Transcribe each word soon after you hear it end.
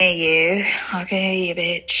Hey you. Okay, you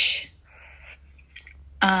bitch.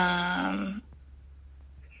 Um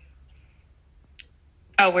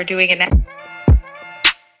we're doing it now.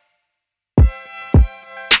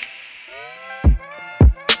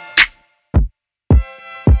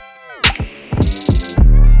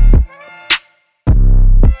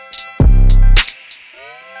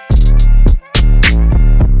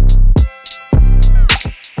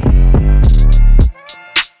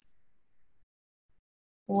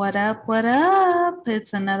 What up? What up?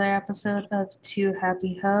 It's another episode of Two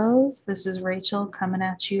Happy Hoes. This is Rachel coming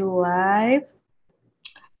at you live.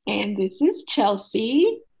 And this is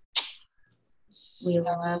Chelsea. We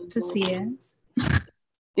love to So, see it.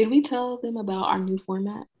 did we tell them about our new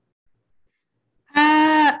format?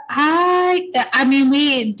 I mean,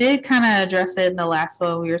 we did kind of address it in the last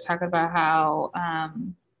one. We were talking about how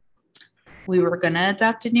we were gonna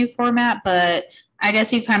adopt a new format, but I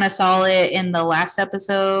guess you kind of saw it in the last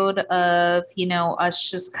episode of,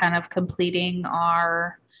 us just kind of completing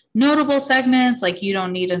our notable segments, like you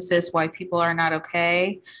don't need them, sis, why people are not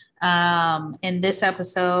okay. In this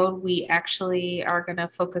episode, we actually are going to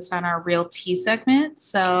focus on our real tea segment.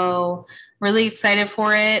 So, really excited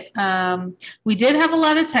for it. We did have a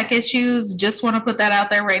lot of tech issues. Just want to put that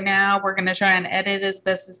out there right now. We're going to try and edit as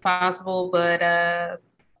best as possible, but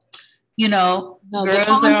No, the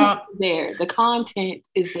girls content are. is there. The content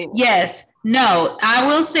is there. Yes, no, I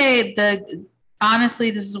will say the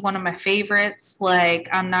honestly, this is one of my favorites. Like,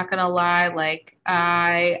 I'm not gonna lie, like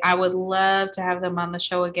I would love to have them on the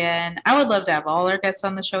show again. I would love to have all our guests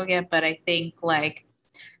on the show again, but I think like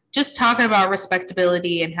just talking about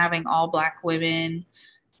respectability and having all black women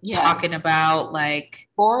Yeah. talking about like.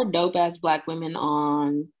 Four dope ass black women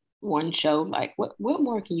on one show. Like, what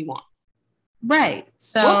more can you want? Right.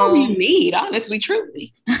 What more do you So need, honestly,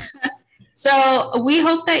 truly? So we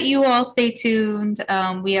hope that you all stay tuned.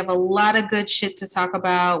 We have a lot of good shit to talk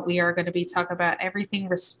about. We are going to be talking about everything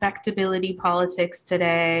respectability politics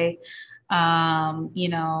today.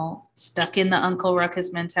 Stuck in the Uncle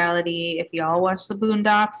Ruckus mentality. If y'all watch the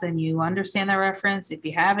Boondocks and you understand the reference, if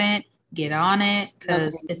you haven't, get on it Okay.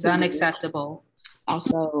 because it's unacceptable.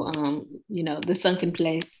 Also, the sunken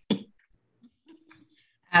place.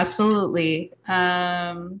 Absolutely.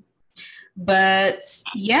 But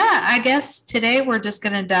yeah, I guess today we're just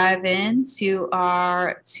going to dive into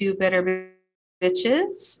our two bitter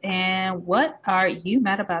bitches. And what are you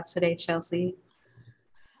mad about today, Chelsea?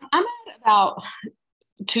 I'm mad about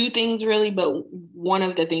two things really, but one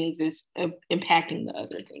of the things is impacting the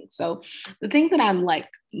other thing. So the thing that I'm like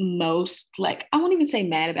most like, I won't even say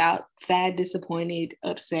mad about, sad, disappointed,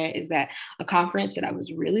 upset, is that a conference that I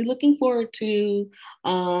was really looking forward to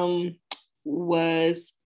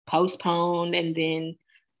was postponed, and then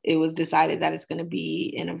it was decided that it's going to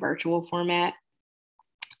be in a virtual format.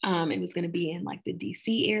 It was going to be in like the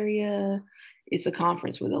DC area. It's a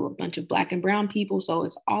conference with a bunch of black and brown people. So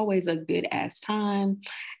it's always a good ass time.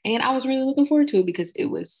 And I was really looking forward to it because it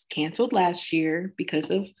was canceled last year because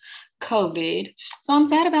of COVID. So I'm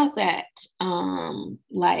sad about that.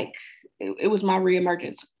 It was my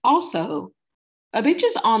reemergence. Also, a bitch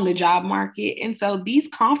is on the job market. And so these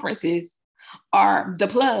conferences are the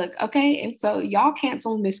plug. Okay. And so y'all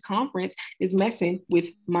canceling this conference is messing with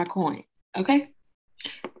my coin. Okay.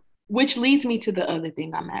 Which leads me to the other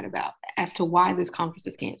thing I'm mad about as to why this conference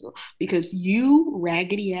is canceled. Because you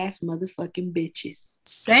raggedy ass motherfucking bitches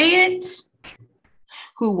Say it.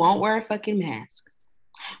 who won't wear a fucking mask,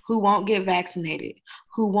 who won't get vaccinated,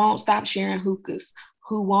 who won't stop sharing hookahs,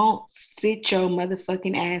 who won't sit your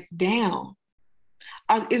motherfucking ass down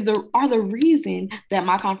are the reason that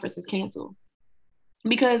my conference is canceled.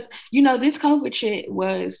 Because this COVID shit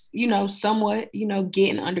was somewhat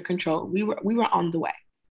getting under control. We were on the way.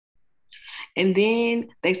 And then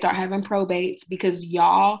they start having probates because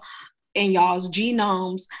y'all and y'all's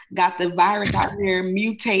genomes got the virus out here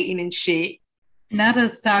mutating and shit. Not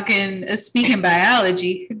us talking, speaking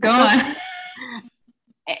biology. Go on.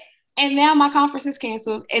 And now my conference is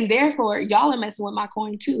canceled, and therefore y'all are messing with my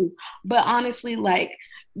coin too. But honestly, like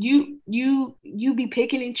you be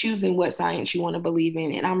picking and choosing what science you want to believe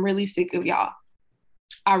in, and I'm really sick of y'all.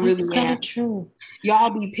 I really It's so am. true. Y'all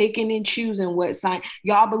be picking and choosing what science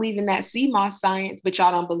y'all believe in, that CMOS science, but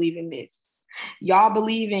y'all don't believe in this. Y'all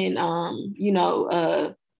believe in I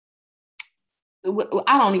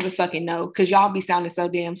don't even fucking know because y'all be sounding so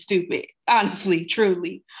damn stupid, honestly,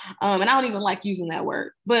 truly. And I don't even like using that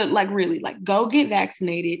word, but like really, like go get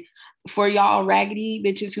vaccinated. For y'all raggedy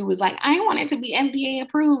bitches who was like, I want it to be FDA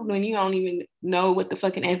approved when you don't even know what the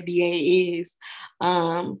fucking FDA is.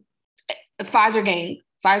 Pfizer gang,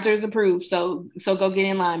 Pfizer is approved, so go get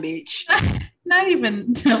in line, bitch. not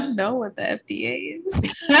even don't know what the FDA is.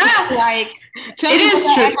 Like, tell It me is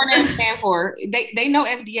what the true. acronym stand for. They know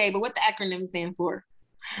FDA, but what the acronym stand for?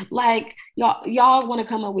 Like, y'all want to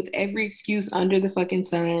come up with every excuse under the fucking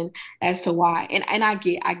sun as to why. And I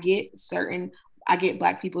get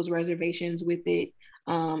Black people's reservations with it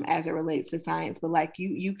as it relates to science, but like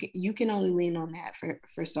you can only lean on that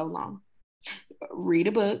for so long. Read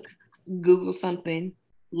a book, Google something,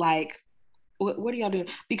 like what are y'all doing?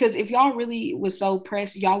 Because if y'all really was so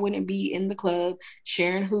pressed, y'all wouldn't be in the club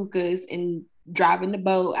sharing hookahs and driving the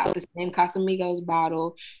boat out the same Casamigos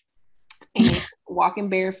bottle and walking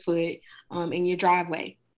barefoot in your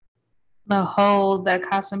driveway. The hold that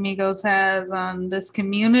Casamigos has on this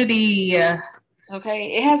community.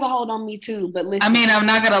 Okay, it has a hold on me too. But listen, I mean, I'm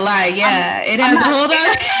not gonna lie. Yeah, it has a hold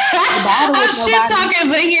on. I'm shit talking,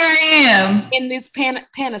 but here I am in this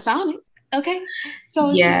Panasonic. Okay, so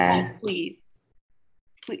it's just like, please,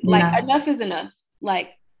 like enough is enough. Like,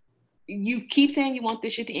 you keep saying you want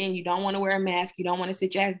this shit to end. You don't want to wear a mask. You don't want to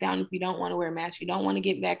sit your ass down if you don't want to wear a mask. You don't want to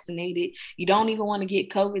get vaccinated. You don't even want to get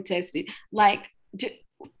COVID tested. Like,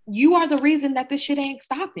 you are the reason that this shit ain't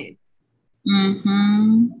stopping.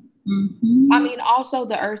 Mm-hmm. Mm-hmm. I mean, also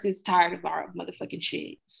the earth is tired of our motherfucking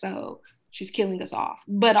shit. So she's killing us off.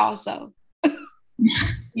 But also,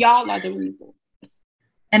 y'all are the reason.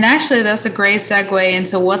 And actually, that's a great segue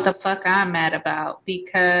into what the fuck I'm mad about,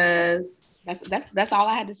 because that's all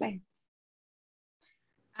I had to say.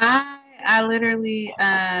 I literally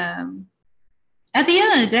at the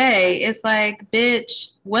end of the day, it's like,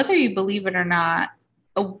 bitch, whether you believe it or not,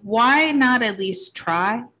 why not at least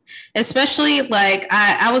try? Especially like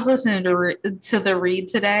I was listening to the read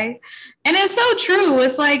today, and it's so true.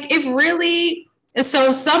 It's like, if really,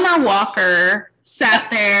 so Summer Walker sat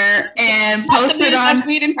there and posted on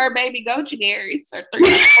feeding her baby goji berries or 3.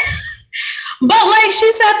 But like,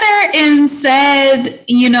 she sat there and said,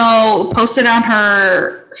 you know, posted on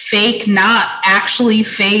her fake, not actually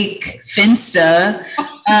fake Finsta,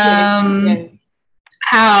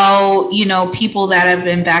 how, you know, people that have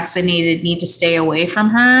been vaccinated need to stay away from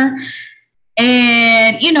her.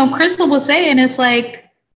 And, you know, Crystal was saying, it's like,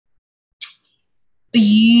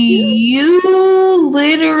 you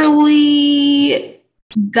literally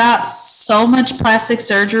got so much plastic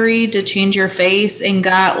surgery to change your face and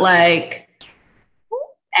got like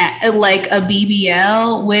a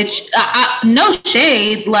BBL, which no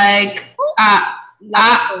shade, like I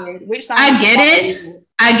get it.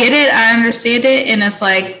 I get it. I understand it. And it's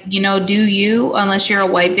like, you know, do you, unless you're a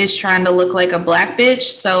white bitch trying to look like a black bitch.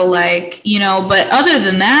 So like, you know, but other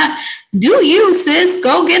than that, do you, sis,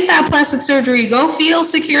 go get that plastic surgery. Go feel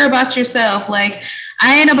secure about yourself. Like,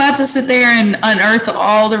 I ain't about to sit there and unearth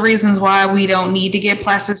all the reasons why we don't need to get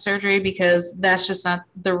plastic surgery, because that's just not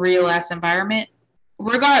the real ass environment.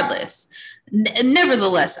 Regardless,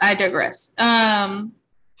 nevertheless, I digress.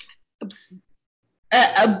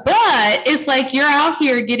 But it's like, you're out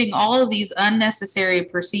here getting all of these unnecessary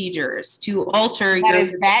procedures to alter that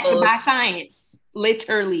is backed by science,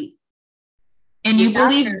 literally. And you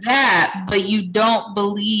believe that, but you don't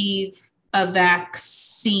believe a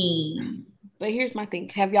vaccine. But here's my thing: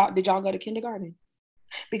 did y'all go to kindergarten?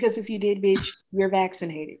 Because if you did, bitch, you're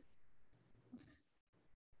vaccinated.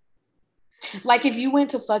 Like, if you went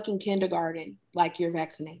to fucking kindergarten, like, you're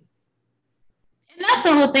vaccinated. And that's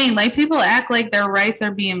the whole thing. Like, people act like their rights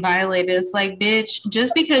are being violated. It's like, bitch,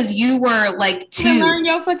 just because you were like 2, you learn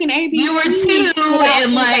your fucking ABC. You were 2,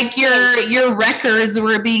 and like your records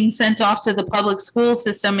were being sent off to the public school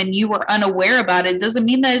system, and you were unaware about it, doesn't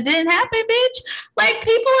mean that it didn't happen, bitch. Like,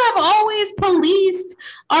 people have always policed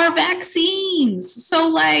our vaccines. So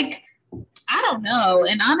like, I don't know.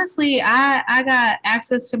 And honestly, I got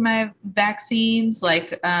access to my vaccines,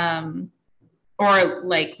 like or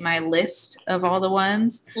like my list of all the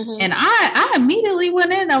ones. Mm-hmm. And I immediately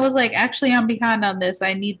went in. I was like, actually, I'm behind on this.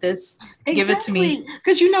 I need this. Exactly. Give it to me.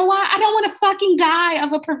 Because you know why? I don't want to fucking die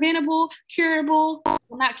of a preventable, curable, well,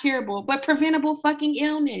 not curable, but preventable fucking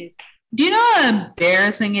illness. Do you know how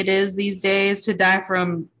embarrassing it is these days to die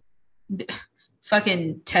from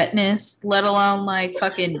fucking tetanus, let alone like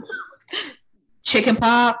fucking chicken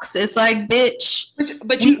pox? It's like, bitch.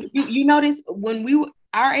 But you notice when we were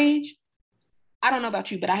our age, I don't know about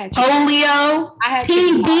you, but I had polio, I had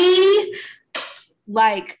TB.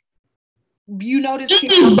 Like, you notice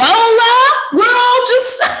Ebola. We're all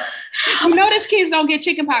just. You notice kids don't get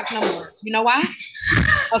chickenpox no more. You know why?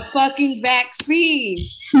 A fucking vaccine.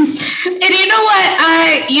 And you know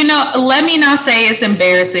what? let me not say it's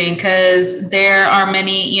embarrassing because there are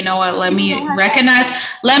many, you know what, let me recognize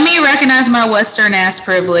my Western ass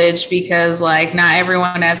privilege because like not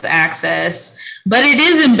everyone has access. But it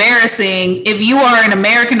is embarrassing if you are an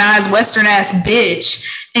Americanized Western ass bitch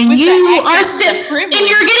and With you the are access still to privilege. and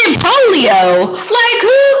you're getting polio. Like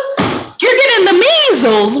who? You're getting the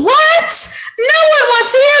measles. What? No one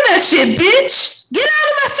wants to hear that shit, bitch. Get out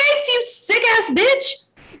of my face, you sick ass bitch.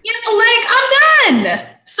 Like I'm done.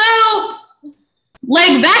 So,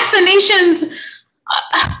 like vaccinations.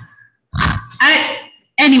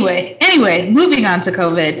 Anyway, moving on to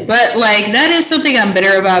COVID. But like that is something I'm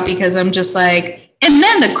bitter about because I'm just like, and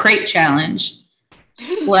then the crate challenge,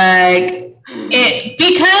 like it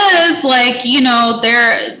because like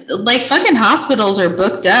they're like fucking hospitals are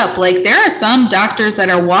booked up. Like there are some doctors that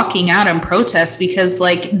are walking out in protest because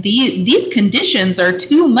like these conditions are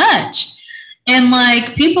too much. And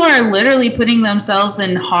like people are literally putting themselves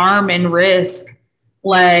in harm and risk,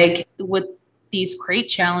 like with these crate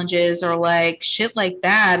challenges or like shit like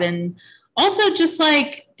that. And also just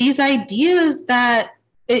like these ideas that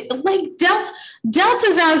like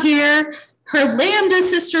Delta's out here, her Lambda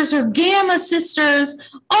sisters, her Gamma sisters,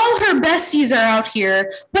 all her besties are out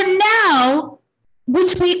here. But now,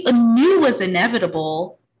 which we knew was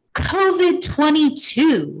inevitable,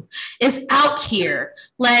 COVID-22 is out here.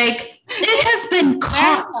 Like it has been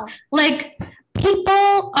caught. Like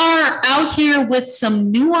people are out here with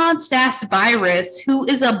some nuanced ass virus who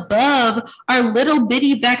is above our little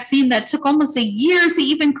bitty vaccine that took almost a year to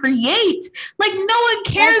even create. Like no one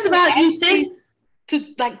cares about you, sis. Took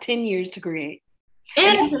like 10 years to create.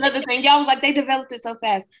 And that's another thing. Y'all was like, they developed it so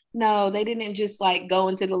fast. No, they didn't just like go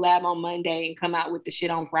into the lab on Monday and come out with the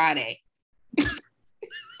shit on Friday.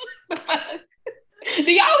 Do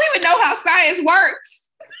y'all even know how science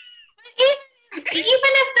works? Even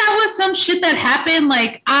if that was some shit that happened,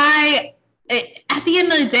 like at the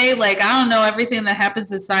end of the day, like I don't know everything that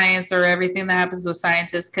happens in science or everything that happens with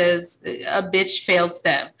scientists because a bitch failed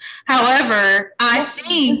STEM. However, I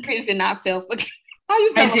think you did not fail. How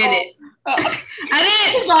you? I did it. Oh, okay.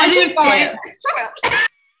 I didn't fail. Shut up.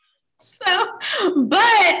 So,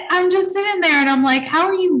 but I'm just sitting there and I'm like, how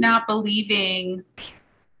are you not believing?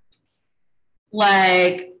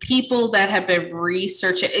 Like people that have been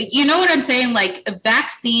researching, you know what I'm saying? Like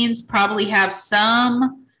vaccines probably have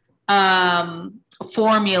some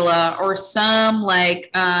formula or some like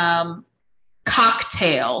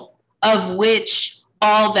cocktail of which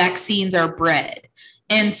all vaccines are bred.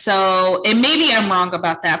 And so, and maybe I'm wrong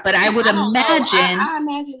about that, but I would imagine. I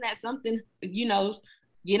imagine that something, get on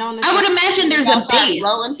the. I would imagine there's a base.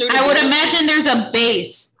 I would imagine there's a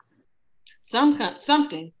base.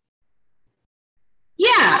 Something. Yeah,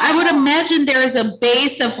 I would imagine there is a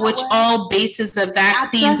base of which all bases of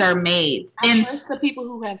vaccines are made. I trust the people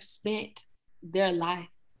who have spent their life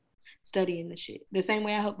studying the shit. The same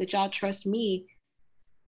way I hope that y'all trust me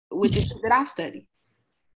with the shit that I've studied.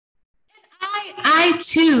 I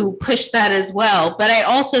too push that as well, but I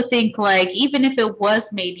also think like even if it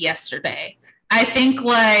was made yesterday, I think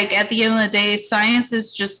like at the end of the day, science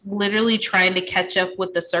is just literally trying to catch up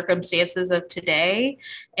with the circumstances of today.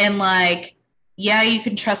 And like, yeah, you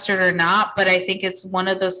can trust it or not, but I think it's one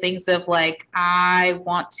of those things of like, I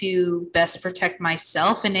want to best protect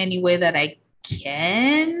myself in any way that I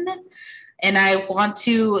can. And I want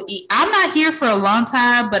to, I'm not here for a long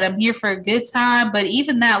time, but I'm here for a good time. But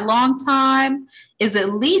even that long time is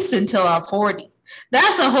at least until I'm 40.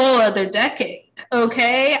 That's a whole other decade.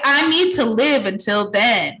 Okay. I need to live until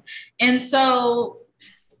then. And so.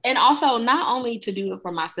 And also not only to do it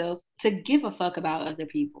for myself, to give a fuck about other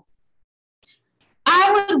people.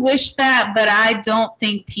 I would wish that, but I don't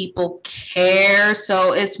think people care.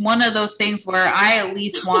 So it's one of those things where I at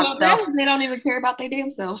least want They don't even care about their damn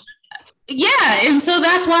self. Yeah, and so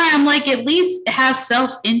that's why I'm like, at least have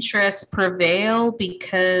self-interest prevail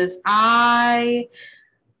because I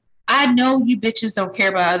know you bitches don't care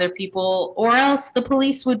about other people, or else the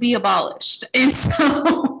police would be abolished. And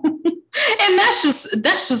so, and that's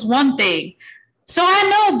just one thing. So I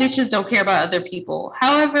know bitches don't care about other people.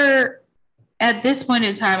 However, at this point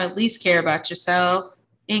in time, at least care about yourself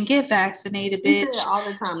and get vaccinated, bitch. You say it all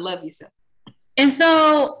the time, love yourself. And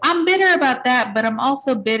so I'm bitter about that, but I'm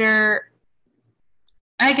also bitter.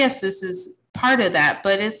 I guess this is part of that,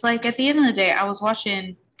 but it's like at the end of the day, I was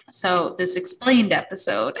watching this Explained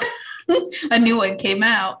episode. A new one came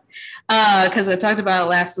out because I talked about it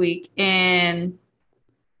last week, and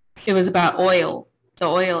it was about the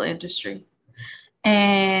oil industry.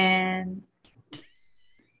 And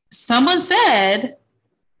someone said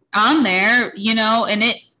on there, and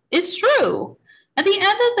it's true. At the end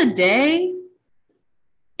of the day,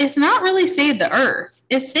 it's not really save the earth.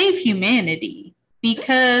 It's save humanity.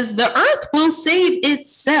 Because the earth will save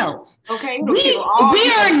itself. Okay, we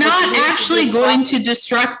are not actually going to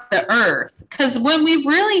destruct the earth. Because when we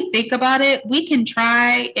really think about it, we can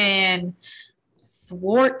try and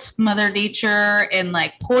thwart Mother Nature and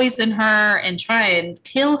like poison her and try and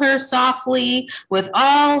kill her softly with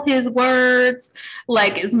all his words,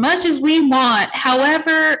 like as much as we want.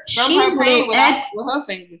 However, she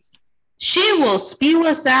will spew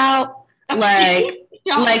us out like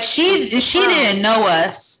like she didn't know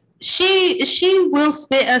us. She will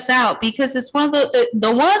spit us out because it's one of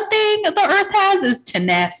the one thing the earth has is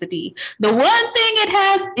tenacity. The one thing it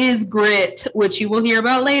has is grit, which you will hear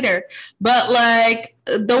about later. But like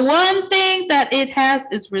the one thing that it has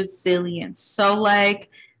is resilience. So like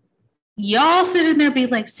y'all sitting there be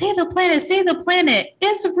like, save the planet, save the planet.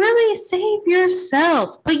 It's really save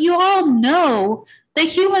yourself. But you all know that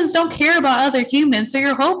humans don't care about other humans, so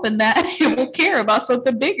you're hoping that it will care about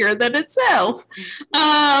something bigger than itself.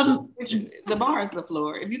 The bar is the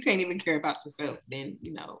floor. If you can't even care about yourself, then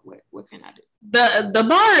you know what can I do? The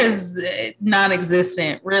bar is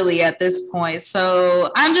non-existent really at this point. So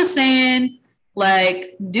I'm just saying,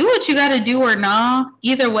 like, do what you got to do or not.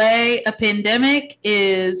 Either way, a pandemic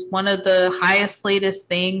is one of the highest, latest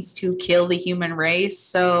things to kill the human race.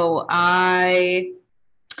 So I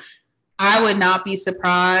would not be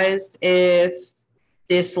surprised if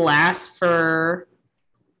this lasts for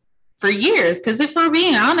years. Because if we're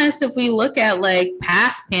being honest, if we look at like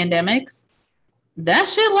past pandemics, that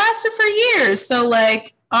shit lasted for years. So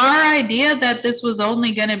like our idea that this was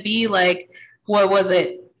only going to be like, what was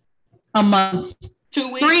it? A month,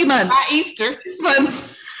 2 weeks, 3 months, by Easter, 6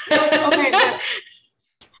 months. Okay,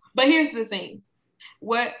 but here's the thing.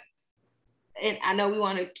 And I know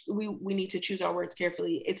we need to choose our words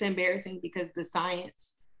carefully. It's embarrassing because the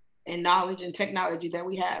science and knowledge and technology that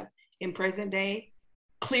we have in present day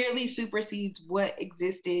clearly supersedes what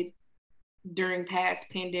existed during past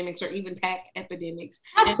pandemics or even past epidemics.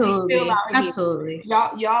 Absolutely. Absolutely.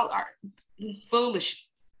 Y'all are foolish.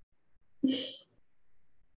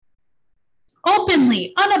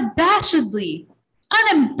 Openly, unabashedly,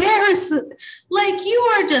 unembarrassed. Like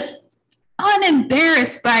you are just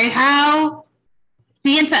unembarrassed by how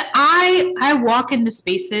I walk into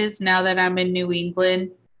spaces now that I'm in New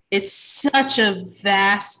England. It's such a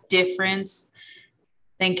vast difference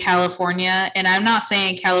than California. And I'm not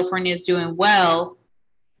saying California is doing well,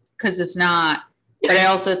 because it's not. But I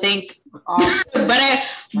also think but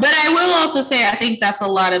I will also say I think that's a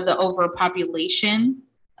lot of the overpopulation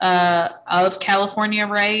of California,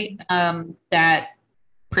 right? That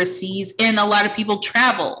precedes, and a lot of people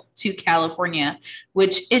travel to California,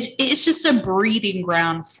 which it's just a breeding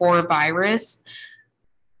ground for virus.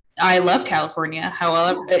 I love California,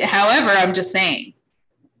 however, I'm just saying,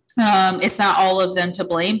 it's not all of them to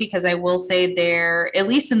blame, because I will say there, at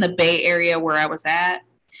least in the Bay Area where I was at,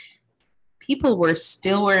 people were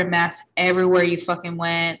still wearing masks everywhere you fucking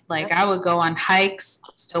went. Like I would go on hikes,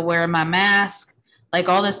 still wearing my mask, like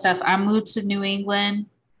all this stuff. I moved to New England,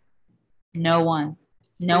 no one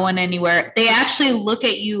anywhere. They actually look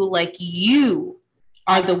at you like you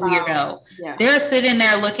are the weirdo. Yeah. They're sitting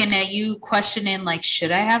there looking at you, questioning, like,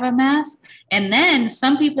 should I have a mask? And then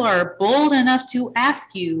some people are bold enough to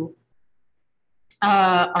ask you,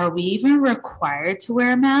 are we even required to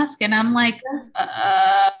wear a mask? And I'm like,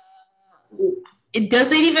 it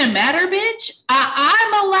doesn't even matter, bitch.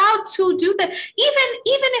 I'm allowed to do that. Even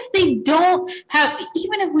if they don't have,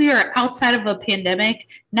 even if we are outside of a pandemic,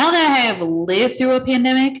 now that I have lived through a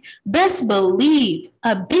pandemic, best believe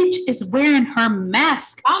a bitch is wearing her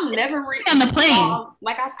mask. I'm never on the plane.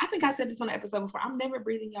 Like I think I said this on the episode before. I'm never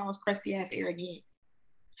breathing y'all's crusty ass air again.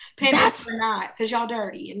 Pandemics or not, because y'all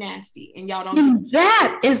dirty and nasty and y'all don't.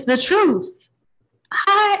 That is the truth.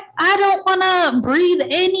 I don't want to breathe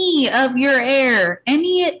any of your air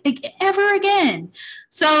ever again.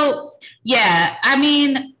 So yeah, I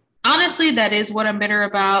mean, honestly, that is what I'm bitter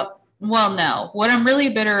about. Well, no, what I'm really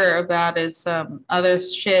bitter about is some other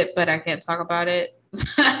shit, but I can't talk about it.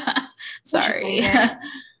 Sorry.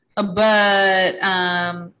 But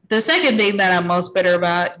the second thing that I'm most bitter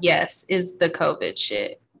about, yes, is the COVID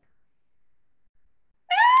shit.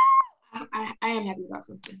 I am happy about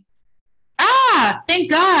something. Thank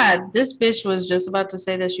God. This bitch was just about to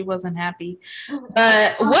say that she wasn't happy.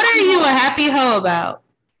 But what are you a happy hoe about?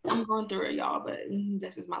 I'm going through it, y'all, but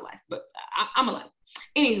this is my life. But I'm alive.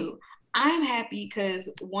 Anywho, I'm happy because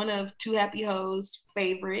one of Two Happy Hoes'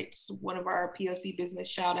 favorites, one of our POC business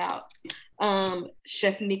shout outs,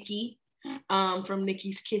 Chef Nikki from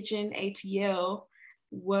Nikki's Kitchen, ATL,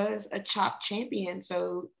 was a Chopped champion.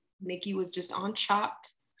 So Nikki was just on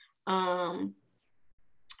Chopped on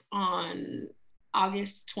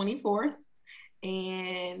August 24th.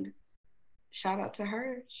 And shout out to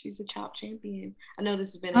her. She's a chop champion. I know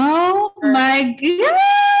this has been my God.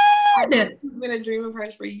 It's been a dream of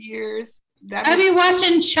hers for years. I've been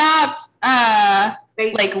watching Chopped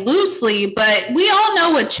like loosely, but we all know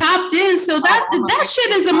what Chopped is, so that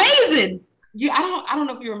shit is amazing. I don't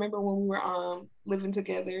know if you remember when we were living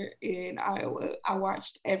together in Iowa. I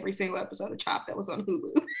watched every single episode of Chopped that was on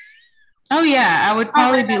Hulu. Oh yeah, I would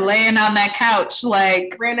probably be laying on that couch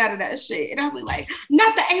like ran out of that shit, and I'd be like,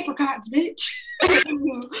 "Not the apricots, bitch."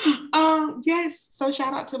 Yes. So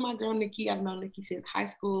shout out to my girl Nikki. I've known Nikki since high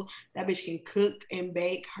school. That bitch can cook and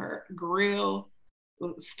bake, her grill,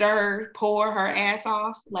 stir, pour her ass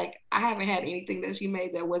off. Like I haven't had anything that she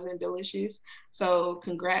made that wasn't delicious. So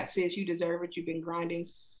congrats, sis. You deserve it. You've been grinding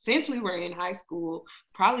since we were in high school,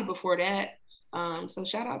 probably before that. So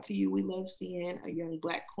shout out to you. We love seeing a young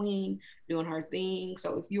Black queen doing her thing.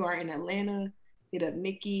 So if you are in Atlanta, hit up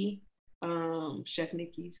Nikki, Chef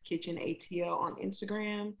Nikki's Kitchen ATL on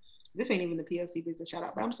Instagram. This ain't even the PLC business shout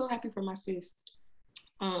out, but I'm so happy for my sis.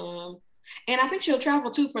 And I think she'll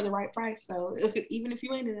travel too for the right price. So even if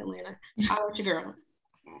you ain't in Atlanta, holler at your girl.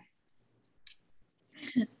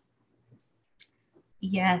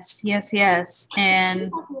 Yes.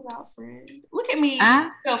 And look at me,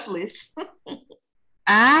 selfless.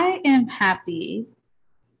 I am happy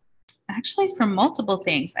actually for multiple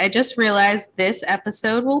things. I just realized this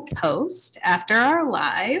episode will post after our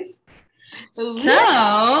live.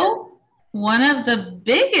 So one of the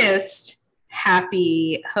biggest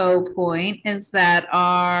happy ho point is that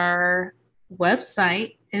our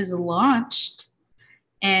website is launched.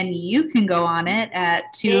 And you can go on it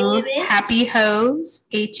at HeauxES.com.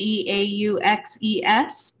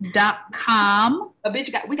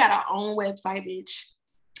 We got our own website, bitch.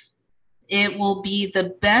 It will be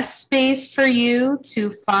the best space for you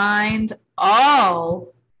to find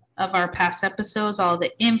all of our past episodes, all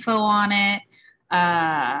the info on it,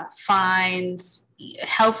 find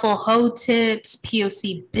helpful ho tips,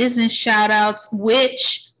 POC business shout outs,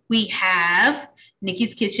 which we have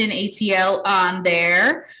Nikki's Kitchen ATL on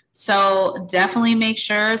there. So definitely make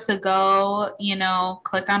sure to go,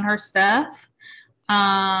 click on her stuff.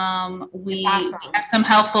 We have some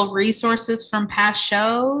helpful resources from past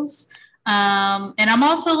shows. And I'm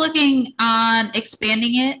also looking on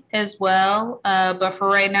expanding it as well. But for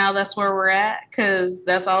right now, that's where we're at because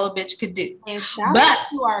that's all a bitch could do. And shout out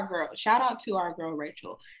to our girl,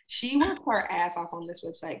 Rachel. She worked her ass off on this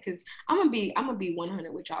website because I'm gonna be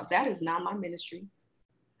 100 with y'all. That is not my ministry.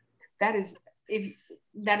 That is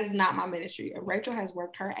not my ministry. Rachel has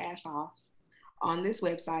worked her ass off on this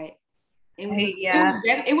website.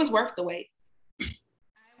 It was worth the wait. I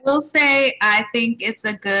will say I think it's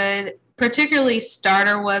a good, particularly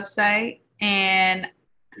starter website, and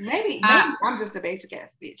maybe I'm just a basic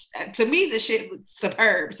ass bitch. To me, the shit was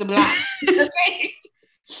superb, sublime.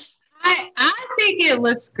 I think it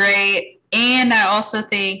looks great. And I also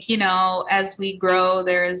think, as we grow,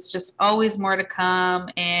 there's just always more to come.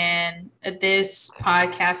 And this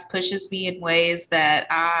podcast pushes me in ways that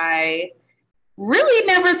I really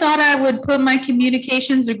never thought I would put my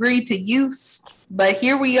communications degree to use. But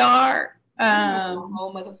here we are.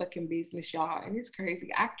 Whole motherfucking business, y'all. And it's crazy.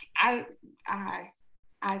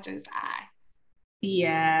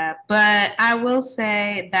 Yeah, but I will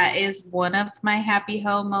say that is one of my happy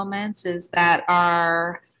ho moments is that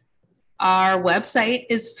our website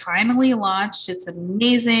is finally launched. It's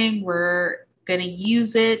amazing. We're gonna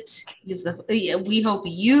use it. We hope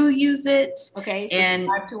you use it. Okay, and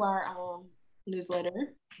subscribe to our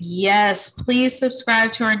newsletter. Yes, please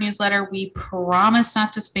subscribe to our newsletter. We promise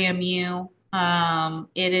not to spam you.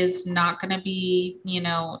 It is not gonna be,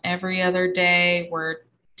 every other day. We're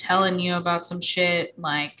telling you about some shit.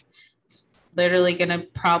 Like, it's literally gonna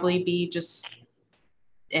probably be just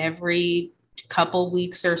every couple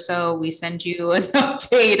weeks or so we send you an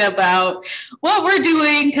update about what we're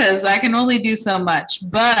doing because I can only do so much.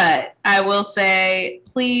 But I will say,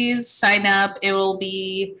 please sign up. It will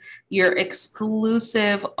be your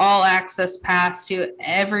exclusive all access pass to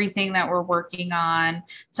everything that we're working on,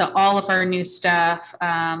 to all of our new stuff.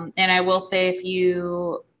 And I will say, if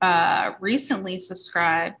you recently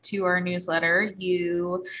subscribed to our newsletter,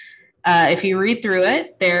 if you read through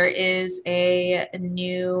it, there is a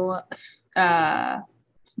new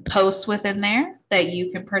post within there that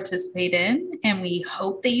you can participate in, and we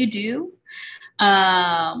hope that you do.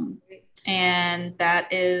 And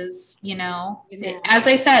that is, as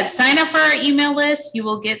I said, sign up for our email list. You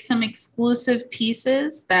will get some exclusive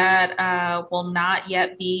pieces that will not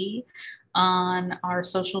yet be on our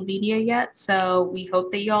social media yet. So we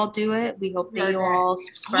hope that you all do it. We hope that you all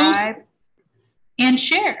subscribe and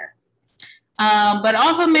share. But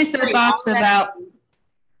off of my soapbox about,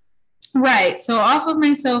 right. So off of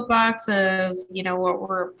my soapbox of, what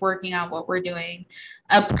we're working on, what we're doing,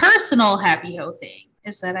 a personal happy ho thing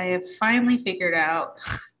is that I have finally figured out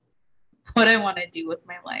what I want to do with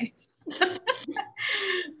my life.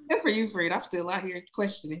 Good for you, Fred. I'm still out here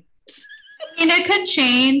questioning. It could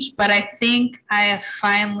change, but I think I have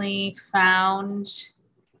finally found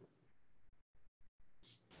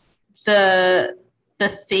the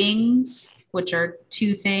things, which are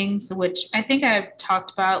two things, which I think I've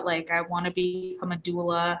talked about. Like, I want to become a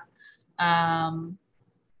doula.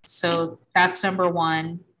 So that's number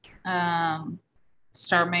one.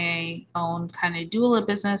 Start my own kind of doula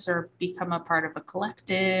business or become a part of a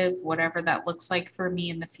collective, whatever that looks like for me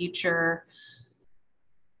in the future.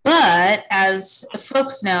 But as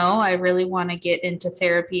folks know, I really want to get into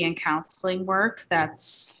therapy and counseling work.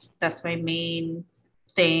 That's my main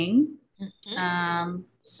thing. Mm-hmm.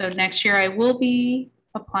 So next year I will be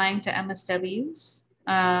applying to MSWs.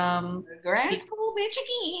 Grad school bitch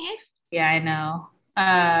again. Yeah, I know.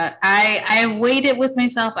 I waited with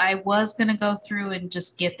myself. I was gonna go through and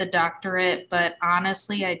just get the doctorate, but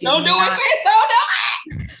honestly, I don't do it.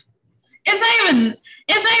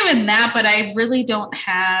 It's not even that, but I really don't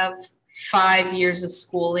have 5 years of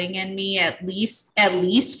schooling in me. At least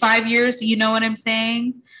 5 years. You know what I'm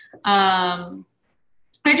saying?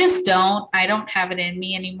 I just don't. I don't have it in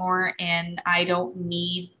me anymore, and I don't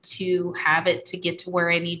need to have it to get to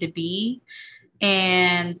where I need to be.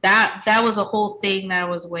 And that was a whole thing that I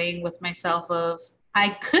was weighing with myself of, I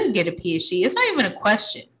could get a PhD. It's not even a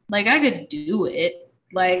question. Like, I could do it.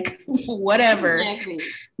 Like, whatever. Exactly.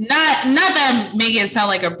 Not that I'm making it sound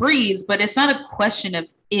like a breeze, but it's not a question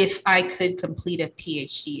of if I could complete a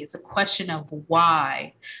PhD. It's a question of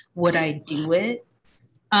why would I do it?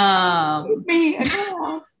 Be a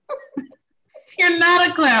clown. You're not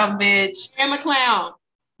a clown, bitch. I'm a clown.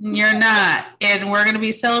 You're not. And we're going to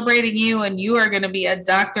be celebrating you, and you are going to be a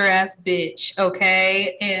doctor ass bitch.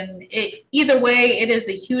 Okay. And either way, it is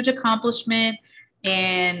a huge accomplishment,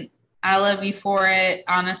 and I love you for it.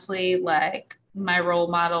 Honestly, like my role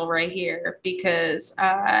model right here, because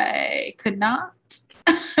I could not,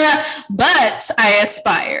 but I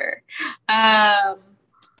aspire.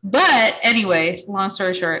 But anyway, long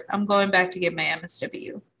story short, I'm going back to get my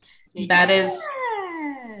MSW. That is,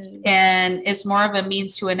 and it's more of a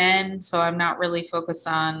means to an end. So I'm not really focused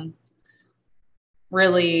on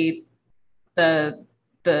really the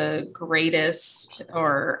greatest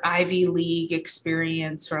or Ivy League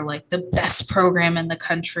experience or like the best program in the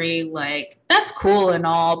country. Like, that's cool and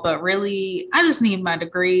all, but really I just need my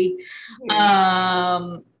degree.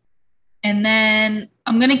 And then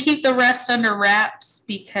I'm going to keep the rest under wraps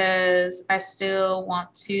because I still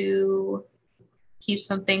want to keep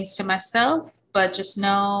some things to myself, but just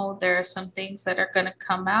know there are some things that are going to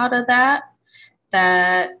come out of that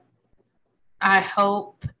I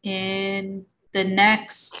hope in the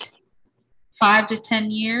next 5 to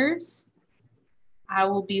 10 years, I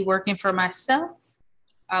will be working for myself.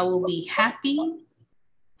 I will be happy,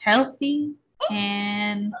 healthy,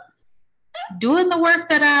 and doing the work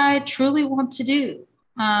that I truly want to do.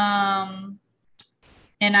 And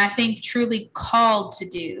I think truly called to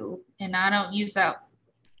do. And I don't use that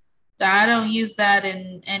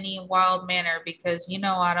in any wild manner because,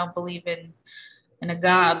 I don't believe in a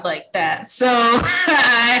God like that. So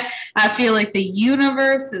I feel like the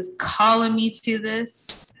universe is calling me to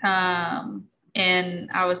this. And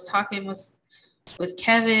I was talking with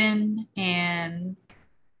Kevin, and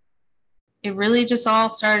it really just all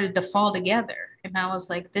started to fall together. And I was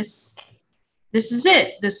like, this is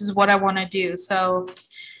it. This is what I want to do. So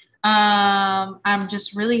I'm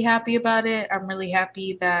just really happy about it. I'm really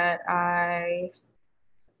happy that I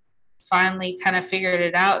finally kind of figured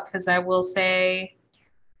it out, because I will say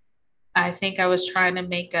I think I was trying to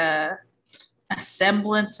make a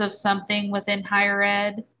semblance of something within higher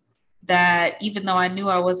ed that, even though I knew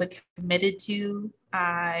I wasn't committed to,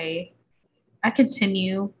 I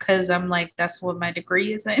continue because I'm like, that's what my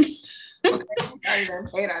degree is in.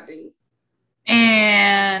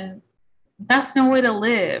 And that's no way to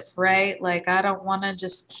live, right? Like, I don't want to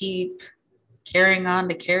just keep carrying on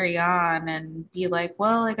to carry on and be like,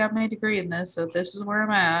 well, I got my degree in this, so this is where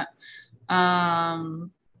I'm at.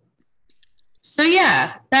 So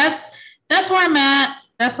yeah, that's where I'm at.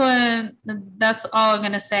 That's all I'm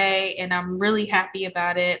gonna say, and I'm really happy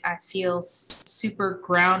about it. I feel super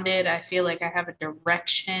grounded. I feel like I have a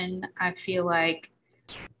direction. I feel like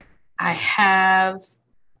I have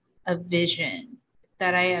a vision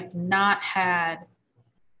that I have not had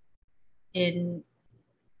in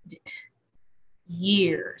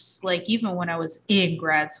years, like even when I was in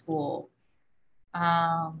grad school,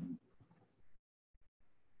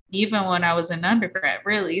 even when I was in undergrad,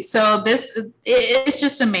 really. So it's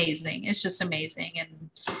just amazing. It's just amazing. And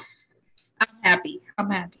I'm happy.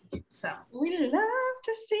 So we love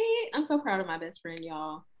to see it. I'm so proud of my best friend,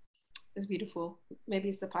 y'all. It's beautiful. Maybe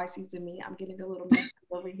it's the Pisces in me. I'm getting a little messy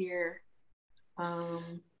over here. Yeah,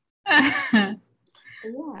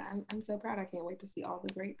 I'm so proud. I can't wait to see all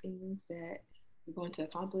the great things that we're going to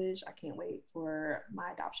accomplish. I can't wait for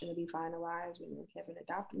my adoption to be finalized when Kevin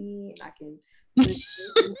adopt me and I can live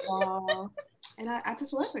with y'all. And I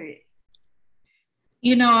just love it.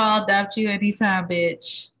 You know, I'll adopt you anytime,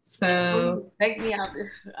 bitch. So take me out.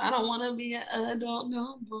 I don't want to be an adult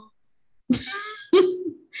no more.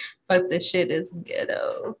 But the shit is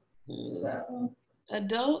ghetto. So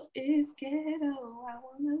adult is ghetto. I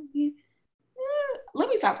want to be. Let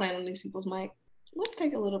me stop playing on these people's mic. Let's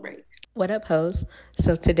take a little break. What up, hoes?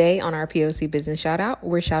 So today on our POC business shout out,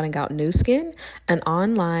 we're shouting out Nu Skin, an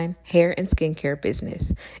online hair and skincare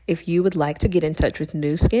business. If you would like to get in touch with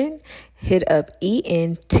Nu Skin, hit up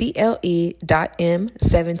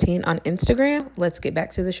entle.m17 on Instagram. Let's get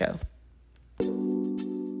back to the show.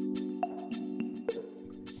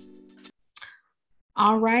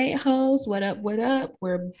 All right, hoes, what up?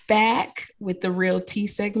 We're back with the Real Tea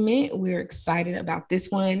segment. We're excited about this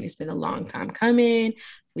one. It's been a long time coming.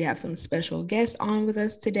 We have some special guests on with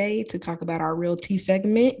us today to talk about our Real Tea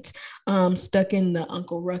segment, stuck in the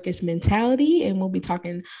Uncle Ruckus mentality, and we'll be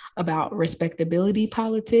talking about respectability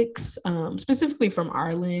politics, specifically from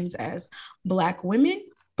our lens as Black women.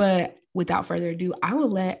 But without further ado, I will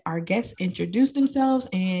let our guests introduce themselves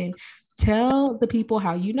and tell the people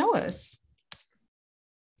how you know us.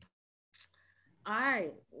 All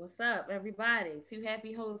right, what's up, everybody? Two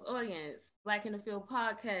Happy Hoes audience. Black in the Field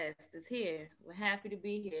podcast is here. We're happy to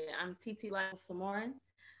be here. I'm TT Lyle Samoran,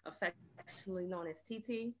 affectionately known as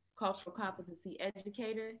TT, cultural competency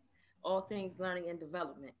educator, all things learning and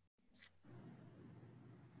development.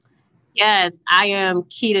 Yes, I am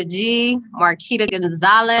Keita G, Marquita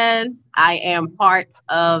Gonzalez. I am part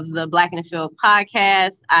of the Black in the Field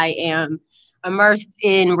podcast. I am immersed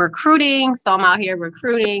in recruiting. So I'm out here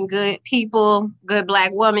recruiting good people, good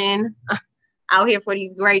Black women out here for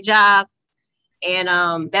these great jobs.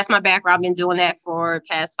 And that's my background. I've been doing that for the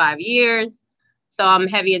past 5 years. So I'm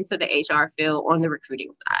heavy into the HR field on the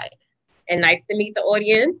recruiting side. And nice to meet the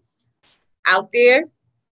audience out there.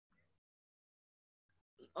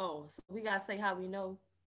 Oh, so we gotta say how we know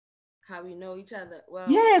each other. Well,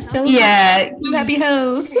 yes, tell us. Yeah, Two Happy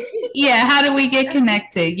Hoes. Yeah, how do we get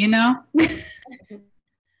connected? You know,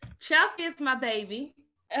 Chelsea is my baby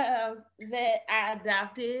that I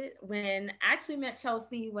adopted when I actually met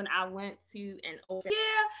Chelsea when I went to an old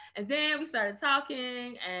and then we started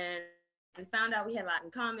talking and found out we had a lot in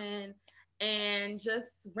common. And just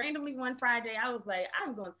randomly one Friday, I was like,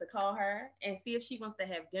 I'm going to call her and see if she wants to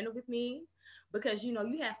have dinner with me. Because, you know,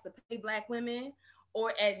 you have to pay Black women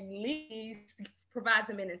or at least provide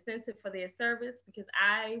them an incentive for their service, because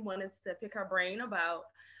I wanted to pick her brain about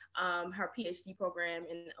her PhD program.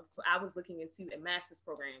 And I was looking into a master's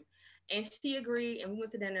program. And she agreed and we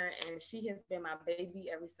went to dinner and she has been my baby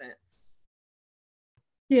ever since.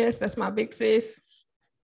 Yes, that's my big sis.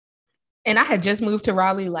 And I had just moved to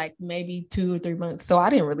Raleigh like maybe 2 or 3 months. So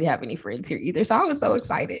I didn't really have any friends here either. So I was so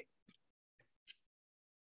excited.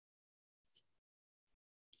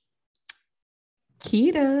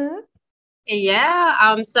 Keita.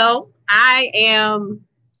 Yeah, so I am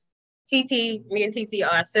TT. Me and TT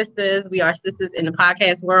are sisters. We are sisters in the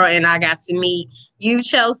podcast world, and I got to meet you,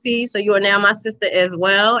 Chelsea. So you are now my sister as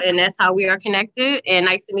well, and that's how we are connected. And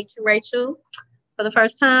nice to meet you, Rachel, for the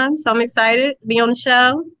first time. So I'm excited to be on the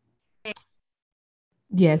show.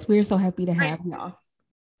 Yes, we're so happy to have y'all.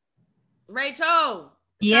 Rachel.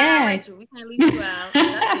 Yeah. Rachel, we can't leave you out.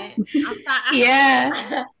 That's it.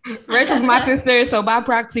 Yeah. Rachel's my sister, so by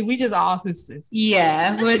proxy, we just all sisters.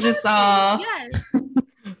 Yeah, we're just all. Yes.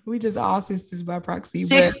 We just all sisters by proxy.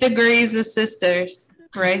 6 degrees of sisters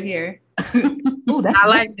right here. Oh, that's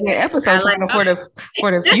like the episode title for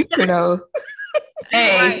the future though.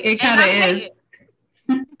 Hey, right. It kind of is.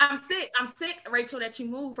 I'm sick, Rachel, that you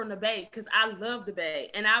moved from the Bay, because I love the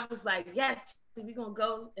Bay. And I was like, yes, we're going to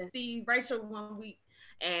go and see Rachel one week.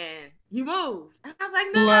 And you moved. And I was like,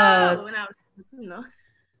 no. Look, and I was, you know.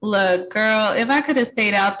 Look, girl, if I could have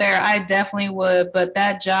stayed out there, I definitely would. But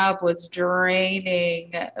that job was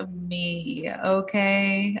draining me.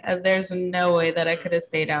 Okay. There's no way that I could have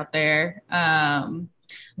stayed out there.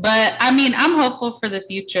 But I mean, I'm hopeful for the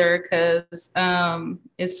future because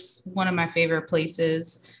it's one of my favorite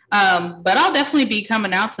places. But I'll definitely be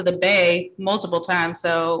coming out to the Bay multiple times,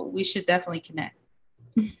 so we should definitely connect.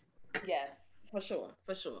 Yes, for sure,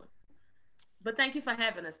 for sure. But thank you for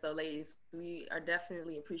having us, though, ladies. We are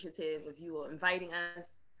definitely appreciative of you inviting us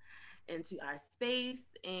into our space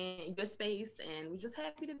and your space, and we're just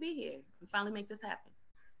happy to be here and finally make this happen.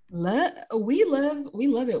 We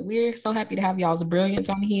love it. We're so happy to have y'all's brilliance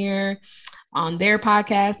on here. On their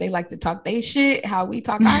podcast, they like to talk their shit, how we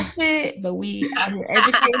talk our shit, but we out here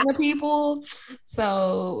educating the people.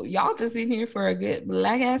 So y'all just in here for a good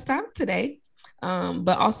black ass time today.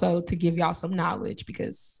 But also to give y'all some knowledge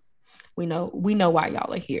because we know why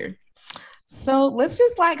y'all are here. So let's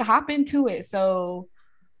just like hop into it. So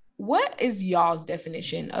what is y'all's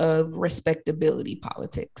definition of respectability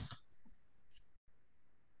politics?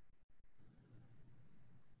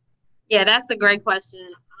 Yeah, that's a great question.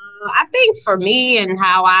 I think for me and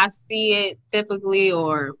how I see it typically,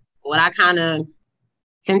 or what I kind of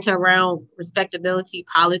center around respectability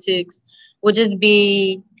politics, would just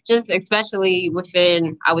be just especially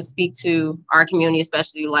within, I would speak to our community,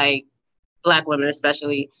 especially like Black women,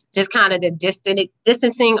 especially just kind of the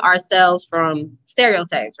distancing ourselves from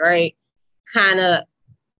stereotypes, right? Kind of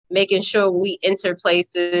making sure we enter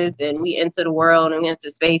places and we enter the world and we enter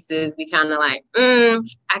spaces, we kind of like,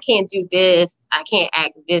 I can't do this. I can't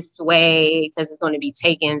act this way because it's going to be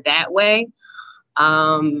taken that way.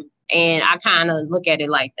 And I kind of look at it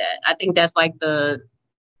like that. I think that's like the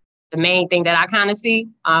main thing that I kind of see,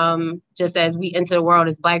 just as we enter the world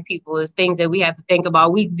as Black people, is things that we have to think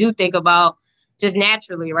about. We do think about just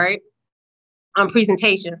naturally, right?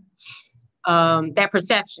 Presentation, that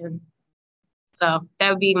perception. So that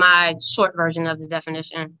would be my short version of the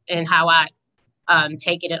definition and how I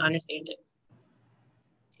take it and understand it.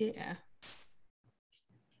 Yeah.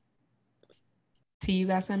 T, you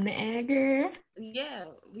got something to add, girl?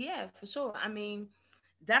 Yeah, for sure. I mean,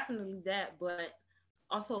 definitely that, but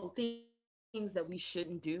also things that we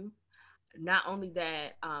shouldn't do. Not only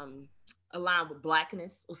that align with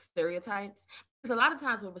blackness or stereotypes, because a lot of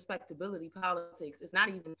times with respectability politics, it's not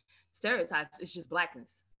even stereotypes, it's just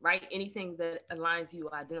blackness, right? Anything that aligns you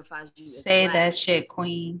or identifies you as Say Black. that shit,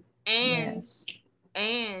 queen. And Yes.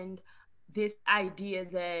 and this idea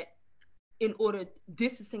that in order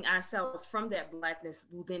distancing ourselves from that blackness,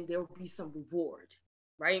 well, then there will be some reward,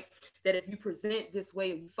 right? That if you present this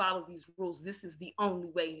way or you follow these rules, this is the only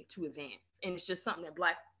way to advance. And it's just something that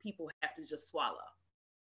Black people have to just swallow.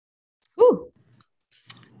 Ooh.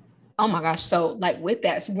 Oh my gosh. So like with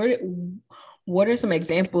that, so what are some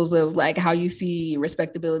examples of like how you see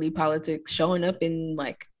respectability politics showing up in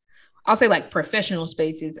like, I'll say like professional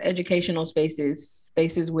spaces, educational spaces,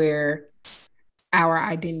 spaces where our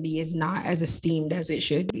identity is not as esteemed as it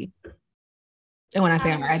should be. And when I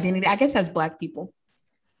say our identity, I guess as Black people.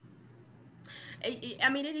 I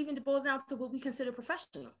mean, it even boils down to what we consider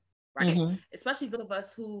professional, right? Mm-hmm. Especially those of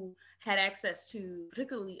us who had access to,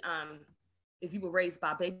 particularly if you were raised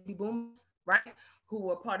by baby boomers, right? Who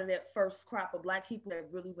were part of that first crop of Black people that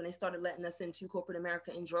really, when they started letting us into corporate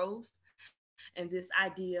America in droves, and this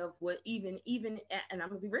idea of what even and I'm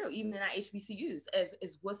gonna be real, even in our HBCUs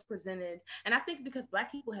as what's presented. And I think because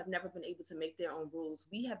Black people have never been able to make their own rules,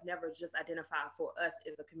 we have never just identified for us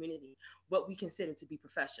as a community what we consider to be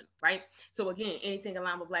professional, right? So again, anything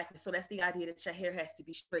aligned with Blackness. So that's the idea that your hair has to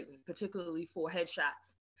be straightened, particularly for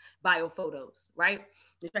headshots, bio photos, right?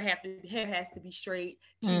 Hair has to be straight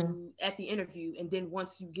at the interview, and then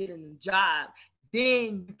once you get in the job,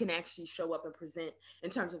 then you can actually show up and present in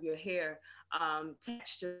terms of your hair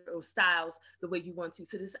texture or styles the way you want to.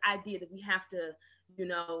 So this idea that we have to,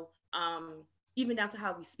 even down to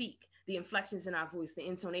how we speak, the inflections in our voice, the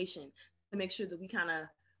intonation, to make sure that we kind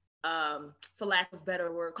of, for lack of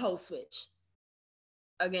better word, code switch.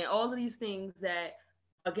 Again, all of these things that,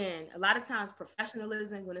 again, a lot of times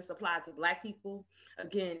professionalism, when it's applied to Black people,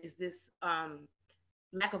 again, is this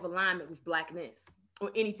lack of alignment with Blackness or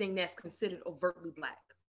anything that's considered overtly Black.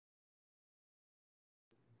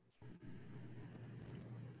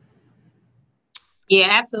 Yeah,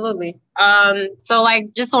 absolutely. So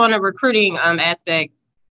like just on a recruiting aspect,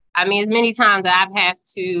 I mean, as many times I've had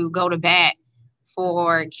to go to bat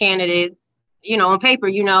for candidates, on paper,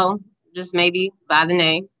 just maybe by the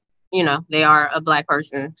name, they are a Black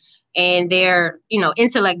person and their,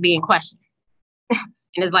 intellect being questioned.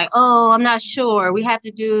 And it's like, oh, I'm not sure. We have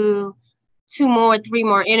to do 2 more, 3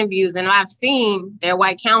 more interviews. And I've seen their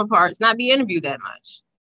white counterparts not be interviewed that much.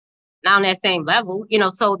 Not on that same level,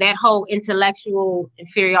 so that whole intellectual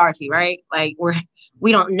inferiority, right? Like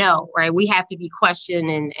we don't know, right? We have to be questioned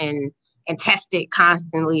and and tested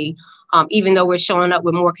constantly. Even though we're showing up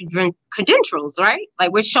with more credentials, right?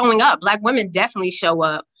 Like we're showing up. Black women definitely show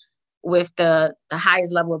up with the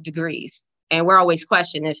highest level of degrees, and we're always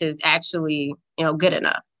questioning if it's actually, good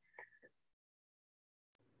enough.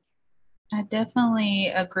 I definitely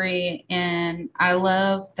agree. And I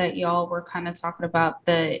love that y'all were kind of talking about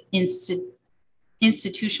the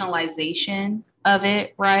institutionalization of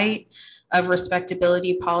it, right? Of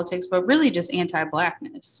respectability politics, but really just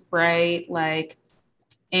anti-Blackness, right? Like,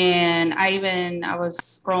 and I was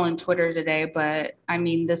scrolling Twitter today, but I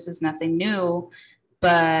mean, this is nothing new,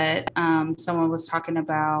 but someone was talking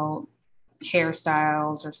about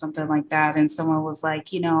hairstyles or something like that. And someone was like,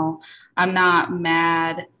 I'm not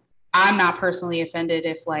mad. I'm not personally offended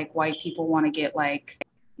if like white people want to get like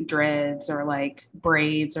dreads or like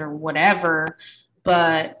braids or whatever.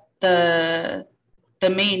 But the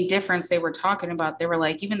main difference they were talking about, they were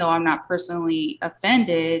like, even though I'm not personally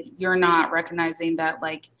offended, you're not recognizing that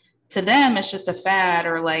like to them it's just a fad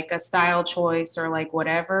or like a style choice or like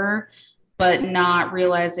whatever, but not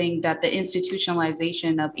realizing that the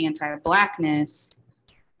institutionalization of anti-Blackness,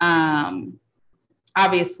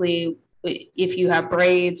 obviously if you have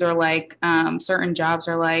braids or like certain jobs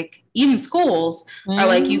or like even schools are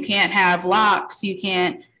like you can't have locks, you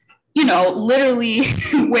can't literally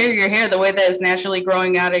wear your hair the way that is naturally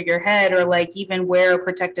growing out of your head, or like even wear a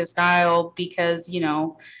protective style because,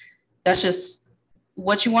 that's just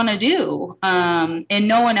what you want to do. And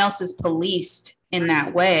no one else is policed in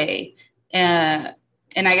that way. And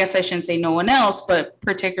I guess I shouldn't say no one else, but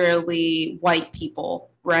particularly white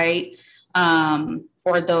people, right?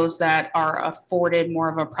 Or those that are afforded more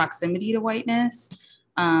of a proximity to whiteness.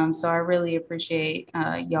 So I really appreciate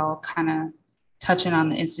y'all kind of touching on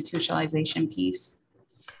the institutionalization piece.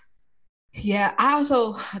 Yeah, I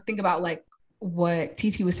also think about like what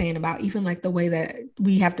TT was saying about even like the way that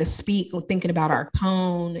we have to speak or thinking about our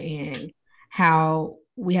tone and how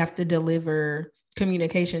we have to deliver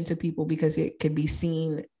communication to people because it could be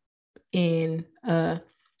seen in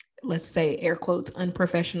let's say air quotes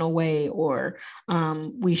unprofessional way, or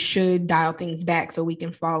we should dial things back so we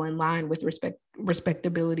can fall in line with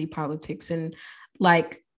respectability politics. And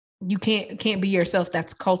like you can't be yourself.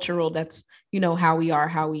 That's cultural. That's how we are,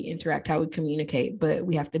 how we interact, how we communicate, but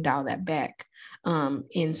we have to dial that back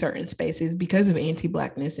in certain spaces because of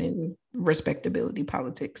anti-Blackness and respectability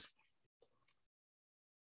politics.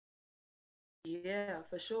 Yeah,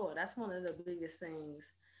 for sure. That's one of the biggest things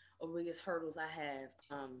or biggest hurdles I have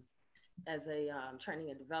as a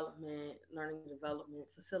training and development, learning and development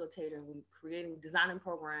facilitator, and creating, designing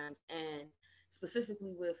programs, and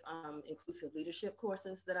specifically with inclusive leadership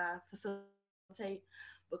courses that I facilitate.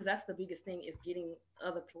 Because that's the biggest thing is getting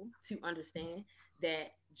other people to understand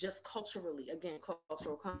that just culturally, again,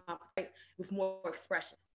 cultural right, with more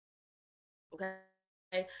expressions. Okay.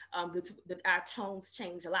 Our tones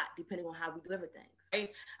change a lot depending on how we deliver things, right?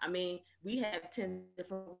 I mean, we have 10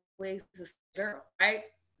 different ways to say girl, right?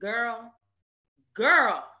 Girl,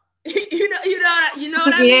 girl. you know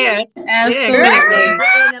what I mean? Absolutely.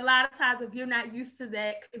 And a lot of times, if you're not used to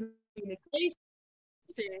that communication,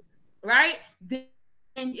 right, then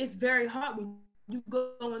it's very hard when you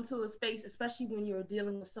go into a space, especially when you're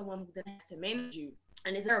dealing with someone who then has to manage you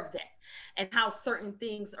and deserve that, and how certain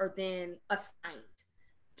things are then assigned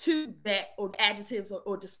to that, or adjectives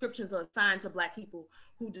or descriptions are assigned to Black people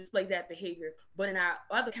who display that behavior. But in our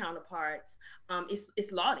other counterparts,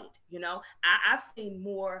 it's lauded. I've seen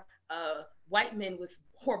more white men with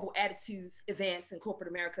horrible attitudes advance in corporate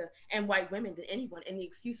America and white women than anyone. And the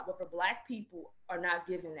excuse for Black people are not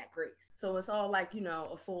given that grace. So it's all like,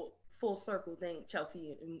 a full circle thing,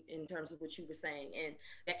 Chelsea, in terms of what you were saying, and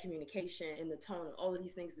that communication and the tone and all of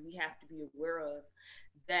these things that we have to be aware of,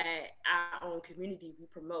 that our own community we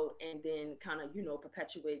promote, and then kind of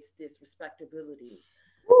perpetuates this respectability.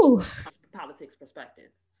 Ooh. Politics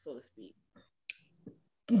perspective, so to speak.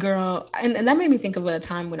 Girl, and that made me think of a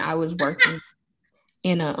time when I was working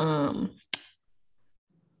in a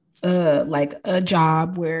like a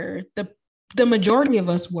job where the majority of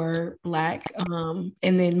us were Black, and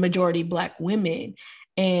then majority Black women,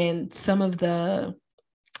 and some of you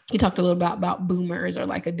talked a little about boomers or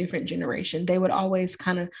like a different generation. They would always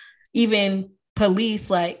kind of even police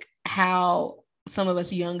like how some of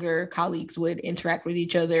us younger colleagues would interact with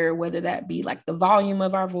each other, whether that be like the volume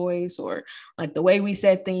of our voice or like the way we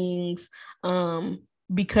said things,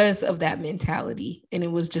 because of that mentality. And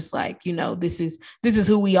it was just like, this is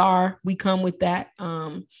who we are. We come with that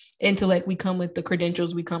intellect, we come with the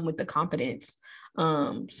credentials, we come with the competence.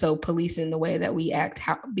 So policing the way that we act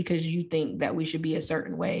because you think that we should be a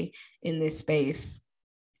certain way in this space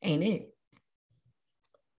ain't it.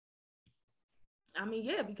 I mean,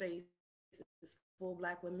 yeah, because it's full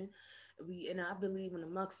black women. And I believe in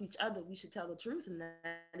amongst each other, we should tell the truth, and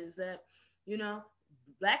that is that, you know,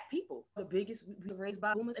 black people, the biggest, we were raised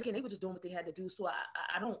by boomers, and again, they were just doing what they had to do. So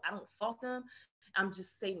I don't fault them. I'm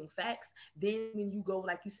just stating facts. Then when you go,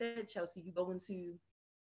 like you said, Chelsea, you go into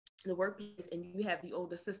the workplace and you have the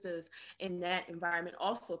older sisters in that environment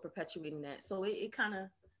also perpetuating that. So it kind of,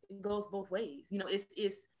 it goes both ways. You know, it's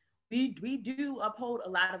we do uphold a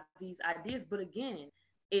lot of these ideas, but again,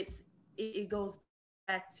 it goes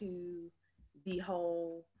back to the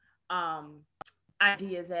whole um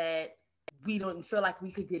idea that we don't feel like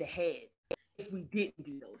we could get ahead if we didn't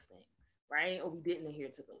do those things, right? Or we didn't adhere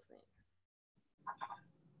to those things.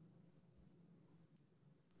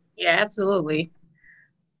 Yeah, absolutely.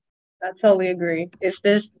 I totally agree. It's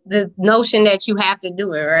this the notion that you have to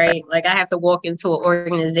do it, right? Like I have to walk into an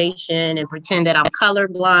organization and pretend that I'm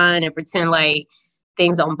colorblind and pretend like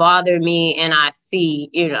things don't bother me, and I see,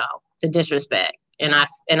 the disrespect, and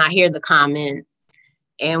I hear the comments,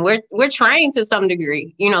 and we're trained to some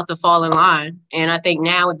degree, to fall in line. And I think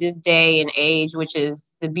now at this day and age, which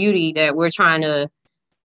is the beauty, that we're trying to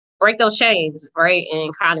break those chains, right?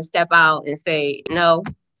 And kind of step out and say, no,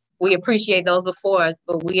 we appreciate those before us,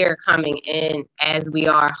 but we are coming in as we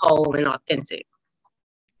are, whole and authentic.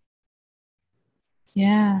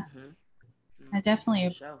 Yeah, Mm-hmm. I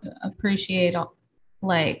definitely Sure. appreciate,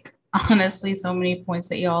 like, honestly, so many points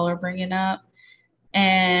that y'all are bringing up.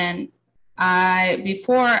 And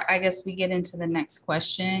before I guess we get into the next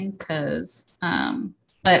question,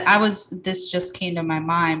 but this just came to my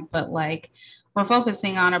mind, but like, we're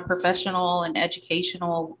focusing on a professional and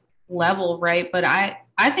educational level, right? But I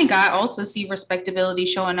think I also see respectability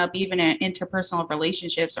showing up even in interpersonal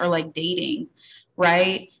relationships or like dating,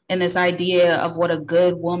 right? And this idea of what a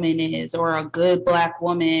good woman is, or a good black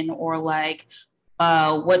woman, or like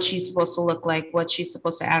what she's supposed to look like, what she's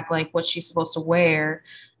supposed to act like, what she's supposed to wear,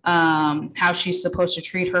 how she's supposed to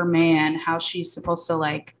treat her man, how she's supposed to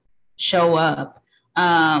like show up,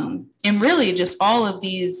 and really just all of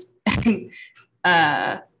these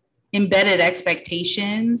uh, embedded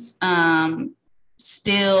expectations.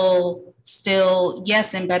 Still,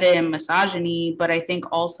 yes, embedded in misogyny, but I think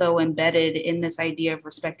also embedded in this idea of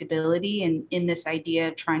respectability, and in this idea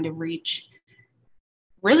of trying to reach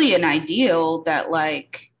really an ideal that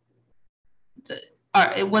like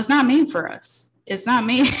it was not made for us. It's not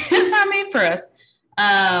made. It's not made for us.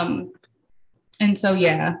 Um, and so,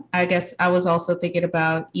 yeah, I guess I was also thinking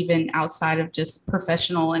about even outside of just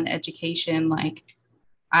professional and education, like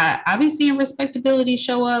I be seeing respectability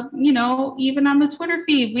show up, even on the Twitter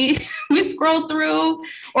feed. We scroll through,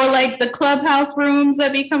 or like the Clubhouse rooms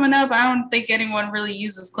that be coming up. I don't think anyone really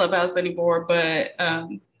uses Clubhouse anymore, but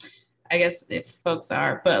I guess if folks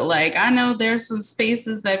are, but like I know there's some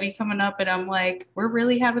spaces that be coming up, and I'm like, we're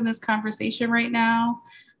really having this conversation right now.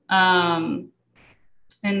 Um,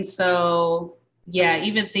 and so, yeah,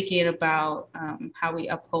 even thinking about how we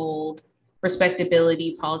uphold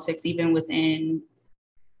respectability politics, even within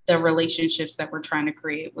the relationships that we're trying to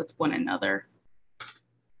create with one another.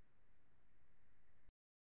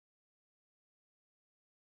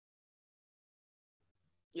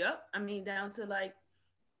 Yep. I mean, down to like,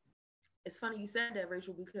 it's funny you said that,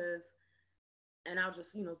 Rachel, because, and I'll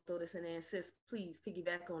just, throw this in there and sis, please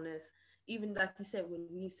piggyback on this. Even like you said, when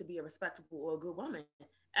needs to be a respectable or a good woman,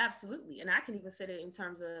 absolutely. And I can even say that in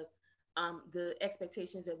terms of the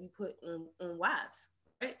expectations that we put on wives,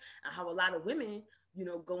 right? And how a lot of women,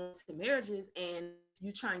 go into marriages and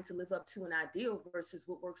you're trying to live up to an ideal versus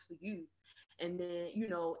what works for you, and then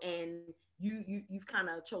and you've kind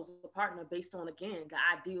of chosen a partner based on, again, the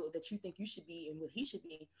ideal that you think you should be and what he should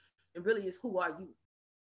be, and really is, who are you?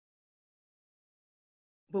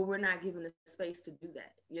 But we're not given the space to do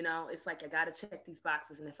that. It's like, I got to check these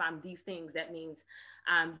boxes, and if I'm these things, that means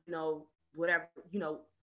I'm whatever,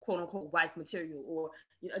 quote unquote wife material. Or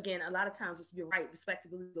again, a lot of times, you're right,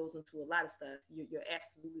 respectability goes into a lot of stuff. You're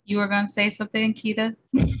absolutely. You were going to say something, Keita?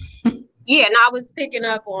 Yeah, and I was picking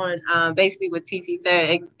up on basically what TC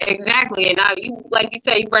said. Exactly. And you, like you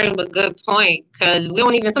said, you bring up a good point, because sometimes we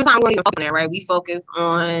don't even focus on that, right? We focus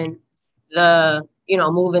on the,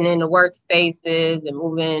 moving into workspaces and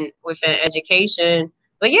moving within education.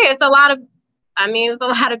 But yeah, it's a lot of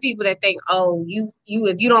people that think, oh, you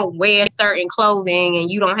if you don't wear certain clothing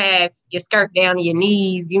and you don't have your skirt down to your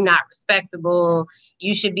knees, you're not respectable.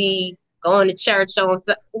 You should be going to church on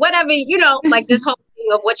whatever, like this whole thing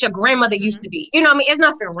of what your grandmother used to be. I mean, there's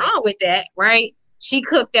nothing wrong with that, right? She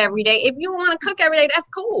cooked every day. If you want to cook every day, that's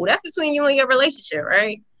cool. That's between you and your relationship,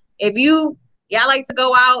 right? If y'all like to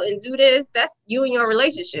go out and do this, that's you and your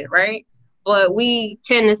relationship, right? But we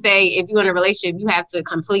tend to say if you're in a relationship, you have to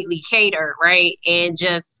completely cater, right? And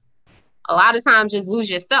just a lot of times just lose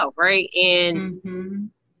yourself, right? And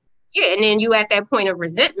yeah, and then you at that point of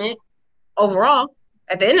resentment overall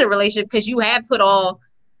at the end of the relationship because you have put all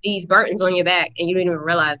these burdens on your back and you didn't even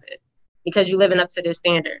realize it because you're living up to this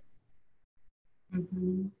standard.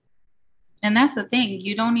 And that's the thing.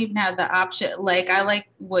 You don't even have the option. Like, I like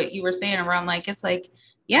what you were saying around, like, it's like,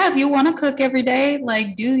 yeah, if you want to cook every day,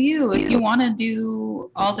 like, do you. If you want to do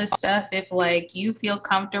all this stuff, if, like, you feel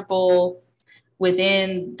comfortable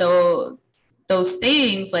within those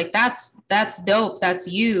things, like, that's dope. That's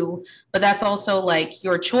you. But that's also, like,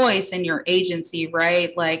 your choice and your agency,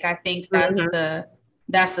 right? Like, I think that's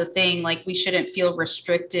the thing. Like, we shouldn't feel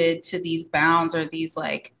restricted to these bounds or these,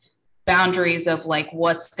 like, boundaries of like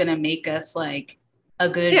what's going to make us like a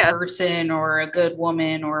good person or a good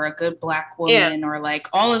woman or a good Black woman or like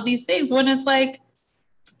all of these things, when it's like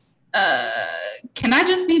can I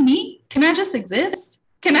just be me? Can I just exist?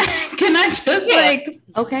 Can I just like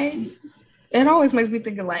okay? It always makes me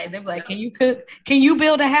think of like, they're like, can you cook? Can you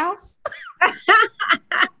build a house?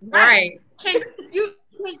 Right. Can you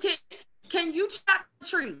chop a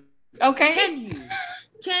tree? Okay. Can you?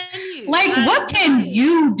 Like what can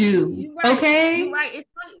you do? Right. Okay. You're right. It's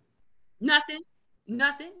funny.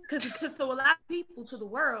 Nothing. Because so a lot of people to the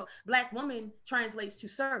world, Black woman translates to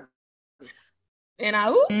service. And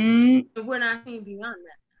we're not seeing beyond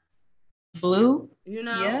that. Blue. You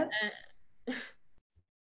know? Yeah.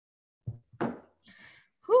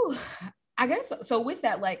 I guess so. With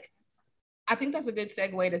that, like, I think that's a good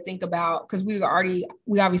segue to think about, because we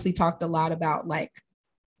obviously talked a lot about like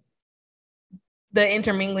the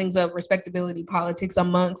interminglings of respectability politics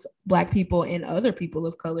amongst Black people and other people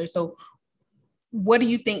of color. So what do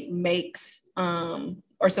you think makes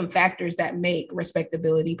or some factors that make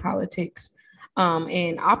respectability politics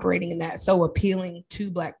and operating in that so appealing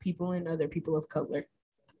to Black people and other people of color?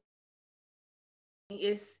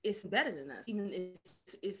 It's better than us. Even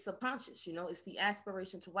it's subconscious, you know. It's the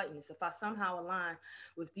aspiration to whiteness. If I somehow align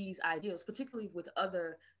with these ideals, particularly with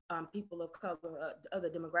other people of color, other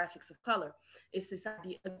demographics of color, it's this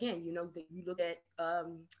idea again. You know, that you look at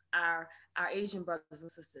our Asian brothers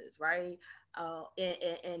and sisters, right,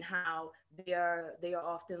 and how they are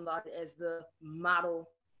often lauded as the model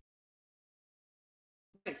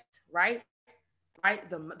race, right? Right,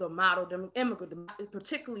 the model immigrant,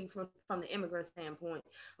 particularly from the immigrant standpoint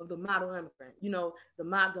of the model immigrant, you know, the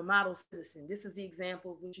model citizen. This is the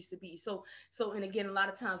example of what used to be. So, and again, a lot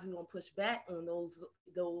of times we won't push back on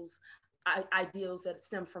those ideals that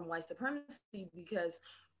stem from white supremacy because,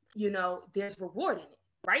 you know, there's reward in it,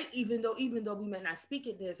 right? Even though we may not speak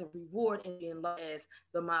it, there's a reward in being loved as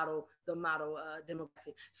the model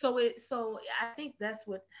demographic. So I think that's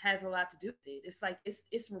what has a lot to do with it. It's like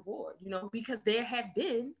it's reward, you know, because there have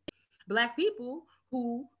been Black people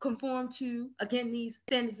who conform to, again, these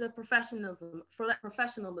standards of professionalism,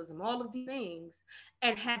 all of these things,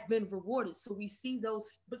 and have been rewarded. So we see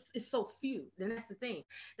those, but it's so few. And that's the thing.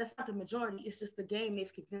 That's not the majority. It's just the game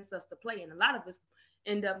they've convinced us to play. And a lot of us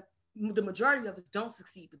end up, the majority of us don't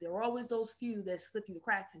succeed, but there are always those few that slip through the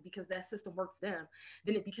cracks, and because that system worked for them,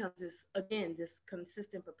 then it becomes this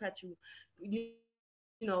consistent perpetual, you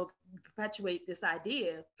know, perpetuate this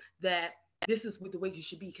idea that this is the way you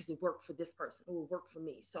should be because it worked for this person, it will work for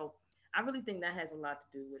me. So I really think that has a lot to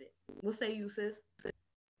do with it. What say you, sis?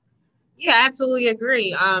 Yeah, I absolutely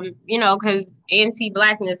agree. You know, because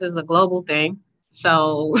anti-Blackness is a global thing.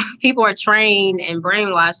 So people are trained and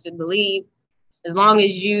brainwashed to believe as long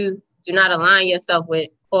as you do not align yourself with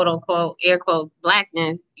quote unquote, air quote,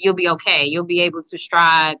 Blackness, you'll be okay. You'll be able to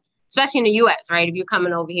strive, especially in the US, right? If you're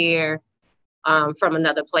coming over here from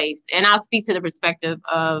another place. And I'll speak to the perspective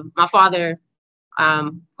of my father,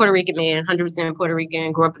 Puerto Rican man, 100% Puerto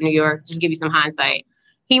Rican, grew up in New York, just give you some hindsight.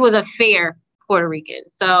 He was a fair Puerto Rican.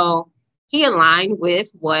 So he aligned with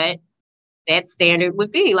what that standard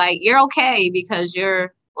would be. Like, you're okay because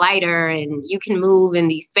you're lighter and you can move in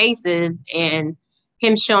these spaces, and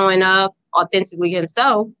him showing up authentically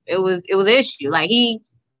himself, it was an issue. Like,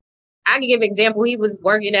 I can give an example. He was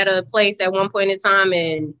working at a place at one point in time,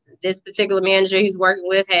 and this particular manager he's working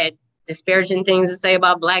with had disparaging things to say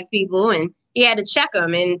about Black people, and he had to check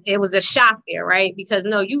him, and it was a shock there, right? Because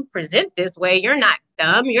no, you present this way, you're not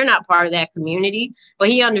dumb, you're not part of that community, but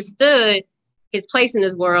he understood his place in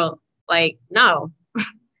this world. Like, no,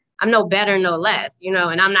 I'm no better, no less, you know,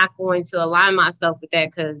 and I'm not going to align myself with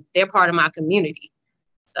that because they're part of my community.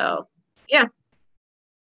 So, yeah.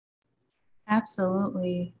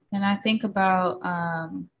 Absolutely. And I think about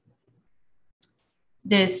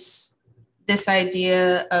this this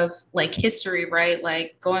idea of like history, right?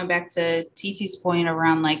 Like going back to TT's point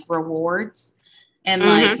around like rewards and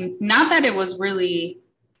like, not that it was really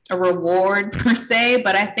a reward per se,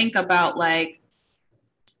 but I think about like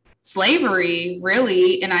slavery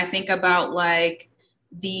really. And I think about like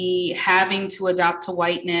the having to adopt to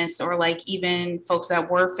whiteness, or like even folks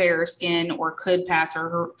that were fair skinned or could pass,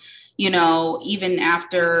 or, you know, even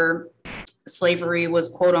after slavery was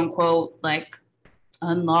quote unquote like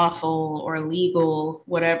unlawful or legal,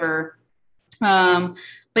 whatever. But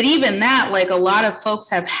even that, like a lot of folks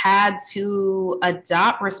have had to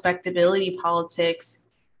adopt respectability politics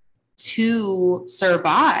to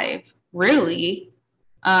survive, really.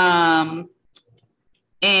 And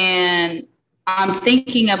I'm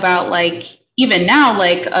thinking about like even now,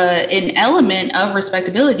 like an element of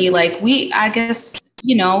respectability, like I guess,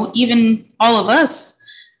 you know, even all of us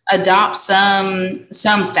adopt some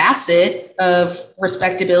facet of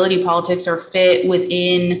respectability politics or fit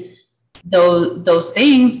within those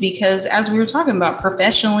things, because as we were talking about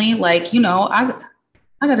professionally, like, you know, I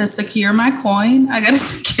gotta secure my coin. I gotta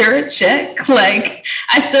secure a check. Like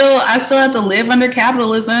I still have to live under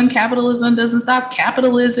capitalism. Capitalism doesn't stop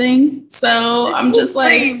capitalizing. So I'm just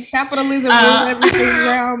like, capitalism rules everything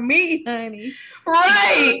around me, honey.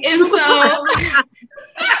 Right. And so,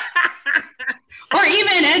 or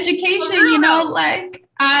even education, you know, like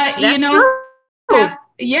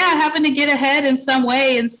having to get ahead in some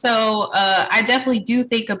way. And so I definitely do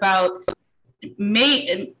think about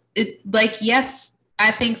yes,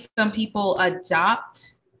 I think some people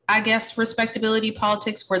adopt, I guess, respectability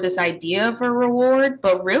politics for this idea of a reward,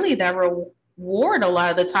 but really that reward a lot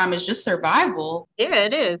of the time is just survival. Yeah,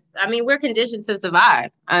 it is. I mean, we're conditioned to survive.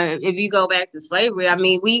 If you go back to slavery, I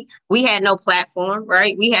mean, we had no platform,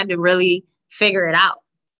 right? We had to really figure it out.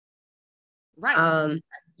 Right.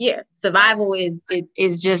 Yeah, survival is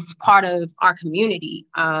just part of our community.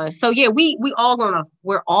 So yeah, we're all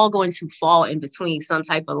going to fall in between some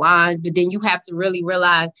type of lines, but then you have to really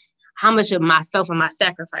realize how much of myself am I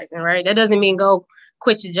sacrificing, right? That doesn't mean go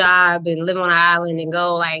quit your job and live on an island and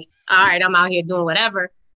go like, all right, I'm out here doing whatever.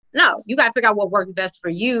 No, you got to figure out what works best for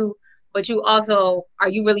you, but you also, are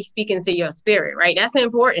you really speaking to your spirit, right? That's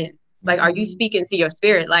important. Like, are you speaking to your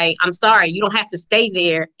spirit? Like, I'm sorry, you don't have to stay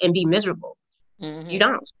there and be miserable. You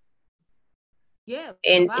don't. Yeah.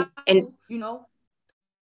 And you know,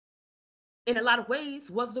 in a lot of ways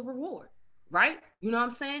was the reward, right? You know what I'm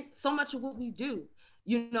saying? So much of what we do,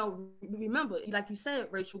 you know, remember, like you said,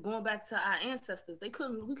 Rachel, going back to our ancestors, we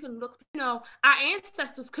couldn't look, you know, our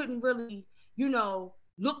ancestors couldn't really, you know,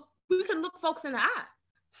 we couldn't look folks in the eye.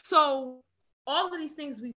 So all of these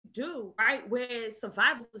things we do, right, where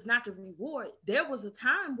survival is not the reward, there was a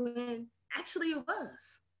time when actually it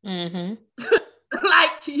was.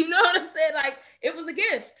 Like, you know what I'm saying? Like, it was a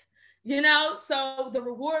gift, you know? So the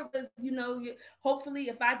reward was, you know, hopefully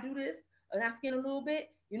if I do this and I skin a little bit,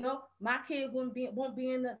 you know, my kid won't be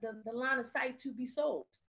in the line of sight to be sold.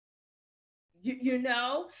 You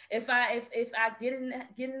know, if I get in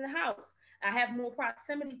the house, I have more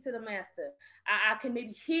proximity to the master. I can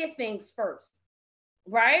maybe hear things first,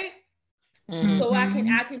 right? So I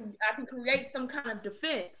can create some kind of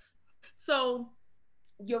defense. So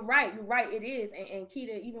you're right, it is. And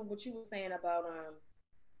Keita, even what you were saying about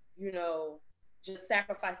you know, just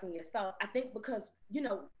sacrificing yourself, I think because, you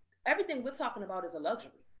know, everything we're talking about is a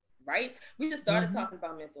luxury, right? We just started talking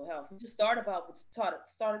about mental health. We just started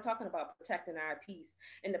talking about protecting our peace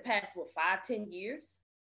in the past, 5-10 years.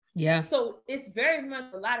 Yeah. So it's very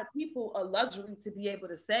much a lot of people a luxury to be able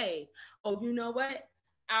to say, oh, you know what,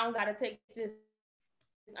 I don't gotta take this,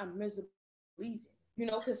 I'm miserable leaving, you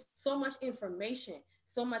know, because so much information,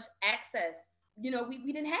 so much access, you know,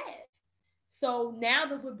 we didn't have. So now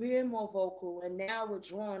that we're being more vocal and now we're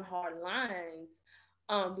drawing hard lines,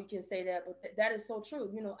 we can say that. But that is so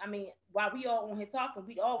true. You know, I mean, while we all on here talking,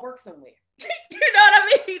 we all work somewhere. You know what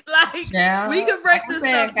I mean? Like, we can break this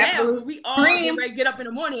stuff down. We all get up in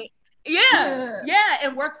the morning. Yeah,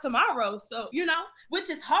 and work tomorrow. So, you know, which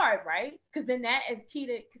is hard, right? Because then that, as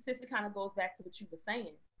Keita, consistently kind of goes back to what you were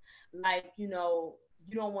saying. Like, you know,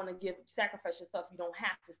 you don't want to sacrifice yourself. You don't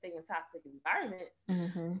have to stay in toxic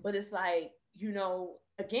environments. But it's like, you know,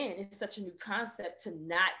 again, it's such a new concept to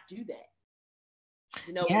not do that.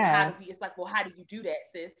 You know, it's like, well, how do you do that,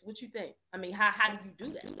 sis? What you think? I mean, how do you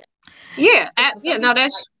do that? Yeah, no,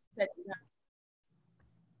 that's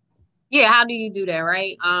how do you do that,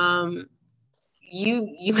 right?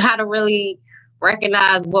 You got to really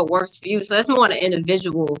recognize what works for you. So that's more an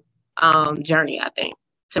individual journey, I think,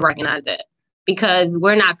 to recognize that, because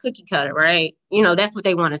we're not cookie cutter, right? You know, that's what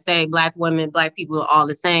they want to say. Black women, Black people are all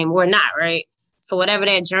the same. We're not, right? So whatever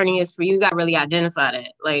that journey is for you, you got to really identify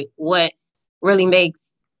that. Like what really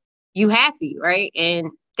makes you happy, right?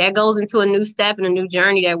 And that goes into a new step and a new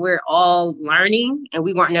journey that we're all learning and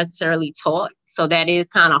we weren't necessarily taught. So that is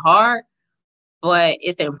kind of hard, but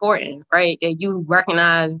it's important, right? That you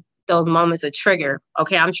recognize those moments of trigger.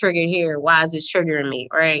 Okay, I'm triggered here. Why is this triggering me,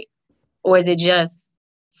 right? Or is it just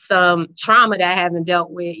some trauma that I haven't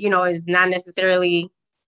dealt with? You know, it's not necessarily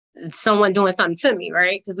someone doing something to me,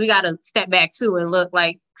 right? Because we got to step back too and look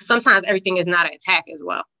like sometimes everything is not an attack as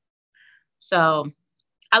well. So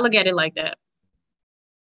I look at it like that.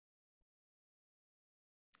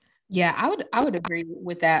 Yeah, I would agree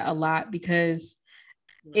with that a lot because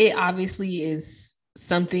it obviously is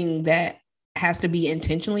something that has to be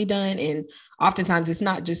intentionally done. And oftentimes it's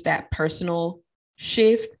not just that personal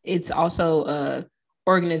shift, it's also a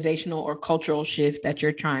organizational or cultural shift that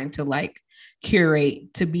you're trying to like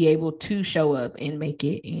curate to be able to show up and make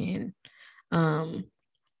it and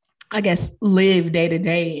I guess live day to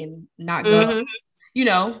day and not go,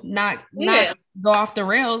 not go off the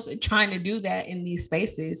rails trying to do that in these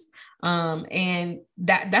spaces. And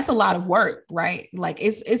that's a lot of work, right? Like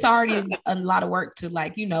it's already a lot of work to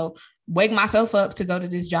like, wake myself up to go to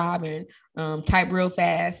this job and type real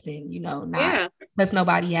fast and, not cuss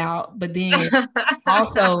nobody out. But then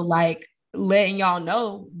also like letting y'all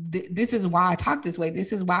know this is why I talk this way.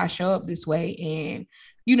 This is why I show up this way. And,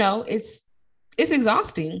 it's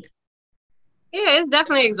exhausting. Yeah, it's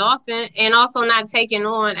definitely exhausting and also not taking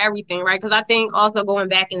on everything, right? Because I think also going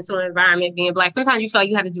back into an environment being Black, sometimes you feel like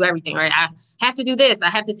you have to do everything, right? I have to do this. I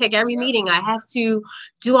have to take every meeting. I have to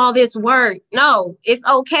do all this work. No, it's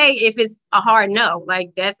okay if it's a hard no.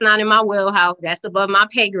 Like, that's not in my wheelhouse. That's above my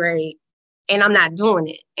pay grade. And I'm not doing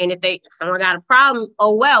it. And if someone got a problem,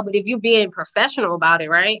 oh, well. But if you're being professional about it,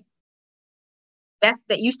 right? That's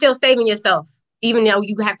that you still saving yourself, even though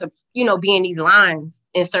you have to, be in these lines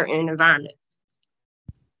in certain environments.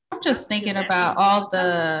 I'm just thinking about all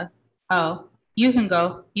the. Oh, you can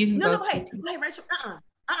go. You can go. No, wait, Rachel.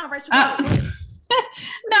 Rachel.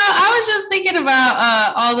 No, I was just thinking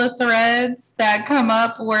about all the threads that come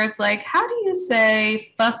up where it's like, how do you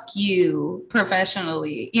say "fuck you"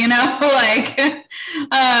 professionally? Like,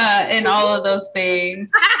 and all of those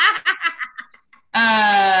things.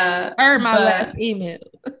 Or my last email.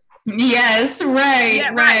 Yes, right,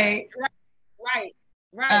 yeah, right.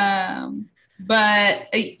 But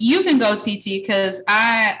you can go, TT, because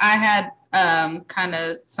I had kind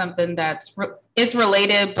of something that's it's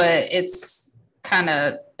related, but it's kind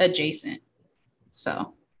of adjacent.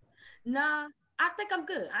 So. Nah, I think I'm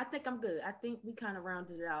good. I think we kind of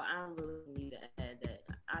rounded it out. I don't really need to add that.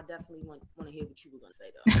 I definitely want to hear what you were going to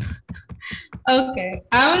say, though. Okay.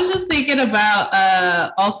 I was just thinking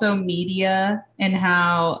about also media and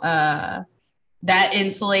how that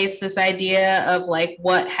insulates this idea of like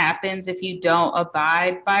what happens if you don't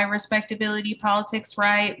abide by respectability politics,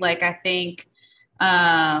 right? Like, I think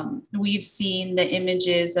we've seen the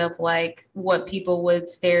images of like what people would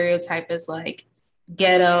stereotype as like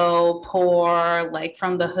ghetto, poor, like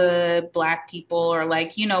from the hood, Black people, or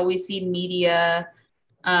like, we see media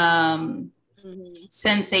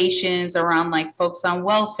sensations around like folks on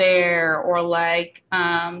welfare or like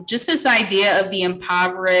just this idea of the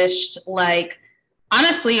impoverished, like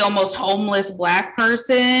honestly almost homeless Black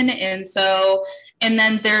person. And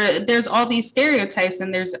then there's all these stereotypes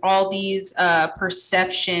and there's all these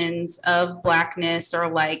perceptions of Blackness or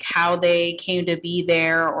like how they came to be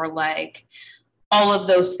there or like all of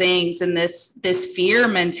those things. And this fear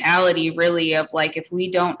mentality really of like, if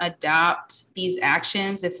we don't adopt these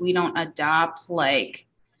actions, if we don't adopt like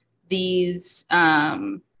these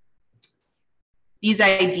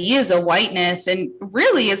ideas of whiteness, and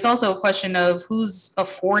really it's also a question of who's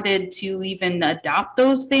afforded to even adopt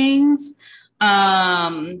those things.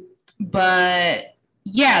 But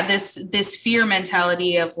yeah, this fear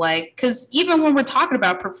mentality of like, because even when we're talking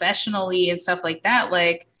about professionally and stuff like that,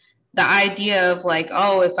 like the idea of like,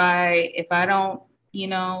 oh, if I don't,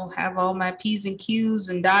 have all my P's and Q's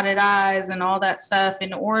and dotted I's and all that stuff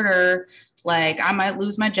in order, like I might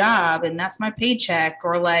lose my job and that's my paycheck,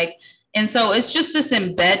 or like, and so it's just this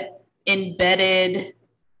embedded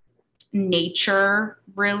nature,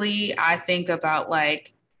 really, I think, about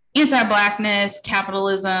like anti-Blackness,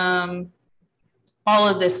 capitalism, all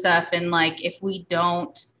of this stuff. And like, if we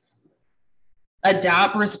don't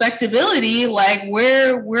adopt respectability, like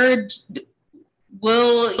we'll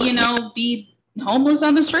be homeless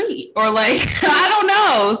on the street, or like I don't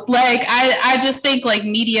know, like I just think like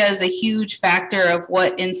media is a huge factor of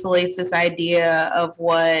what insulates this idea of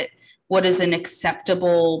what is an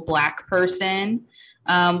acceptable Black person.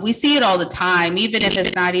 We see it all the time, even if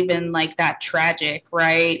it's not even like that tragic,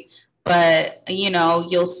 right? But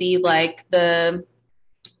you'll see like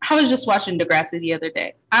I was just watching Degrassi the other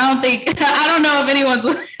day. I don't know if anyone's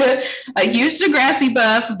a huge Degrassi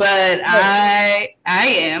buff, but I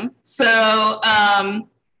am. So,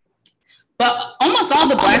 but almost all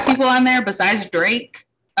the Black people on there, besides Drake,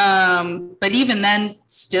 but even then,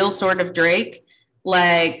 still sort of Drake,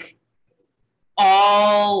 like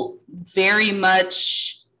all very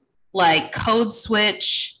much like code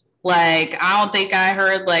switch. Like I don't think I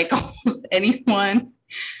heard like almost anyone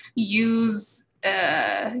use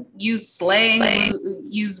slang,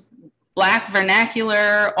 use Black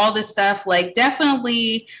vernacular, all this stuff, like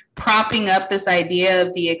definitely propping up this idea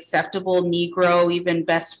of the acceptable Negro, even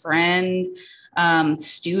best friend,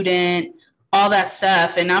 student, all that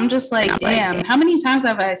stuff. And I'm just like, damn, how many times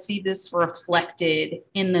have I seen this reflected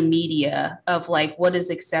in the media of like what is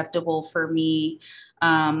acceptable for me?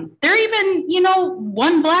 There even,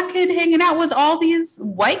 one Black kid hanging out with all these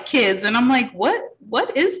white kids. And I'm like,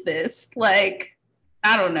 what is this? Like,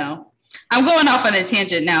 I don't know. I'm going off on a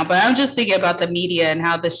tangent now, but I'm just thinking about the media and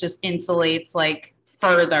how this just insulates like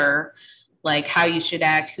further, like how you should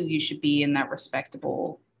act, who you should be in that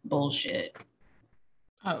respectable bullshit.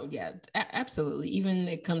 Oh yeah, absolutely. Even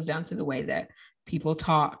it comes down to the way that people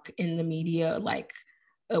talk in the media, like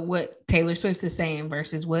what Taylor Swift is saying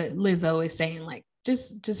versus what Lizzo is saying, like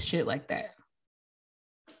just shit like that.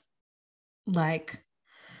 Like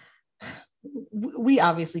we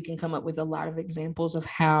obviously can come up with a lot of examples of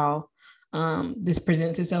how this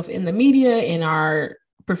presents itself in the media, in our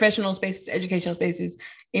professional spaces, educational spaces,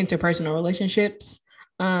 interpersonal relationships.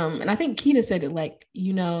 And I think Keita said it like,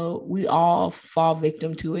 we all fall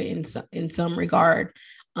victim to it in some regard,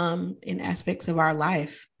 in aspects of our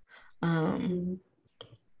life.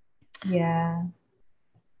 Yeah.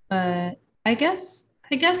 But I guess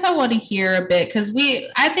I want to hear a bit because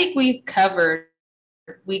I think we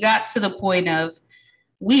got to the point of,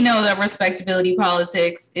 we know that respectability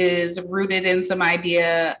politics is rooted in some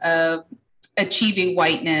idea of achieving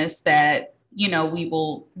whiteness that, we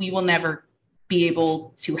will never be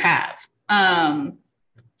able to have. And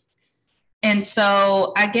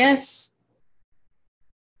so I guess,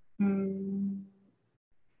 I'm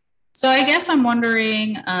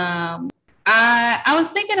wondering, I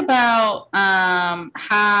was thinking about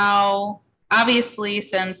how, obviously,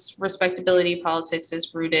 since respectability politics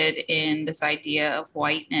is rooted in this idea of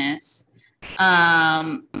whiteness,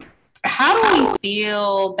 how do we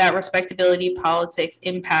feel that respectability politics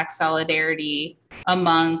impacts solidarity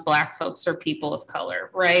among Black folks or people of color,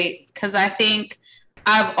 right? Because I think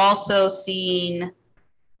I've also seen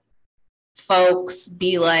folks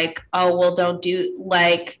be like, oh, well, don't do,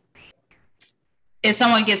 like, if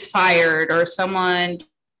someone gets fired or someone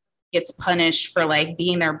gets punished for like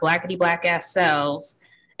being their blackity black ass selves,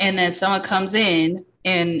 and then someone comes in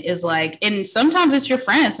and is like, and sometimes it's your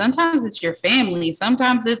friends, sometimes it's your family,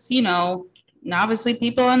 sometimes it's, obviously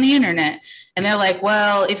people on the internet, and they're like,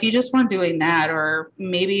 well, if you just weren't doing that, or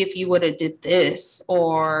maybe if you would have did this,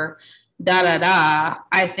 or da da da.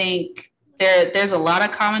 I think there's a lot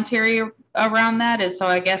of commentary around that, and so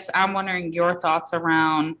I guess I'm wondering your thoughts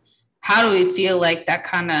around how do we feel like that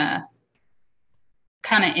kind of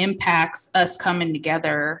impacts us coming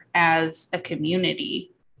together as a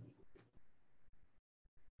community,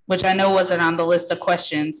 which I know wasn't on the list of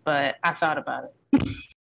questions, but I thought about it.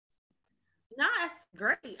 No, that's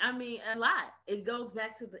great. I mean, a lot. It goes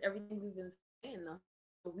back to everything we've been saying. Though.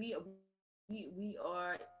 We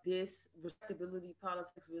are this respectability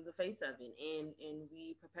politics. We're the face of it, and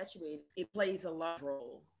we perpetuate it. It plays a large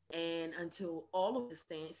role, and until all of this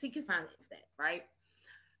stand, seek a sign of that, right?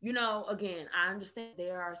 Again, I understand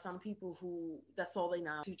there are some people who that's all they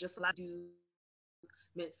know to just like do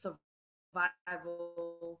survival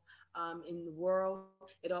in the world.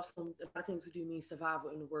 It also, a lot of things we do mean survival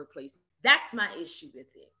in the workplace. That's my issue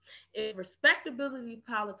with it. If respectability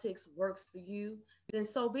politics works for you, then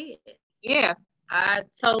so be it. Yeah, I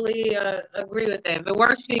totally agree with that. If it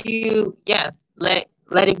works for you, yes, let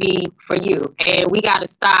it be for you. And we got to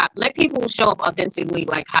stop. Let people show up authentically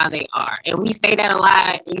like how they are. And we say that a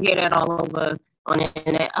lot. You hear that all over on the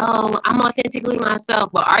internet. Oh, I'm authentically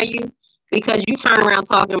myself. But are you? Because you turn around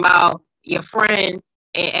talking about your friend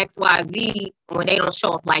and XYZ when they don't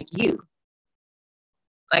show up like you.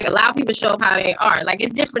 Like, allow people to show up how they are. Like,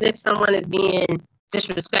 it's different if someone is being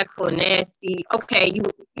disrespectful and nasty. Okay, you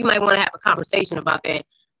might want to have a conversation about that.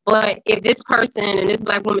 But if this person and this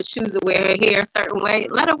Black woman chooses to wear her hair a certain way,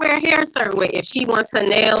 let her wear her hair a certain way. If she wants her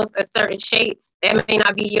nails a certain shape, that may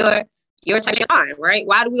not be your type of time, right?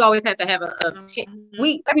 Why do we always have to have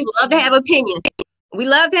we people love to have opinions? We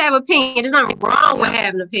love to have opinion. There's nothing wrong with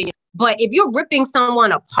having an opinion. But if you're ripping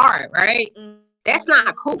someone apart, right? That's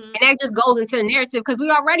not cool. And that just goes into the narrative because we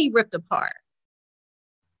already ripped apart.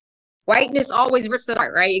 Whiteness always rips us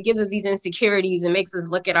apart, right? It gives us these insecurities and makes us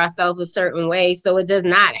look at ourselves a certain way. So it does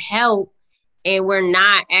not help. And we're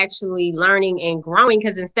not actually learning and growing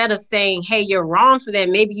because instead of saying, hey, you're wrong for that,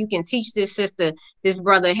 maybe you can teach this sister, this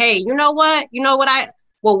brother, hey, you know what I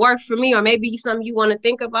will work for me, or maybe something you want to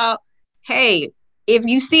think about. Hey, if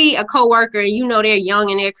you see a coworker and you know they're young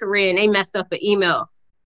in their career and they messed up an email,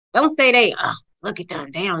 don't say look at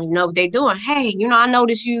them, they don't even know what they're doing. Hey, I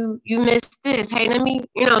noticed you missed this. Hey, let me,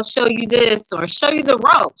 show you this or show you the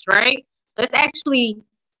ropes, right? Let's actually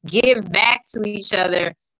give back to each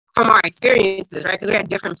other from our experiences, right? Because we're at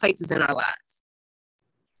different places in our lives.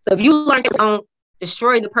 So if you learn to don't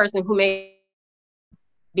destroy the person who may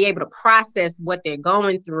be able to process what they're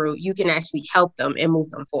going through, you can actually help them and move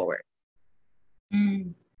them forward. I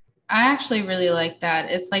actually really like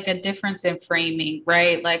that. It's like a difference in framing,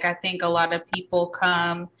 right? Like I think a lot of people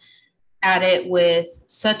come at it with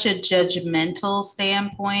such a judgmental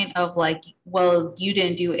standpoint of like, well, you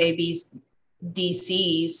didn't do A, B, D,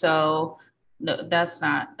 C, so no, that's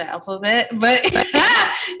not the alphabet, but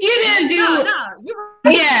you didn't do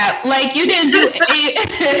yeah, like you didn't do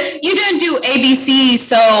ABC,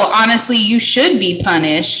 so honestly you should be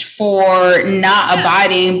punished for not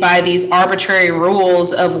abiding by these arbitrary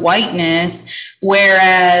rules of whiteness.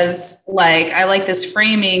 Whereas like I like this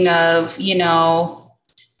framing of,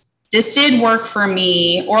 this did work for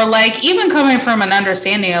me, or like even coming from an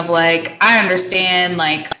understanding of like I understand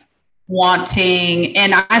like wanting,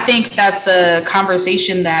 and I think that's a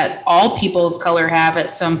conversation that all people of color have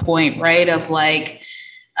at some point, right? Of like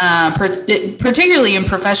particularly in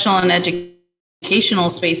professional and educational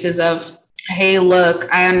spaces of, hey,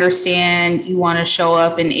 look, I understand you want to show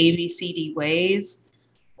up in ABCD ways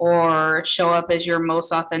or show up as your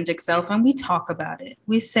most authentic self. And we talk about it.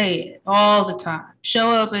 We say it all the time. Show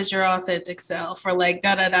up as your authentic self, or like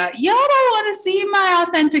da da da. Y'all don't want to see my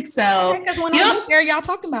authentic self. Because when I get there, y'all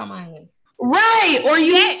talking about mine. Right. Or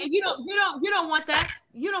you don't want that.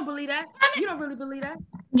 You don't believe that. You don't really believe that.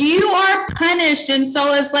 You are punished. And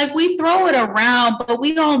so it's like we throw it around, but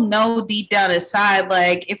we all know deep down inside,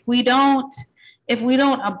 like if we don't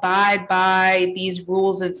abide by these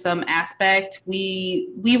rules in some aspect, we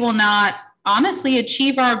will not honestly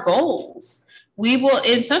achieve our goals. We will,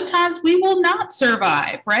 and sometimes we will not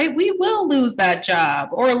survive, right? We will lose that job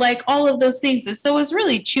or like all of those things. And so it's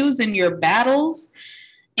really choosing your battles.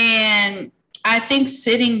 And I think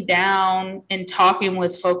sitting down and talking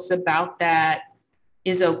with folks about that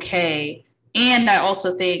is okay. And I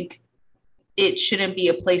also think it shouldn't be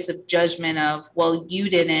a place of judgment of, well, you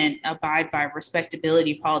didn't abide by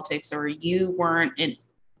respectability politics, or you weren't an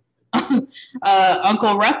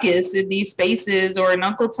Uncle Ruckus in these spaces, or an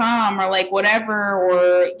Uncle Tom, or like whatever,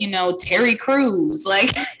 or Terry Crews,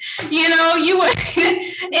 like you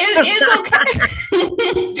it's okay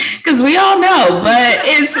because we all know, but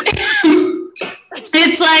it's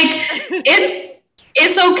like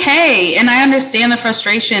it's okay, and I understand the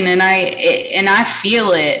frustration, and I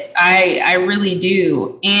feel it. I really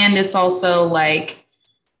do. And it's also like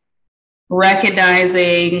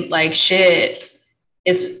recognizing like shit.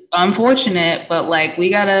 It's unfortunate, but like we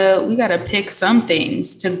gotta pick some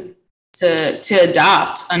things to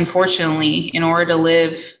adopt, unfortunately, in order to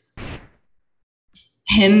live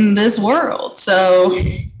in this world. So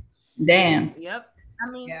damn. Yep.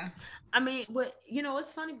 I mean, but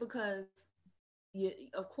it's funny because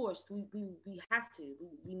of course we have to.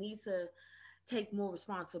 We need to take more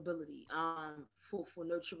responsibility for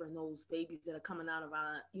nurturing those babies that are coming out of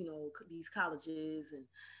our these colleges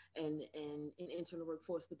and entering the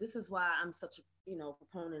workforce. But this is why I'm such a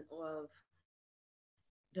proponent of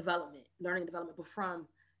development, learning and development, but from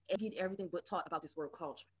everything but taught about this word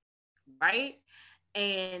culture, right?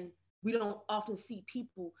 And we don't often see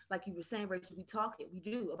people, like you were saying, Rachel, we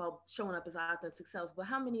do about showing up as our authentic selves, but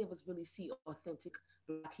how many of us really see authentic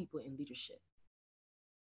Black people in leadership?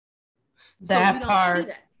 That part.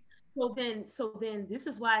 So then this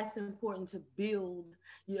is why it's important to build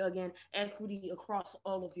again equity across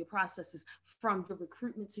all of your processes, from your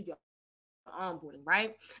recruitment to your onboarding,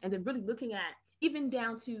 right? And then really looking at even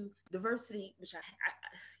down to diversity, which I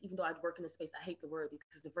even though I work in this space, I hate the word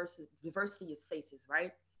because diversity is faces,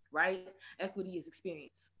 right? Equity is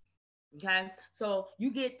experience. Okay, so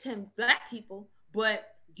you get 10 Black people,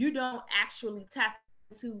 but you don't actually tap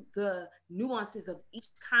into the nuances of each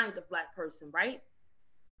kind of Black person, right?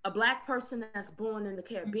 A Black person that's born in the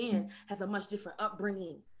Caribbean has a much different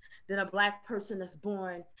upbringing than a Black person that's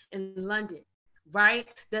born in London right?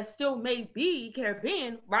 That still may be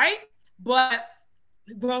Caribbean, right? But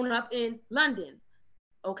grown up in London.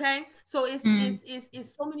 Okay, so it's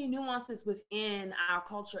so many nuances within our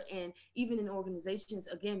culture, and even in organizations.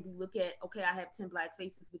 Again, we look at, okay, I have 10 black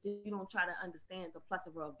faces, but then you don't try to understand the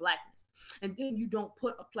plethora of blackness, and then you don't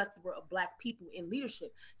put a plethora of black people in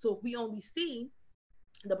leadership. So if we only see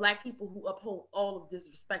the black people who uphold all of this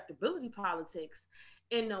respectability politics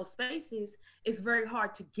in those spaces, it's very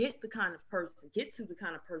hard to get to the kind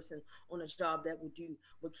of person on a job that would do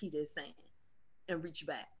what Keita is saying and reach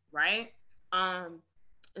back, right? Um,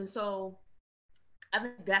 and so I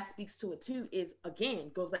think that speaks to it too, is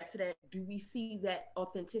again, goes back to that, do we see that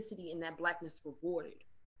authenticity and that blackness rewarded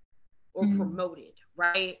or promoted,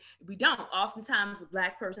 right? We don't. Oftentimes, the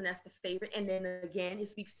black person, that's the favorite. And then again, it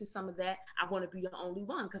speaks to some of that, I want to be the only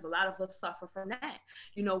one, because a lot of us suffer from that.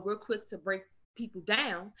 We're quick to break people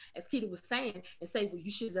down, as Keita was saying, and say, well, you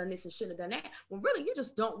should have done this and shouldn't have done that. Well, really, you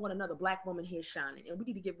just don't want another black woman here shining. And we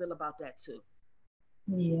need to get real about that too.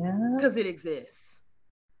 Yeah. Because it exists.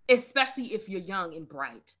 Especially if you're young and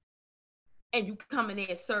bright. And you come in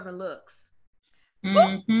there serving looks.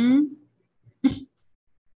 Mm-hmm.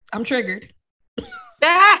 I'm triggered.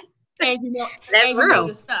 And you know, That's and real. You know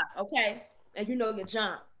your stuff, okay? And you know your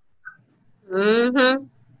jump. Mm-hmm.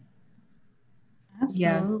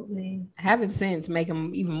 Absolutely. Having sense make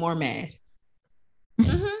them even more mad.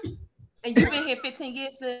 Mm-hmm. And you've been here 15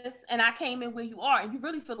 years, sis, and I came in where you are, and you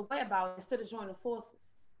really feel a way about it instead of joining forces.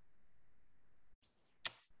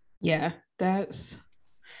 Yeah, that's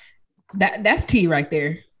tea right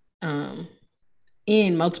there.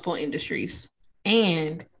 In multiple industries,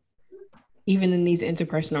 and even in these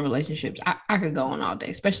interpersonal relationships, I could go on all day,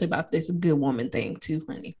 especially about this good woman thing too,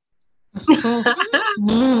 honey. Good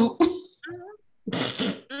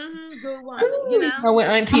woman,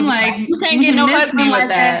 when Auntie I'm like, you can't get no husband me like with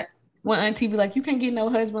that. When Auntie be like, you can't get no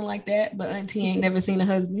husband like that, but Auntie ain't never seen a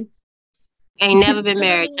husband. Ain't never been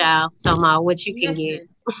married, child. Talking about what you can get.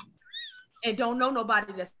 And don't know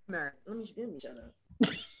nobody that's married. Let me shut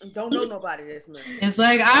up. Don't know nobody that's married. It's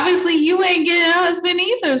like, obviously you ain't getting a husband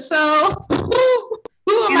either, so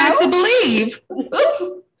who am I to believe?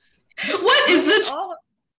 What is the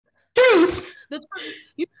truth? The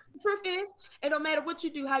truth is, it don't matter what you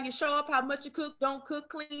do, how you show up, how much you cook, don't cook,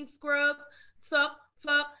 clean, scrub, suck,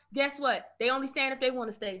 fuck. Guess what? They only stand if they want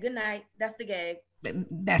to stay. Good night. That's the gag.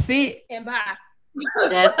 That's it. And bye.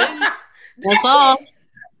 That's it. That's all.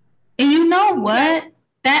 And you know what?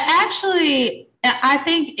 That actually, I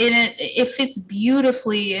think it fits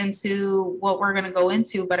beautifully into what we're going to go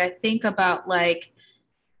into. But I think about like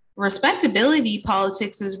respectability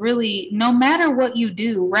politics is really no matter what you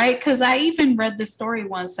do, right? Because I even read the story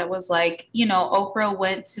once that was like, Oprah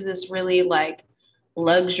went to this really like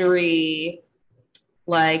luxury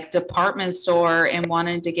like department store and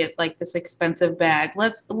wanted to get like this expensive bag.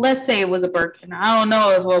 Let's say it was a Birkin. I don't know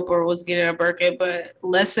if Oprah was getting a Birkin, but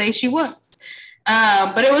let's say she was.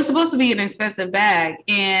 But it was supposed to be an expensive bag,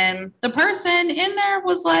 and the person in there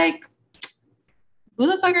was like, "Who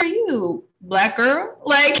the fuck are you, black girl?"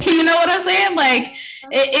 Like, you know what I'm saying? Like,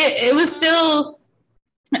 it was still.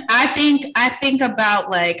 I think about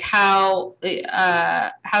like how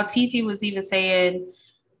Titi was even saying,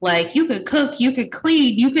 like, you could cook, you could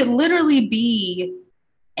clean, you could literally be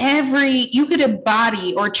you could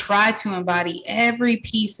embody or try to embody every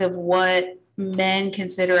piece of what men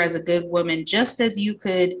consider as a good woman, just as you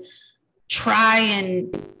could try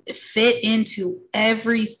and fit into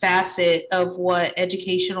every facet of what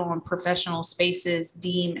educational and professional spaces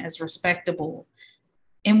deem as respectable.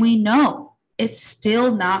 And we know it's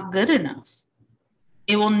still not good enough.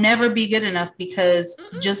 It will never be good enough because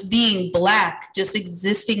just being black, just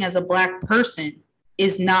existing as a black person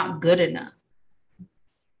is not good enough.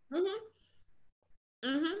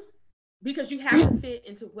 Because you have to fit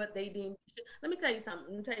into what they deem. Let me tell you something.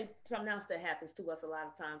 Let me tell you something else that happens to us a lot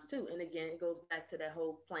of times too. And again, it goes back to that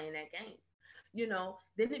whole playing that game.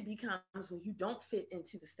 Then it becomes when you don't fit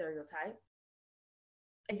into the stereotype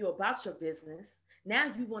and you're about your business. Now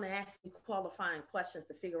you want to ask me qualifying questions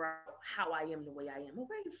to figure out how I am the way I am. Well,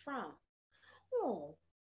 where are you from? Oh,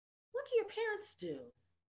 what do your parents do?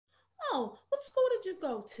 Oh, what school did you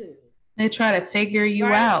go to? They try to figure you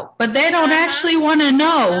out, but they don't actually want to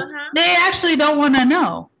know. They actually don't want to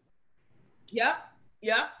know. Yep.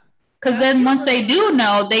 Because then once they do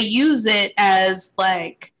know, they use it as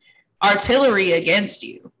like artillery against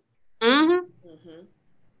you. And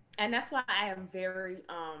that's why I am very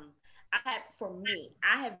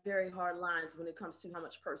I have very hard lines when it comes to how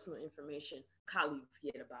much personal information colleagues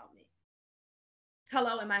get about me.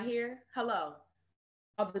 Hello, am I here? Hello.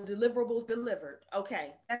 Are the deliverables delivered?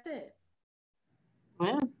 Okay, that's it.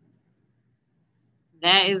 Yeah.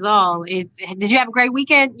 That is all. Did you have a great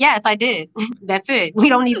weekend? Yes, I did. That's it. We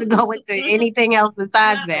don't need to go into anything else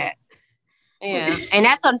besides that. Yeah, and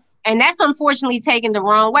that's unfortunately taken the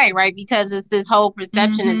wrong way, right? Because it's this whole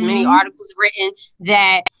perception, as many articles written,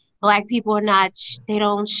 that Black people are not, they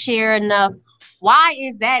don't share enough. Why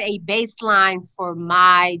is that a baseline for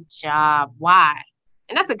my job? Why?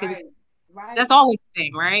 And that's that's always the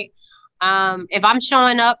thing, right? If I'm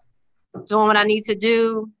showing up, doing what I need to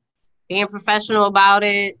do, being professional about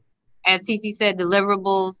it, as Cece said,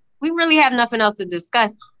 deliverables, we really have nothing else to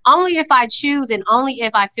discuss. Only if I choose and only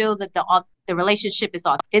if I feel that the relationship is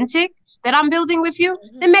authentic that I'm building with you,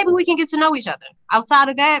 then maybe we can get to know each other. Outside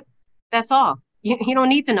of that, that's all. You don't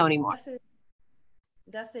need to know anymore.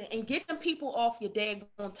 That's it. And get them people off your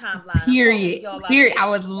daggone timeline. Period. I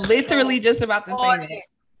was literally just about to say that.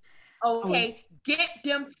 Okay. Get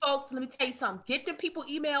them folks, let me tell you something. Get them people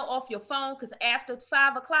email off your phone, because after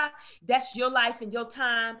 5 o'clock, that's your life and your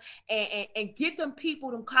time. And get them people,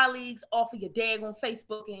 them colleagues off of your daggone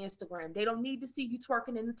Facebook and Instagram. They don't need to see you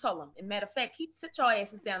twerking in the Tulum. And matter of fact, sit your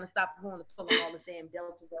asses down and stop going to Tulum, all this damn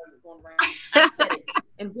Delta variant going around. I said it.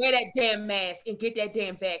 And wear that damn mask and get that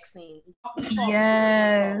damn vaccine.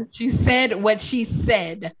 Yes. She said what she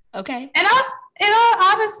said. Okay. And I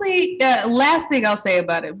honestly, last thing I'll say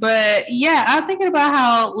about it, but yeah, I'm thinking about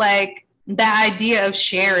how like that idea of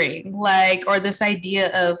sharing, like, or this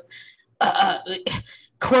idea of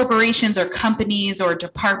corporations or companies or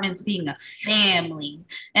departments being a family.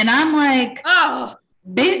 And I'm like, oh,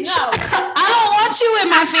 bitch, no. I don't want you in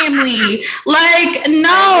my family. Like,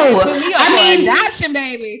 no. I mean, adoption,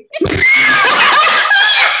 baby.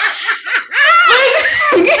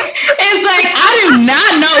 It's like, I do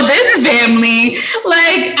not know this family.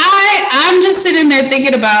 Like, I'm just sitting there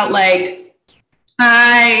thinking about like,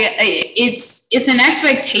 it's an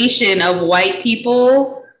expectation of white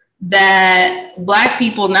people that Black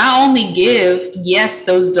people not only give, yes,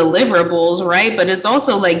 those deliverables, right? But it's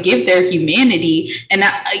also like give their humanity. And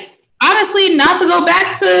honestly, not to go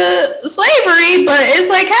back to slavery, but it's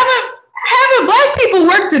like haven't Black people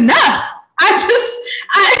worked enough? Haven't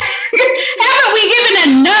we given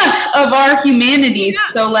enough of our humanities?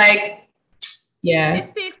 So like, yeah.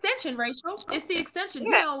 It's the extension, Rachel. It's the extension.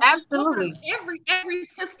 Yeah, absolutely. Every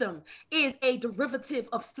system is a derivative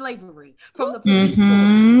of slavery. From the police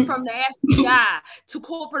force, from the FBI to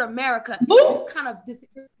corporate America. It's kind of this,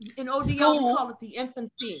 in ODO, we call it the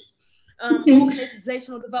infancy.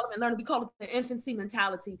 Organizational development learning, we call it the infancy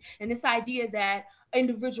mentality. And this idea that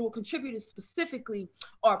individual contributors specifically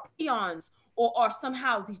are peons or are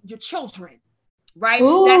somehow your children, right?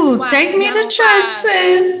 Ooh, take me to church,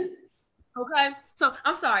 sis. Okay, so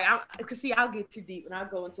I'm sorry, because see, I'll get too deep and I'll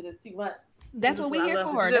go into this too much. That's what we're here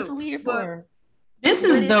for. That's what we're here for. This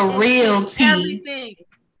is the real tea. Everything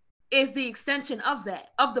is the extension of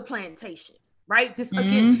that, of the plantation, right? This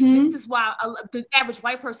again, this is why the average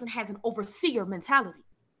white person has an overseer mentality.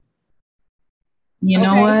 You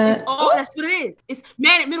know what? That's what it is. It's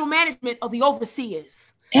middle management of the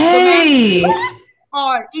overseers. Hey,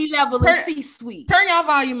 or E-level and C-suite. Turn y'all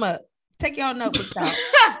volume up. Take y'all notebooks out.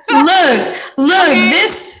 Look, okay.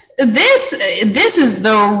 This is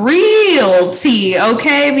the real tea,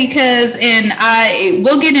 okay? Because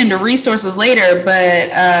we'll get into resources later,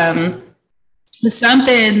 but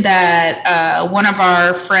something that one of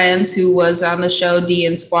our friends who was on the show,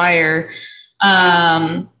 Dean Squire,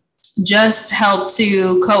 just helped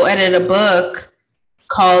to co-edit a book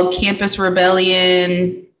called Campus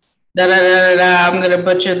Rebellion. I'm going to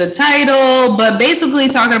butcher the title, but basically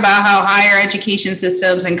talking about how higher education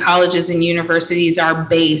systems and colleges and universities are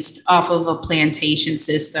based off of a plantation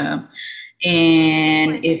system.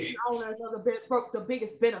 And if owners are the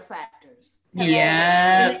biggest benefactors.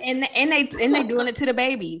 Yeah. And they doing it to the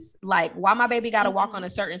babies. Like, why my baby got to walk on a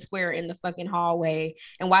certain square in the fucking hallway,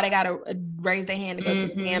 and why they got to raise their hand to go to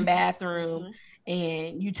the damn bathroom.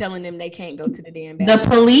 And you telling them they can't go to the damn bathroom.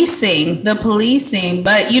 The policing.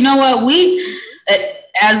 But you know what? We,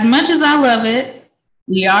 as much as I love it,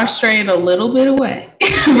 we are straying a little bit away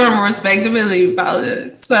from respectability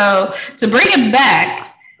politics. So to bring it back,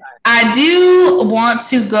 I do want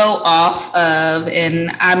to go off of,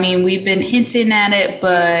 and I mean, we've been hinting at it,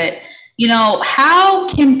 but you know, how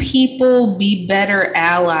can people be better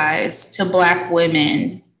allies to Black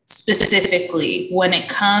women specifically when it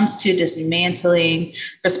comes to dismantling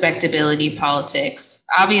respectability politics?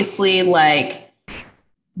 Obviously, like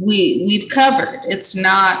we've covered, it's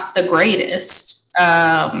not the greatest.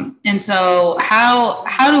 And so how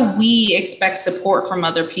do we expect support from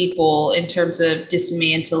other people in terms of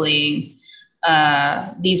dismantling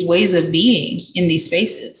these ways of being in these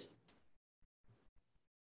spaces?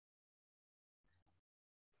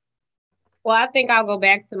 Well, I think I'll go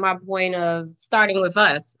back to my point of starting with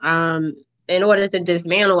us. In order to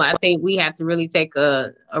dismantle, I think we have to really take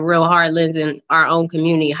a real hard lens in our own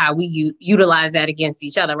community, how we utilize that against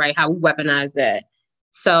each other, right? How we weaponize that.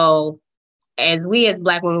 So as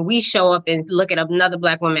Black women, we show up and look at another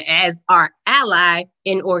Black woman as our ally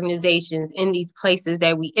in organizations, in these places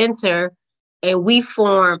that we enter, and we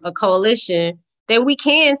form a coalition, then we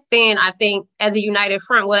can stand, I think, as a united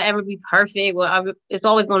front. Will it ever be perfect? Well, it's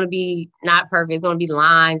always going to be not perfect. It's going to be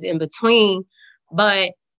lines in between.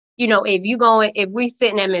 But, if we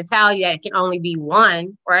sit in that mentality that it can only be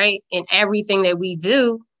one, right, in everything that we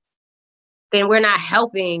do, then we're not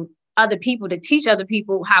helping other people to teach other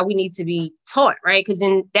people how we need to be taught, right? Because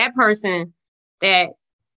then that person that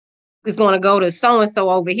is going to go to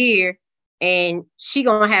so-and-so over here, and she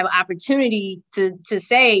going to have an opportunity to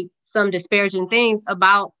say some disparaging things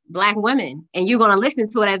about Black women, and you're going to listen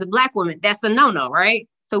to it as a Black woman. That's a no-no, right?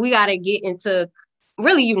 So we got to get into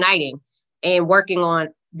really uniting and working on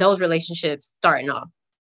those relationships starting off.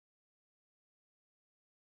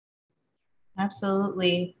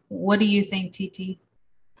 Absolutely. What do you think, TT?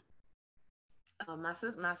 My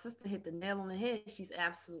sister hit the nail on the head. She's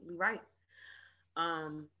absolutely right.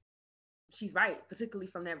 She's right, particularly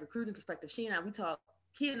from that recruiting perspective. She and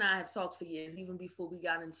I have talked for years, even before we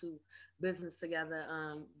got into business together.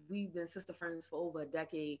 We've been sister friends for over a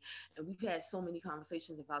decade, and we've had so many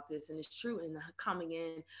conversations about this. And it's true, in coming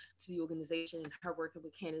in to the organization and her working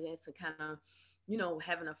with candidates and kind of,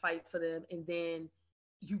 having a fight for them, and then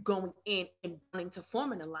you going in and wanting to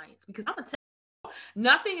form an alliance. Because I'm gonna tell you,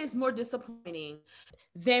 nothing is more disappointing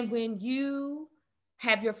than when you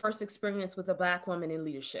have your first experience with a Black woman in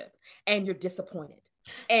leadership and you're disappointed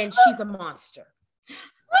and she's a monster.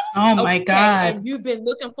 Oh my God. And you've been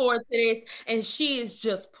looking forward to this, and she is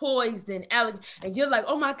just poised and elegant, and you're like,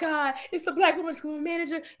 oh my God, it's a Black woman school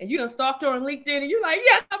manager, and you done stalked her on LinkedIn, and you're like,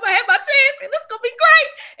 yes, I'm gonna have my chance, and this is gonna be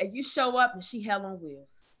great. And you show up and she hell on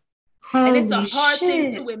wheels. Holy and it's a hard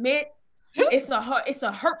shit. thing to admit. It's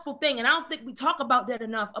a hurtful thing, and I don't think we talk about that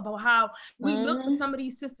enough, about how we look for some of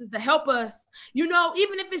these sisters to help us, even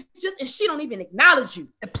if it's just, and she don't even acknowledge you.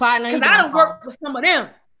 Because I don't work with some of them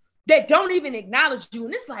that don't even acknowledge you,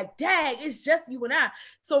 and it's like, dang, it's just you and I.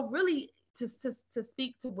 So really, to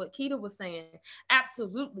speak to what Keita was saying,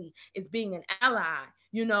 absolutely, is being an ally,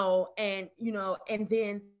 and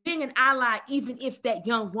then being an ally, even if that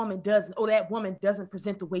young woman doesn't, or that woman doesn't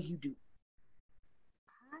present the way you do.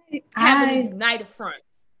 Having a united front.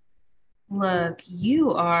 Look,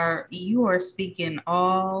 you are speaking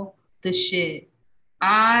all the shit.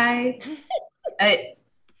 I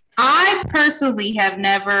personally have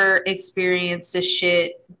never experienced a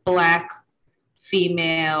shit Black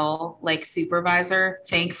female like supervisor,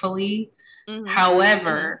 thankfully. Mm-hmm.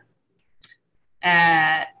 However,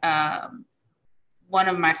 at one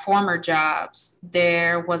of my former jobs,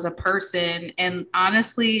 there was a person, and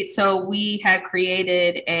honestly, so we had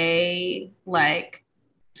created a like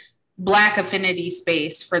Black affinity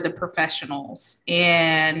space for the professionals,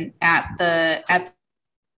 and at the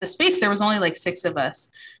space there was only like 6 of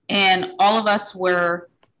us, and all of us were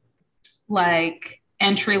like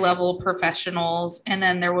entry-level professionals, and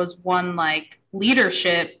then there was one like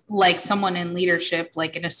leadership, like someone in leadership,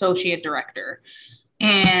 like an associate director.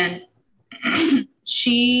 And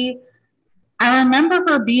I remember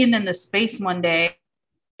her being in the space one day,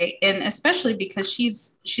 and especially because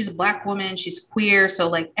she's a Black woman, she's queer, so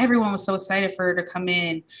like everyone was so excited for her to come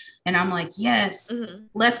in, and I'm like, yes,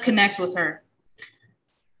 let's connect with her.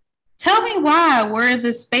 Tell me why we're in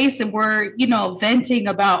this space and we're, venting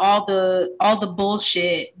about all the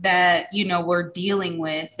bullshit that, we're dealing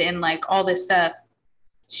with and like all this stuff.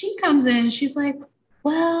 She comes in, she's like,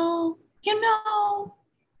 well,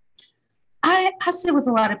 I sit with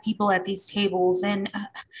a lot of people at these tables, and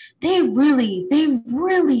they really,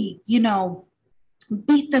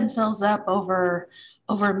 beat themselves up over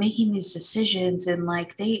making these decisions, and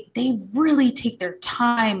like they really take their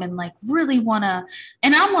time and like really want to.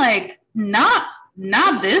 And I'm like, not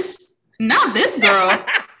this girl,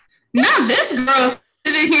 not this girl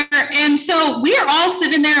sitting here. And so we're all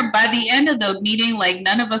sitting there. By the end of the meeting, like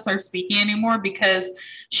none of us are speaking anymore, because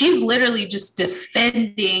she's literally just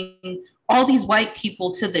defending all these white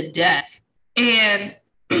people to the death. And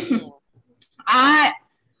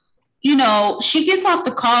she gets off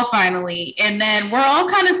the call finally, and then we're all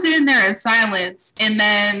kind of sitting there in silence. And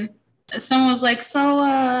then someone was like,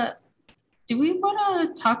 so do we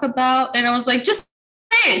want to talk about, and I was like, just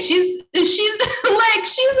say it. She's like,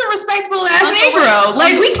 she's a respectable ass Negro.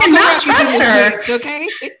 Like, we cannot trust her. Okay.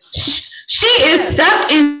 She is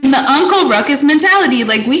stuck in the Uncle Ruckus mentality.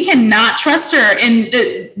 Like, we cannot trust her. And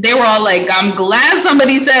they were all like, I'm glad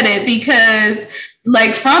somebody said it, because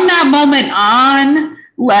like from that moment on,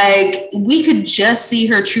 like we could just see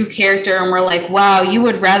her true character, and we're like, wow, you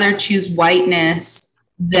would rather choose whiteness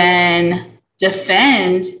than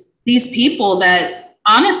defend these people that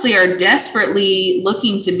honestly are desperately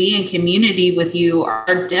looking to be in community with you,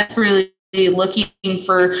 are desperately looking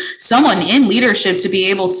for someone in leadership to be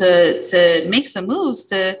able to make some moves,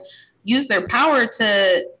 to use their power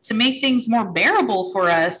to make things more bearable for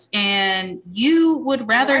us. And you would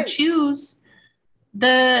rather choose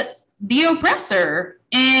the oppressor.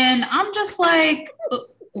 And I'm just like,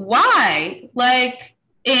 why? Like,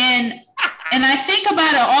 and I think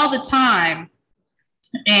about it all the time,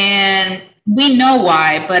 and we know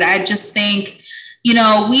why, but I just think, we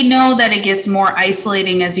know that it gets more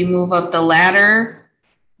isolating as you move up the ladder,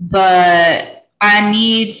 but I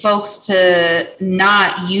need folks to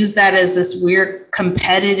not use that as this weird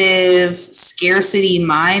competitive scarcity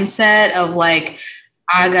mindset of like,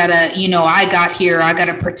 I gotta, I got here, I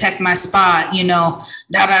gotta protect my spot, da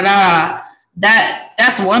da da.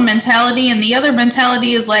 That's one mentality, and the other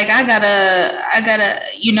mentality is like, I gotta,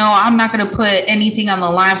 I'm not gonna put anything on the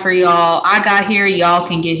line for y'all. I got here, y'all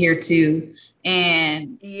can get here too.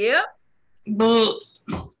 And yep, blah,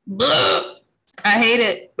 blah. I hate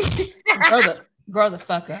it. Grow the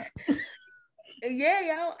fuck up. Yeah,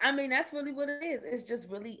 yo. I mean, that's really what it is. It's just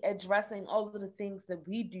really addressing all of the things that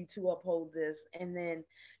we do to uphold this, and then,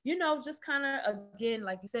 just kind of again,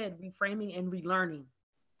 like you said, reframing and relearning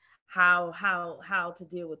how to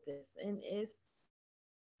deal with this. And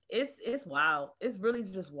it's wild. It's really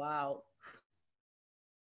just wild.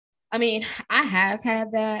 I mean, I have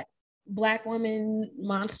had that Black woman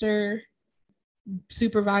monster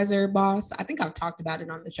supervisor boss. I think I've talked about it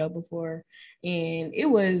on the show before, and it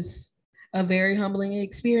was a very humbling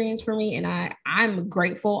experience for me. And I'm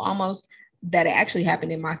grateful almost that it actually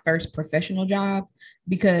happened in my first professional job,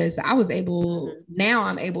 because I was able, now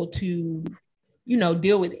I'm able to,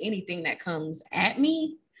 deal with anything that comes at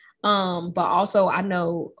me. But also I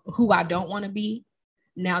know who I don't want to be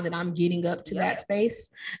now that I'm getting up to that space.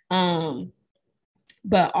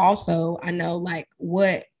 But also I know like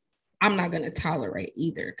what I'm not going to tolerate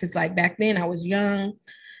either. Cause like back then I was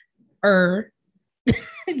younger,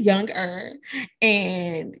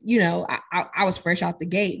 and I was fresh out the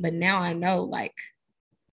gate, but now I know, like,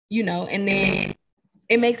 and then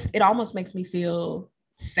it almost makes me feel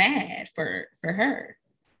sad for her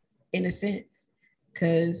in a sense,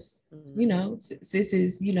 because sis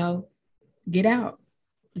is get out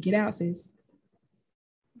sis.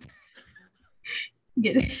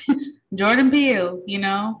 Jordan Peele,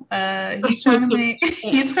 he's trying to make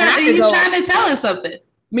he's trying to tell us something.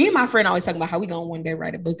 Me and my friend always talk about how we gonna one day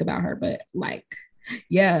write a book about her, but like,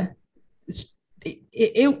 yeah,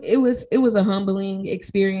 it was a humbling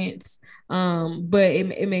experience, but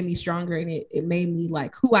it made me stronger, and it made me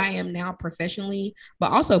like who I am now professionally,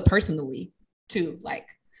 but also personally too. Like,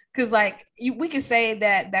 because like we can say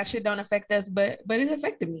that shit don't affect us, but it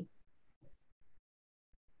affected me.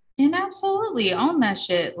 And absolutely own that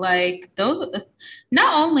shit. Like, those,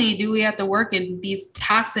 not only do we have to work in these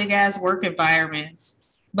toxic ass work environments,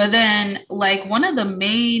 but then like one of the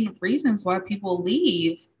main reasons why people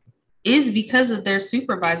leave is because of their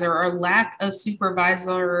supervisor or lack of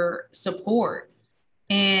supervisor support.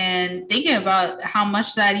 And thinking about how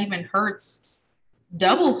much that even hurts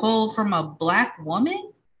double fold from a Black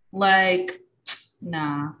woman, like,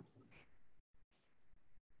 nah.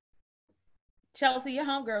 Chelsea, your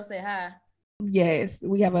homegirl said hi. Yes,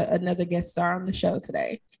 we have another guest star on the show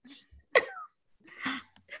today.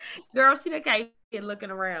 Girl, she done came in looking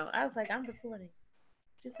around. I was like, I'm recording.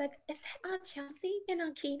 She's like, is that Aunt Chelsea and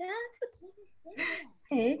Aunt Keita?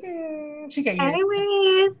 Hey, girl. She can't Hey,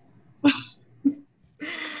 hear.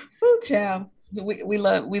 Ooh, child. We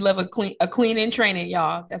love a queen in training,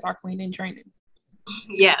 y'all. That's our queen in training.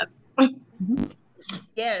 Yes.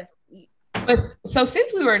 Yes. But so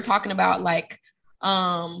since we were talking about like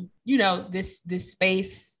this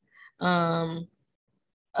space about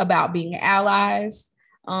being allies,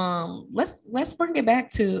 let's bring it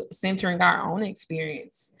back to centering our own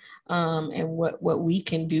experience, and what we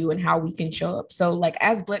can do and how we can show up. So like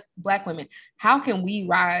as Black women, how can we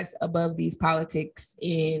rise above these politics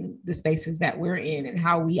in the spaces that we're in and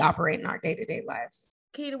how we operate in our day-to-day lives?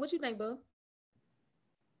 Keita, what you think, boo?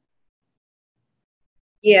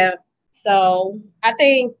 Yeah. So I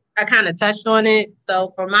think I kind of touched on it. So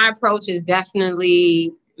for my approach is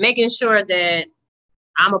definitely making sure that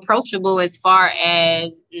I'm approachable as far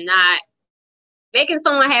as not making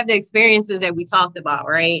someone have the experiences that we talked about,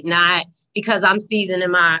 right? Not because I'm seasoned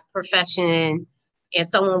in my profession and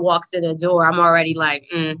someone walks in the door, I'm already like,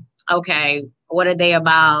 okay, what are they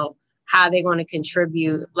about? How are they going to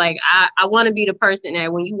contribute? Like, I want to be the person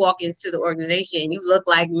that when you walk into the organization, you look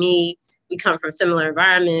like me, we come from similar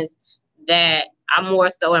environments, that I'm more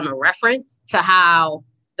so am a reference to how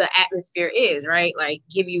the atmosphere is, right? Like,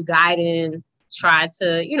 give you guidance, try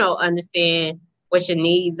to, understand what your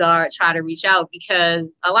needs are, try to reach out,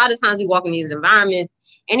 because a lot of times we walk in these environments,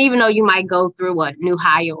 and even though you might go through a new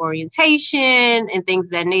hire orientation and things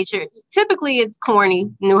of that nature, typically it's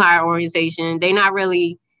corny, new hire orientation. They're not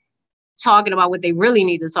really talking about what they really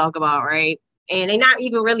need to talk about, right? And they're not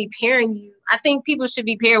even really pairing you. I think people should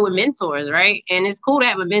be paired with mentors, right? And it's cool to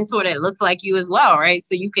have a mentor that looks like you as well, right?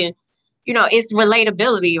 So you can, it's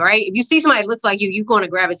relatability, right? If you see somebody that looks like you, you're going to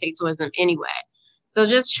gravitate towards them anyway. So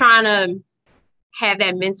just trying to have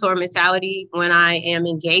that mentor mentality when I am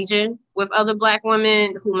engaging with other Black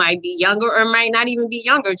women who might be younger or might not even be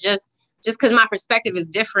younger, just because my perspective is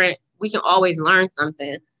different, we can always learn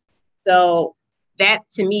something. So that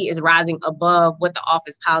to me is rising above what the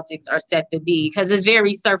office politics are set to be, because it's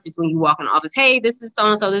very surface when you walk in the office. Hey, this is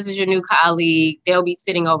so-and-so, this is your new colleague. They'll be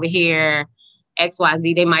sitting over here,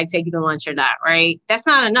 XYZ. They might take you to lunch or not, right? That's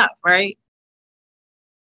not enough, right?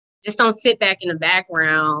 Just don't sit back in the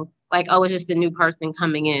background like, oh, it's just a new person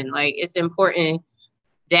coming in. Like, it's important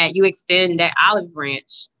that you extend that olive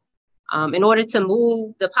branch in order to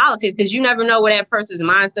move the politics, because you never know where that person's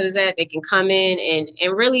mindset is at. They can come in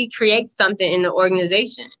and really create something in the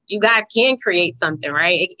organization. You guys can create something,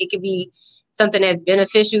 right? It could be something that's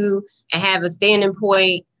beneficial and have a standing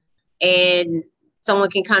point, and someone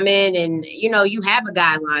can come in and, you have a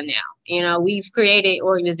guideline now. We've created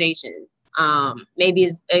organizations, maybe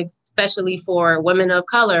especially for women of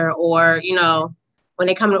color, or, when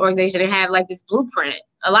they come to an organization and have like this blueprint.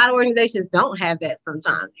 A lot of organizations don't have that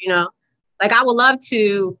sometimes, Like, I would love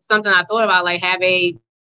to, something I thought about, like, have a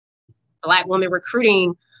Black woman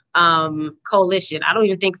recruiting coalition. I don't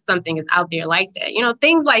even think something is out there like that.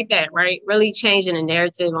 Things like that, right? Really changing the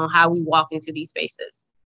narrative on how we walk into these spaces.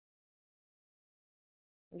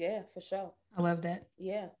 Yeah, for sure. I love that.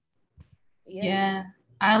 Yeah. Yeah.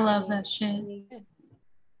 I love that shit.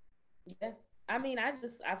 Yeah.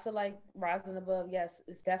 I feel like rising above, yes,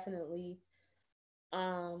 it's definitely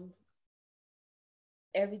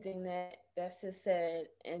everything that's just said,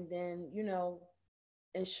 and then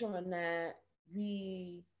ensuring that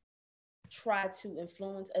we try to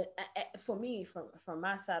influence. For me, from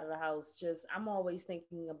my side of the house, just I'm always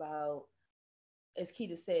thinking about, as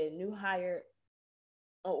Keita said, new hire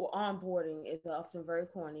or onboarding is often very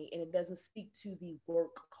corny, and it doesn't speak to the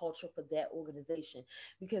work culture for that organization,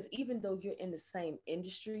 because even though you're in the same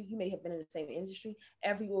industry, you may have been in the same industry,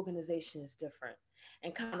 every organization is different.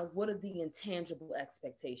 And kind of, what are the intangible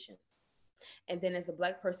expectations? And then, as a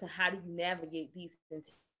Black person, how do you navigate these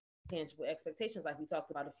intangible expectations, like we talked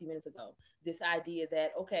about a few minutes ago? This idea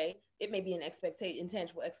that, okay, it may be an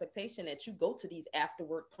intangible expectation that you go to these after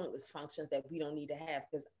work pointless functions that we don't need to have,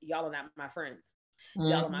 because y'all are not my friends.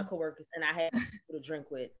 Y'all are my coworkers, and I have people to drink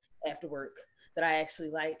with after work that I actually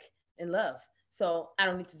like and love. So I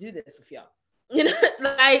don't need to do this with y'all.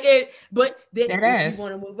 Like it. But then if you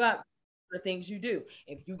want to move up, the things you do.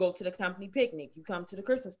 If you go to the company picnic, you come to the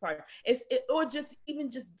Christmas party. Or just even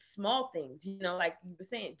just small things, like you were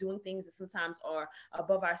saying, doing things that sometimes are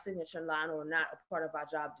above our signature line or not a part of our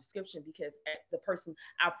job description because the person,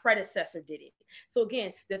 our predecessor, did it. So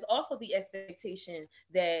again, there's also the expectation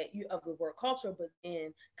that you of the work culture, but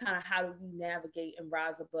then kind of how do we navigate and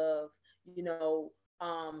rise above,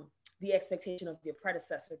 the expectation of your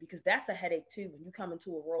predecessor, because that's a headache too when you come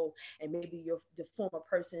into a role and maybe the former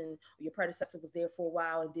person or your predecessor was there for a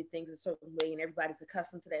while and did things a certain way and everybody's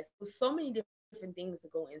accustomed to that. So many different things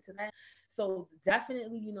that go into that. So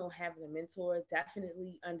definitely, having a mentor,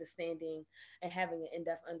 definitely understanding and having an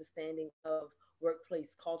in-depth understanding of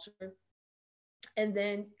workplace culture, and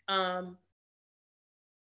then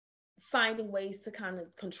finding ways to kind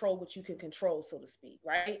of control what you can control, so to speak,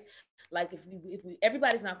 right? Like if we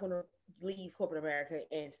everybody's not going to leave corporate America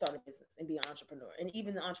and start a business and be an entrepreneur. And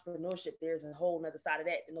even the entrepreneurship, there's a whole nother side of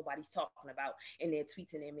that nobody's talking about in their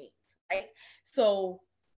tweets and their memes, right? So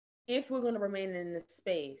if we're going to remain in this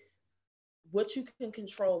space, what you can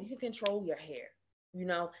control, you can control your hair.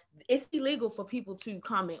 It's illegal for people to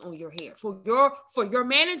comment on your hair, for your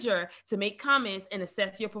manager to make comments and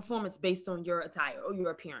assess your performance based on your attire or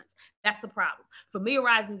your appearance. That's the problem.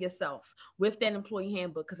 Familiarizing yourself with that employee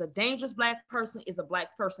handbook, because a dangerous Black person is a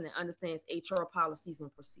Black person that understands HR policies and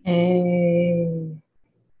procedures. Hey.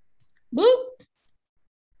 Boop.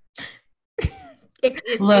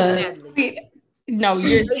 It's Look. badly. No,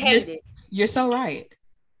 They hate it. you're so right.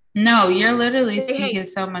 No, you're literally They hate speaking it.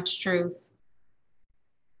 so much truth.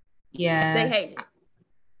 They Yeah. hate it. They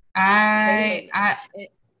I hate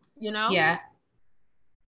it. You know? yeah.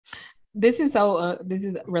 This is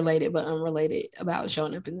related but unrelated about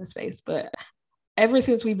showing up in the space. But ever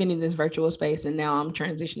since we've been in this virtual space and now I'm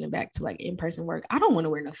transitioning back to like in-person work, I don't want to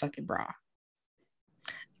wear no fucking bra.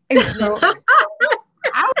 And so I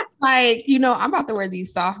was like, I'm about to wear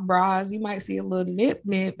these soft bras. You might see a little nip.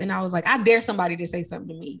 And I was like, I dare somebody to say something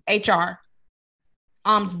to me. HR.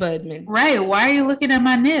 Ombudsman. Right. Why are you looking at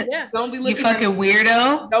my nips? Yeah. Don't be You looking fucking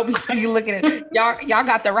weirdo. Don't be fucking looking at y'all. Y'all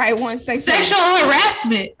got the right one. Say Sexual something.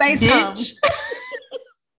 harassment. Say bitch.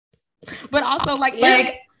 something. But also, like,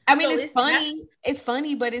 I mean, it's funny. It's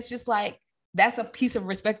funny, but it's just like that's a piece of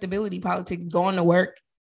respectability politics. Going to work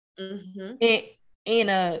in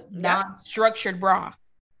a non-structured bra.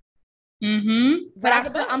 But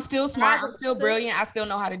I'm still smart. I'm still brilliant. I still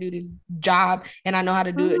know how to do this job, and I know how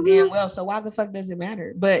to do it damn well. So why the fuck does it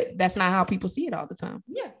matter? But that's not how people see it all the time.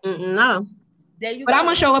 Yeah. No. There you but go. I'm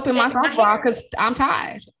gonna show up in my soft bra because I'm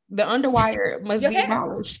tired. The underwire must be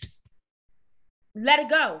abolished. Let it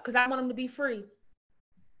go, because I want them to be free.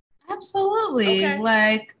 Absolutely. Okay.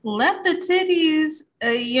 Like, let the titties,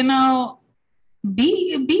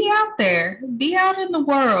 be out there. Be out in the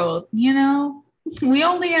world, We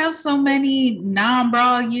only have so many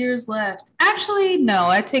non-bra years left. Actually, no,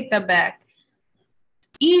 I take that back.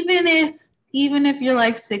 Even if you're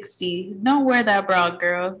like 60, don't wear that bra,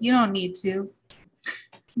 girl. You don't need to.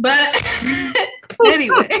 But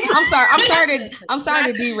anyway, I'm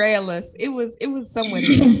sorry to derail us. It was somewhat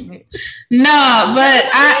interesting. No, but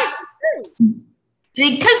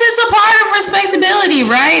because it's a part of respectability,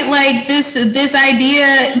 right? Like this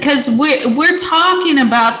idea, because we're talking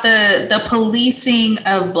about the policing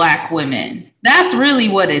of Black women. That's really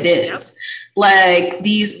what it is. Like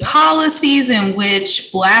these policies in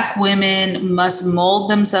which Black women must mold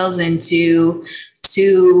themselves into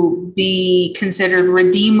to be considered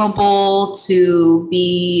redeemable, to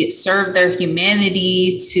be serve their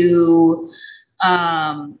humanity, to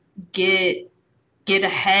get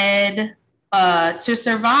ahead, to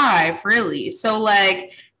survive, really. So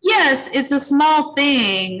like, yes, it's a small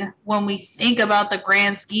thing when we think about the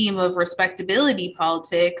grand scheme of respectability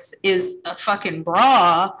politics is a fucking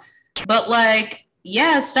bra, but like,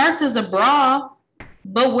 yeah, it starts as a bra,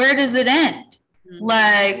 but where does it end?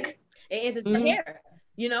 Like, it ends at your hair.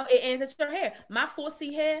 It ends at your hair. My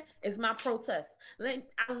 4C hair is my protest.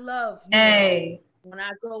 I love when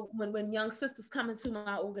I go, when young sisters come into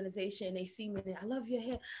my organization and they see me, I love your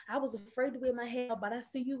hair. I was afraid to wear my hair, but I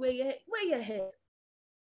see you wear your hair. Wear your hair.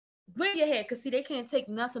 Wear your hair, because see, they can't take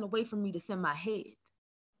nothing away from me to send my head.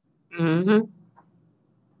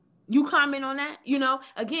 You comment on that,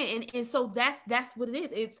 again, and so that's what it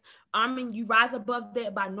is. It's, you rise above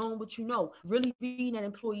that by knowing what you know, really reading that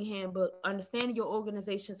employee handbook, understanding your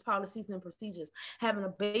organization's policies and procedures, having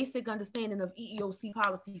a basic understanding of EEOC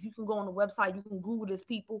policies. You can go on the website, you can Google this,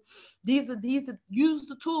 people. These are use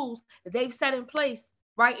the tools that they've set in place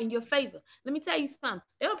right in your favor. Let me tell you something.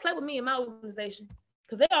 They don't play with me in my organization.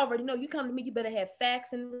 Because they already know you come to me, you better have facts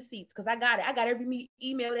and receipts. Because I got it. I got every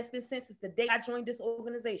email that's been sent since the day I joined this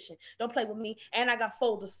organization. Don't play with me. And I got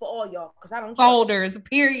folders for all y'all. Because I don't folders,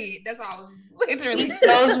 period. That's all. Literally.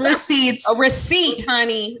 Those receipts. A receipt,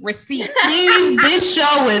 honey. Receipt. Leave this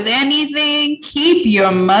show with anything. Keep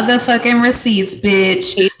your motherfucking receipts,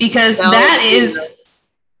 bitch. Because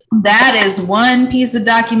that is one piece of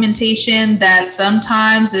documentation that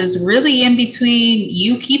sometimes is really in between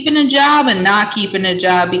you keeping a job and not keeping a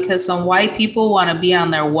job, because some white people want to be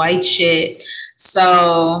on their white shit.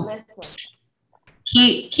 So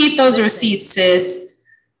keep those receipts, sis.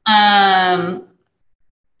 But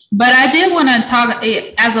I did want to talk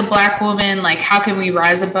as a Black woman, like, how can we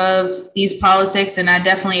rise above these politics? And I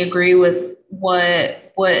definitely agree with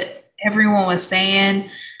what everyone was saying.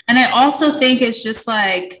 And I also think it's just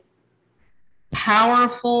like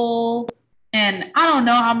powerful, and I don't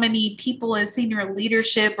know how many people in senior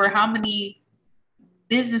leadership or how many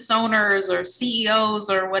business owners or CEOs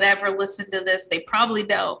or whatever listen to this. They probably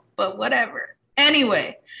don't, but whatever.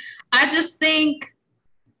 Anyway, I just think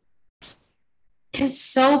it's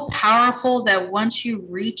so powerful that once you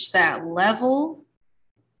reach that level,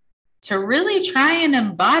 to really try and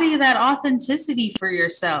embody that authenticity for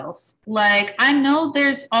yourself. Like, I know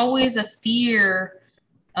there's always a fear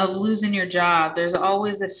of losing your job. There's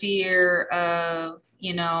always a fear of,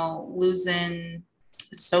 losing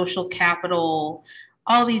social capital,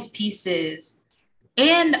 all these pieces.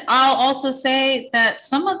 And I'll also say that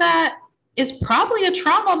some of that is probably a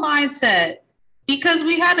trauma mindset. because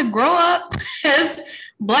we had to grow up as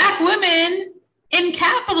Black women in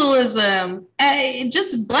capitalism,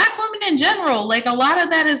 just Black women in general. Like a lot of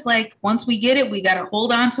that is like, once we get it, we got to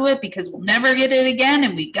hold on to it because we'll never get it again,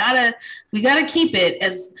 and we gotta keep it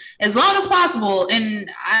as long as possible.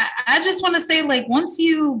 And I just want to say, like, once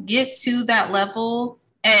you get to that level,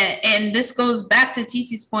 and this goes back to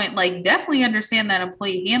Titi's point, like, definitely understand that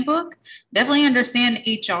employee handbook, definitely understand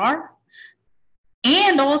HR,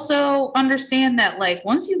 and also understand that, like,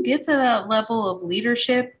 once you get to that level of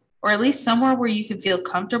leadership, or at least somewhere where you can feel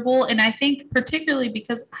comfortable. And I think particularly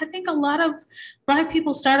because I think a lot of Black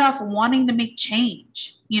people start off wanting to make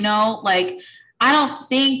change, you know, like, I don't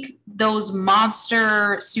think those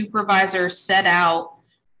monster supervisors set out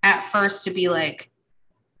at first to be like,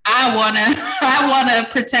 I wanna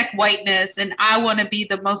protect whiteness, and I want to be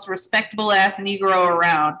the most respectable ass Negro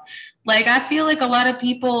around. Like, I feel like a lot of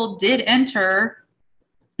people did enter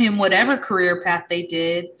in whatever career path they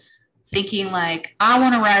did, thinking like, I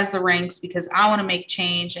want to rise the ranks because I want to make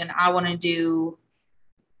change, and I want to do,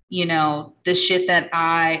 you know, the shit that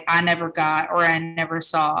I never got or I never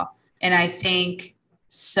saw. And I think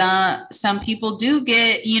some people do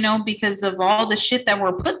get, you know, because of all the shit that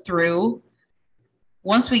we're put through,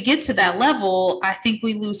 once we get to that level, I think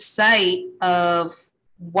we lose sight of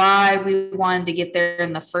why we wanted to get there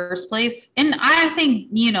in the first place. And I think,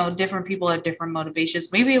 you know, different people have different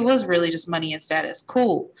motivations. Maybe it was really just money and status.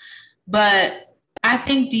 Cool. But I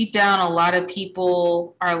think deep down, a lot of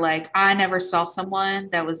people are like, I never saw someone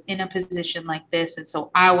that was in a position like this, and so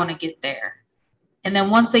I want to get there. And then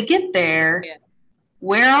once they get there,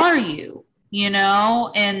 where are you? You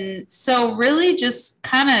know? And so really just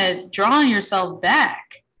kind of drawing yourself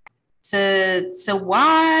back to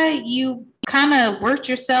why you kind of worked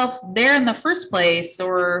yourself there in the first place,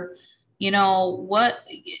 or, you know, what,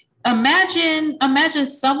 imagine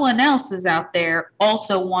someone else is out there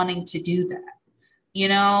also wanting to do that. You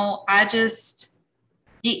know, I just,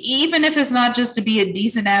 even if it's not just to be a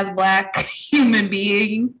decent ass Black human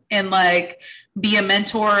being and like be a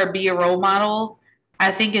mentor or be a role model,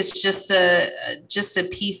 I think it's just a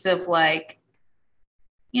piece of like,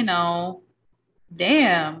 you know,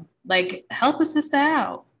 damn, like, help a sister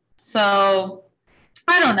out. So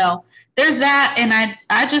I don't know. There's that. And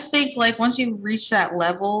I just think, like, once you reach that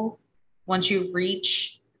level, once you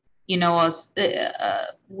reach, you know, a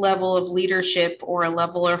level of leadership or a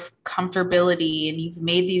level of comfortability, and you've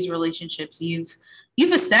made these relationships, you've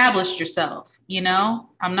established yourself, you know.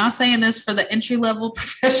 I'm not saying this for the entry level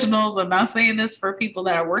professionals. I'm not saying this for people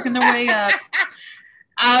that are working their way up.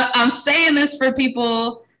 I'm saying this for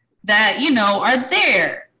people that, you know, are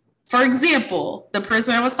there. For example, the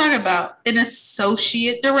person I was talking about, an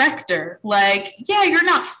associate director. Like, yeah, you're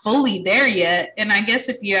not fully there yet. And I guess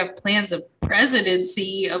if you have plans of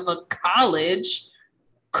presidency of a college,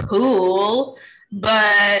 cool.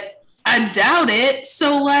 But I doubt it.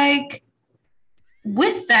 So, like,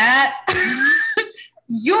 with that,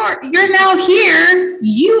 you're now here.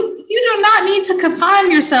 You do not need to confine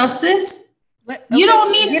yourself, sis. You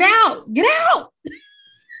don't need Get out.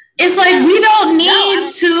 It's like, we don't need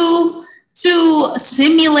to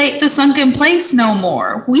simulate the sunken place no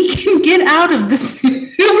more. We can get out of this.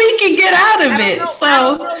 We can get out of it. So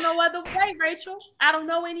I don't know other way, Rachel. I don't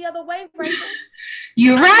know any other way, Rachel.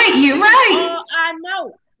 You're right. All I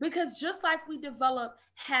know, because just like we develop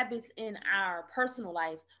habits in our personal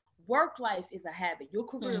life, work life is a habit. Your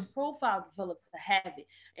career profile develops a habit,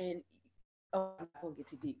 and I'm not gonna get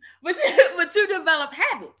too deep, but you develop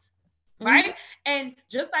habits. Right. And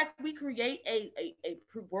just like we create a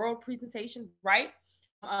world presentation, right?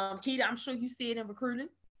 Keita, I'm sure you see it in recruiting,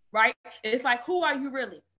 right? It's like, who are you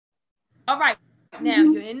really? All right, now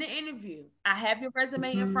you're in the interview. I have your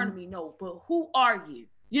resume in front of me. No, but who are you?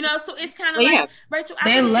 You know, so it's kind of like, Rachel,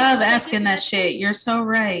 they love asking that shit. You're so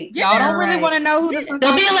right. Y'all don't really want to know who the fuck.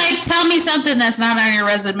 They'll be like, tell me something that's not on your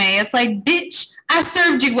resume. It's like, bitch, I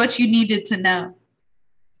served you what you needed to know.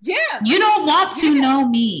 Yeah. You don't want to know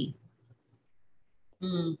me.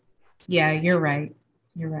 Yeah, you're right.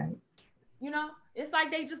 You're right. You know, it's like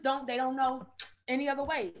they don't know any other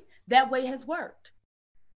way. That way has worked.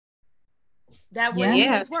 That way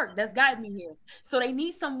has worked. That's gotten me here. So they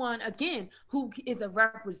need someone, again, who is a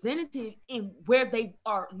representative in where they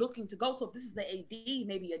are looking to go. So if this is an AD,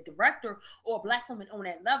 maybe a director or a Black woman on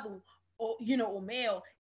that level, or, you know, or male,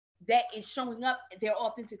 that is showing up their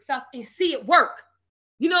authentic self and see it work.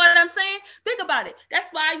 You know what I'm saying? Think about it. That's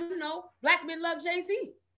why, you know, Black men love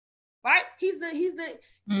Jay-Z, right? He is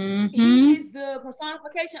the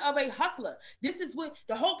personification of a hustler. This is what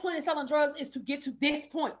the whole point of selling drugs is, to get to this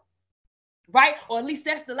point, right? Or at least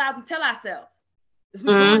that's the lie we tell ourselves.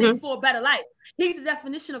 We're doing this for a better life. He's the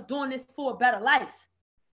definition of doing this for a better life.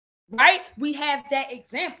 Right? We have that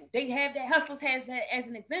example. They have that. Hustlers has that as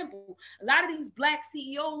an example. A lot of these black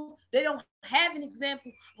CEOs, they don't have an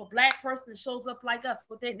example of a black person that shows up like us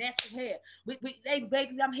with their natural hair. Hey,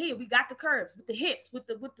 baby, I'm here. We got the curves with the hips, with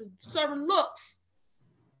the certain looks,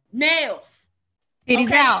 nails.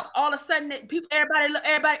 Titties out. All of a sudden, everybody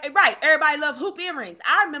love hoop earrings.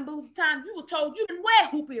 I remember the time you were told you didn't wear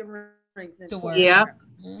hoop earrings to work. Yeah.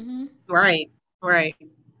 Right.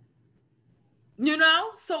 You know,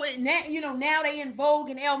 so now they in Vogue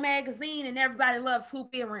and Elle magazine, and everybody loves hoop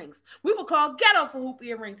earrings. We were called ghetto for hoop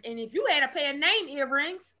earrings, and if you had a pair of name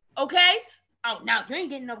earrings, okay, oh no, you ain't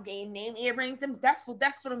getting no game name earrings. That's for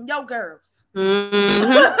them yo girls.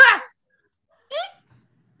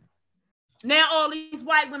 Now all these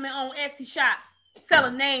white women own Etsy shops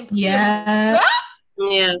selling name. Yeah.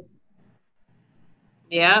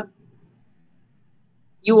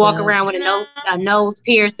 You walk around with a nose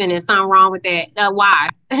piercing and something wrong with that. Why?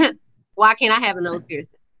 Why can't I have a nose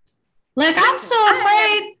piercing? Like, I'm so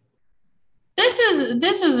afraid. This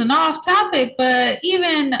is an off topic, but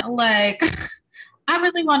even like, I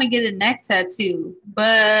really want to get a neck tattoo,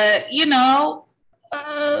 but like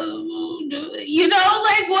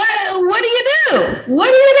what do you do? What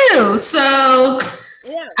do you do? So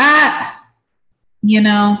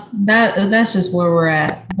that's just where we're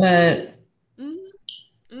at. But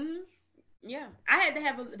yeah, I had to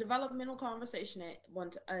have a developmental conversation at one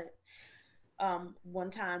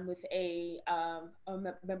time with a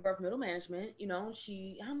member of middle management.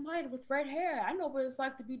 I'm white with red hair. I know what it's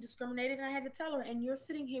like to be discriminated, and I had to tell her. And you're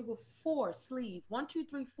sitting here with 4 sleeves, 1, 2,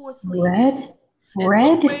 3, 4 sleeves.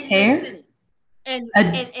 Red hair. And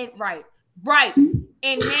right in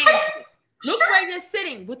management. Look where you're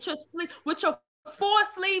sitting with your 4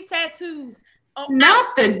 sleeve tattoos.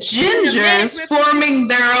 Not the gingers forming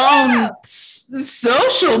their own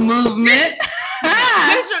social movement.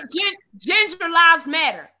 Ginger lives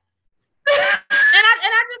matter. and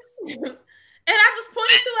I just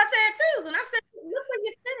pointed to our tattoos and I said, look where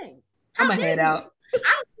you're sitting. I'm gonna head out. I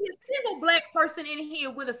don't see a single black person in here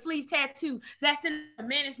with a sleeve tattoo that's in a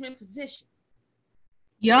management position.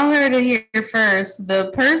 Y'all heard it here first.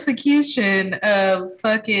 The persecution of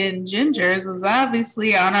fucking gingers is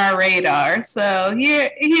obviously on our radar. So here,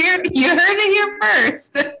 you heard it here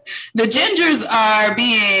first. The gingers are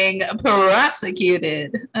being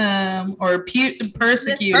prosecuted, or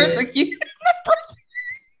persecuted.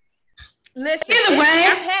 Listen, either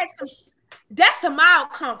way, that's a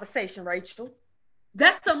mild conversation, Rachel.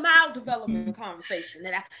 That's a mild development conversation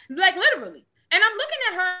that I like, literally. And I'm looking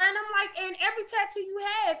at her and I'm like, and every tattoo you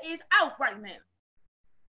have is out right now.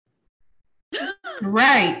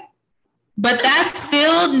 Right. But that's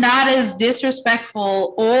still not as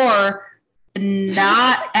disrespectful or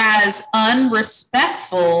not as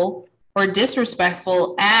unrespectful or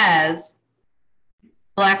disrespectful as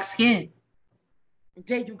black skin.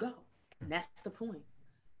 There you go. That's the point.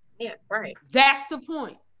 Yeah, right. That's the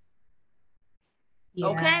point. Yeah.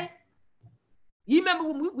 Okay? You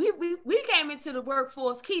remember when we came into the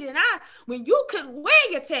workforce, Keita and I, when you couldn't wear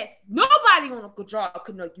your tattoo, nobody on a job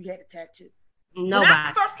could know you had a tattoo. Nobody. When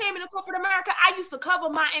I first came into corporate America, I used to cover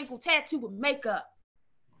my ankle tattoo with makeup.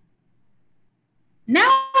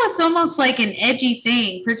 Now it's almost like an edgy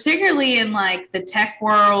thing, particularly in like the tech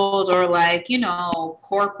world or like,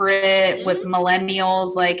 corporate with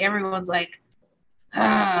millennials. Like everyone's like,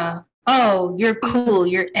 oh, you're cool,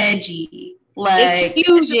 you're edgy. Like it's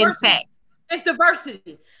huge in tech. It's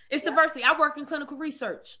diversity. I work in clinical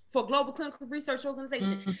research for a global clinical research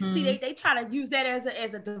organization. Mm-hmm. See, they try to use that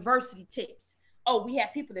as a diversity tip. Oh, we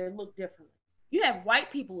have people that look different. You have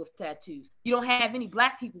white people with tattoos. You don't have any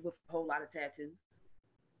black people with a whole lot of tattoos.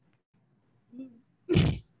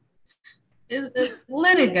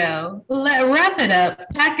 Let it go. Wrap it up.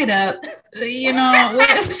 Pack it up. We're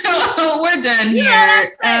done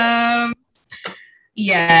here.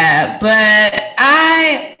 Yeah, but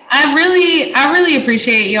I really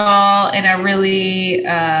appreciate y'all, and I really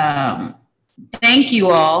thank you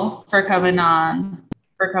all for coming on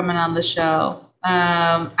the show.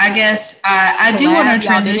 I guess I do want to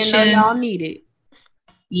transition. Y'all need it.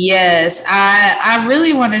 Yes, I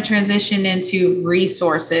really want to transition into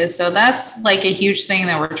resources. So that's like a huge thing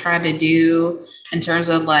that we're trying to do in terms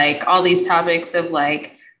of like all these topics of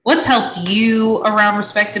like what's helped you around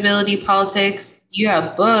respectability politics. Do you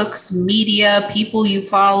have books, media, people you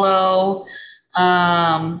follow,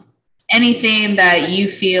 anything that you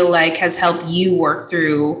feel like has helped you work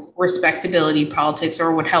through respectability politics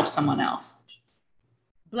or would help someone else?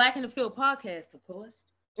 Black in the Field podcast, of course.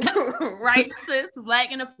 Right, sis?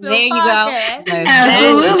 Black in the There Field you go. podcast.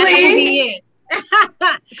 That will Absolutely. be it.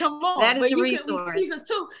 Come on, That is but the you can resource.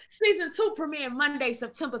 season two premiering Monday,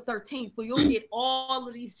 September 13th. So you'll get all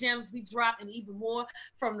of these gems we drop and even more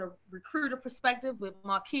from the recruiter perspective with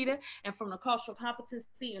Marquita, and from the cultural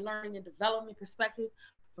competency and learning and development perspective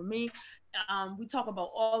for me. We talk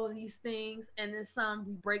about all of these things, and then some.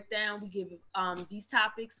 We break down. We give these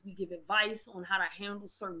topics. We give advice on how to handle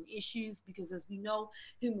certain issues, because, as we know,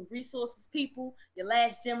 human resources people, your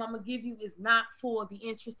last gem I'm gonna give you is not for the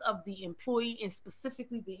interest of the employee and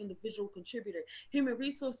specifically the individual contributor. Human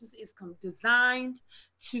resources is designed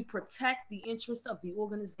to protect the interests of the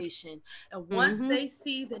organization. And once they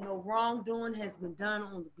see that no wrongdoing has been done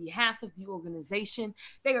on the behalf of the organization,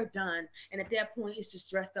 they are done. And at that point, it's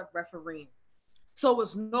just dressed up refereeing. So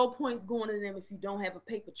it's no point going to them if you don't have a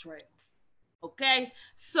paper trail. Okay?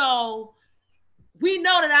 So we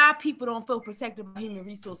know that our people don't feel protected by human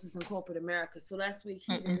resources in corporate America. So that's where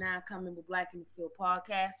Keita and I come in with Black in the Field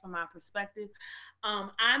podcast from our perspective.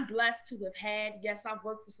 I'm blessed to have had, yes, I've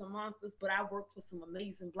worked for some monsters, but I worked for some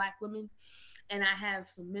amazing Black women, and I have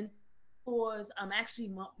some mentors.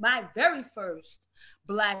 Actually, my very first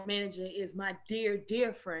Black manager is my dear,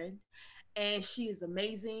 dear friend, and she is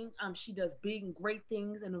amazing. She does big and great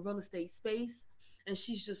things in the real estate space, and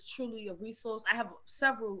she's just truly a resource. I have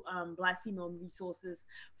several Black female resources,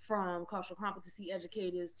 from cultural competency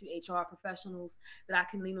educators to HR professionals, that I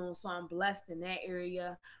can lean on. So I'm blessed in that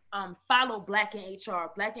area. Follow Black in HR.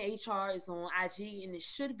 Black in HR is on IG, and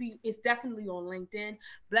it's definitely on LinkedIn.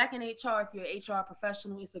 Black in HR, if you're an HR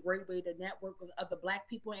professional, it's a great way to network with other Black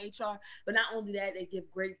people in HR. But not only that, they give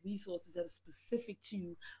great resources that are specific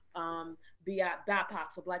to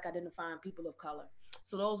BIPOC, so Black identifying people of color.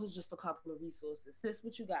 So those are just a couple of resources. Sis,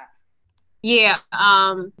 what you got? Yeah.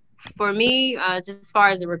 For me, just as far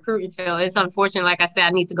as the recruiting field, it's unfortunate. Like I said,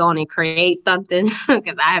 I need to go on and create something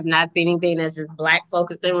because I have not seen anything that's just Black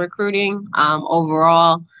focused in recruiting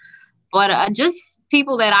overall. But just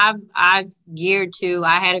people that I've geared to.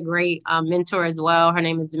 I had a great mentor as well. Her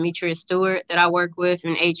name is Demetria Stewart that I work with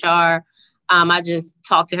in HR. I just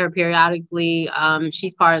talk to her periodically.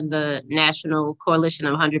 She's part of the National Coalition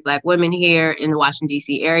of 100 Black Women here in the Washington,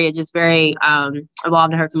 D.C. area, just very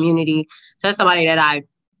involved in her community. So that's somebody that I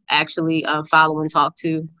actually follow and talk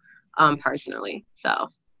to personally. So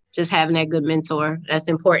just having that good mentor, that's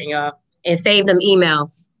important, y'all. And save them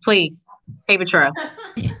emails, please. Paper trail.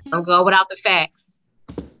 Don't go without the facts.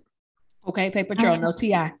 Okay, paper trail, no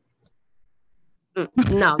TI.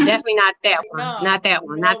 No, definitely not that one. No. Not that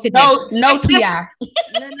one. Not today. No TI.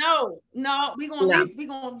 No. We gonna leave. We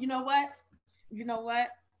gonna. You know what? We're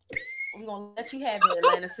gonna let you have it,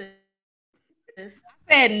 Atlanta sis. I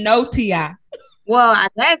said no TI. Well,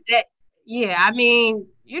 that yeah. I mean,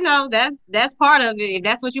 that's part of it. If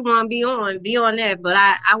that's what you want to be on that. But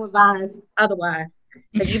I would advise otherwise,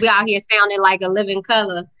 because you be out here sounding like a living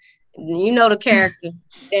color. You know the character,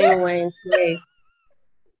 Daniel Wayne.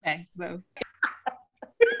 Okay, so.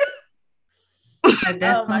 I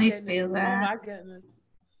definitely feel that. Oh my goodness.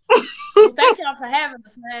 Well, thank y'all for having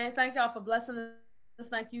us, man. Thank y'all for blessing us.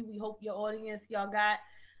 Thank you. We hope your audience, y'all got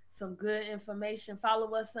some good information.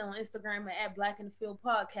 Follow us on Instagram at Black in the Field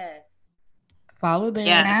Podcast. Follow them.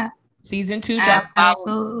 Yeah. Season 2.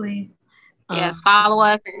 Absolutely. Yes, follow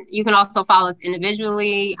us. And you can also follow us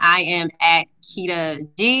individually. I am at Keita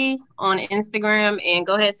G on Instagram. And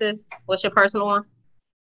go ahead, sis. What's your personal one?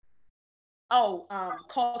 Oh,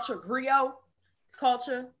 Culture Griot.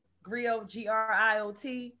 Culture Griot,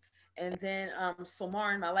 Griot. And then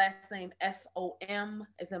Somarin, my last name, SOM,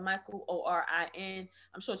 as in Michael, ORIN.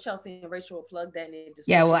 I'm sure Chelsea and Rachel will plug that in the description.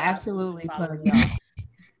 Yeah, we'll absolutely plug it.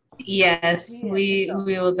 Yes, we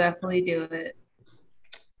will definitely do it.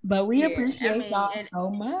 But we appreciate y'all so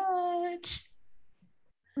much.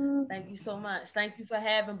 Thank you so much. Thank you for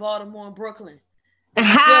having Baltimore and Brooklyn.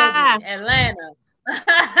 Atlanta.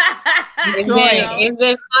 It's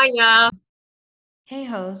been fun, y'all. Hey,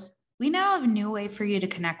 hoes. We now have a new way for you to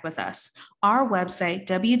connect with us. Our website,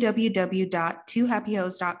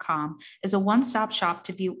 www.twohappyhoes.com, is a one-stop shop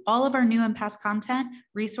to view all of our new and past content,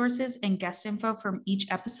 resources, and guest info from each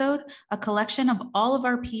episode, a collection of all of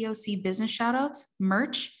our POC business shoutouts,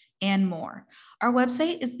 merch, and more. Our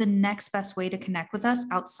website is the next best way to connect with us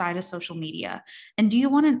outside of social media. And do you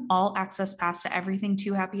want an all-access pass to everything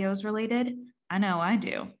Two Happy Hoes related? I know I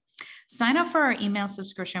do. Sign up for our email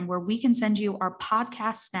subscription where we can send you our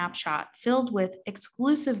podcast snapshot filled with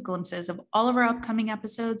exclusive glimpses of all of our upcoming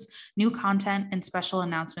episodes, new content, and special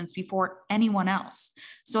announcements before anyone else.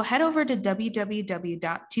 So head over to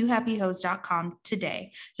www.twohappyhoes.com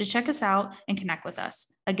today to check us out and connect with us.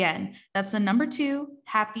 Again, that's the number 2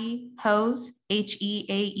 happy hoes,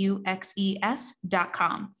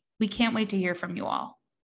 HEAUXES.com. We can't wait to hear from you all.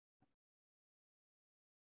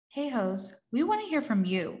 Hey hoes, we want to hear from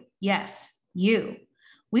you. Yes, you.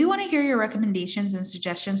 We want to hear your recommendations and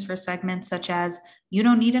suggestions for segments such as You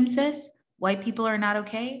Don't Need Him Sis, White People Are Not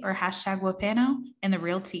Okay, or #Wapano, and The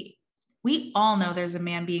Real Tea. We all know there's a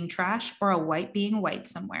man being trash or a white being white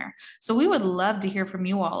somewhere. So we would love to hear from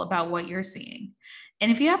you all about what you're seeing.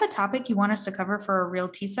 And if you have a topic you want us to cover for a Real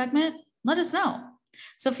Tea segment, let us know.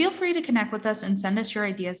 So feel free to connect with us and send us your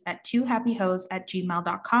ideas at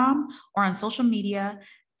twohappyhoes@gmail.com or on social media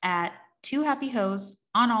at 2happyhoes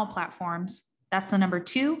on all platforms. That's the number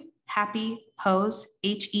 2 happy hoes,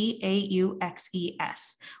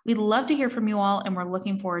 HEAUXES. We'd love to hear from you all, and we're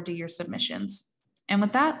looking forward to your submissions. And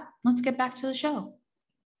with that, let's get back to the show.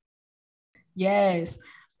 Yes.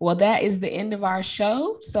 Well, that is the end of our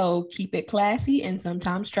show. So keep it classy and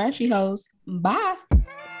sometimes trashy, hoes. Bye.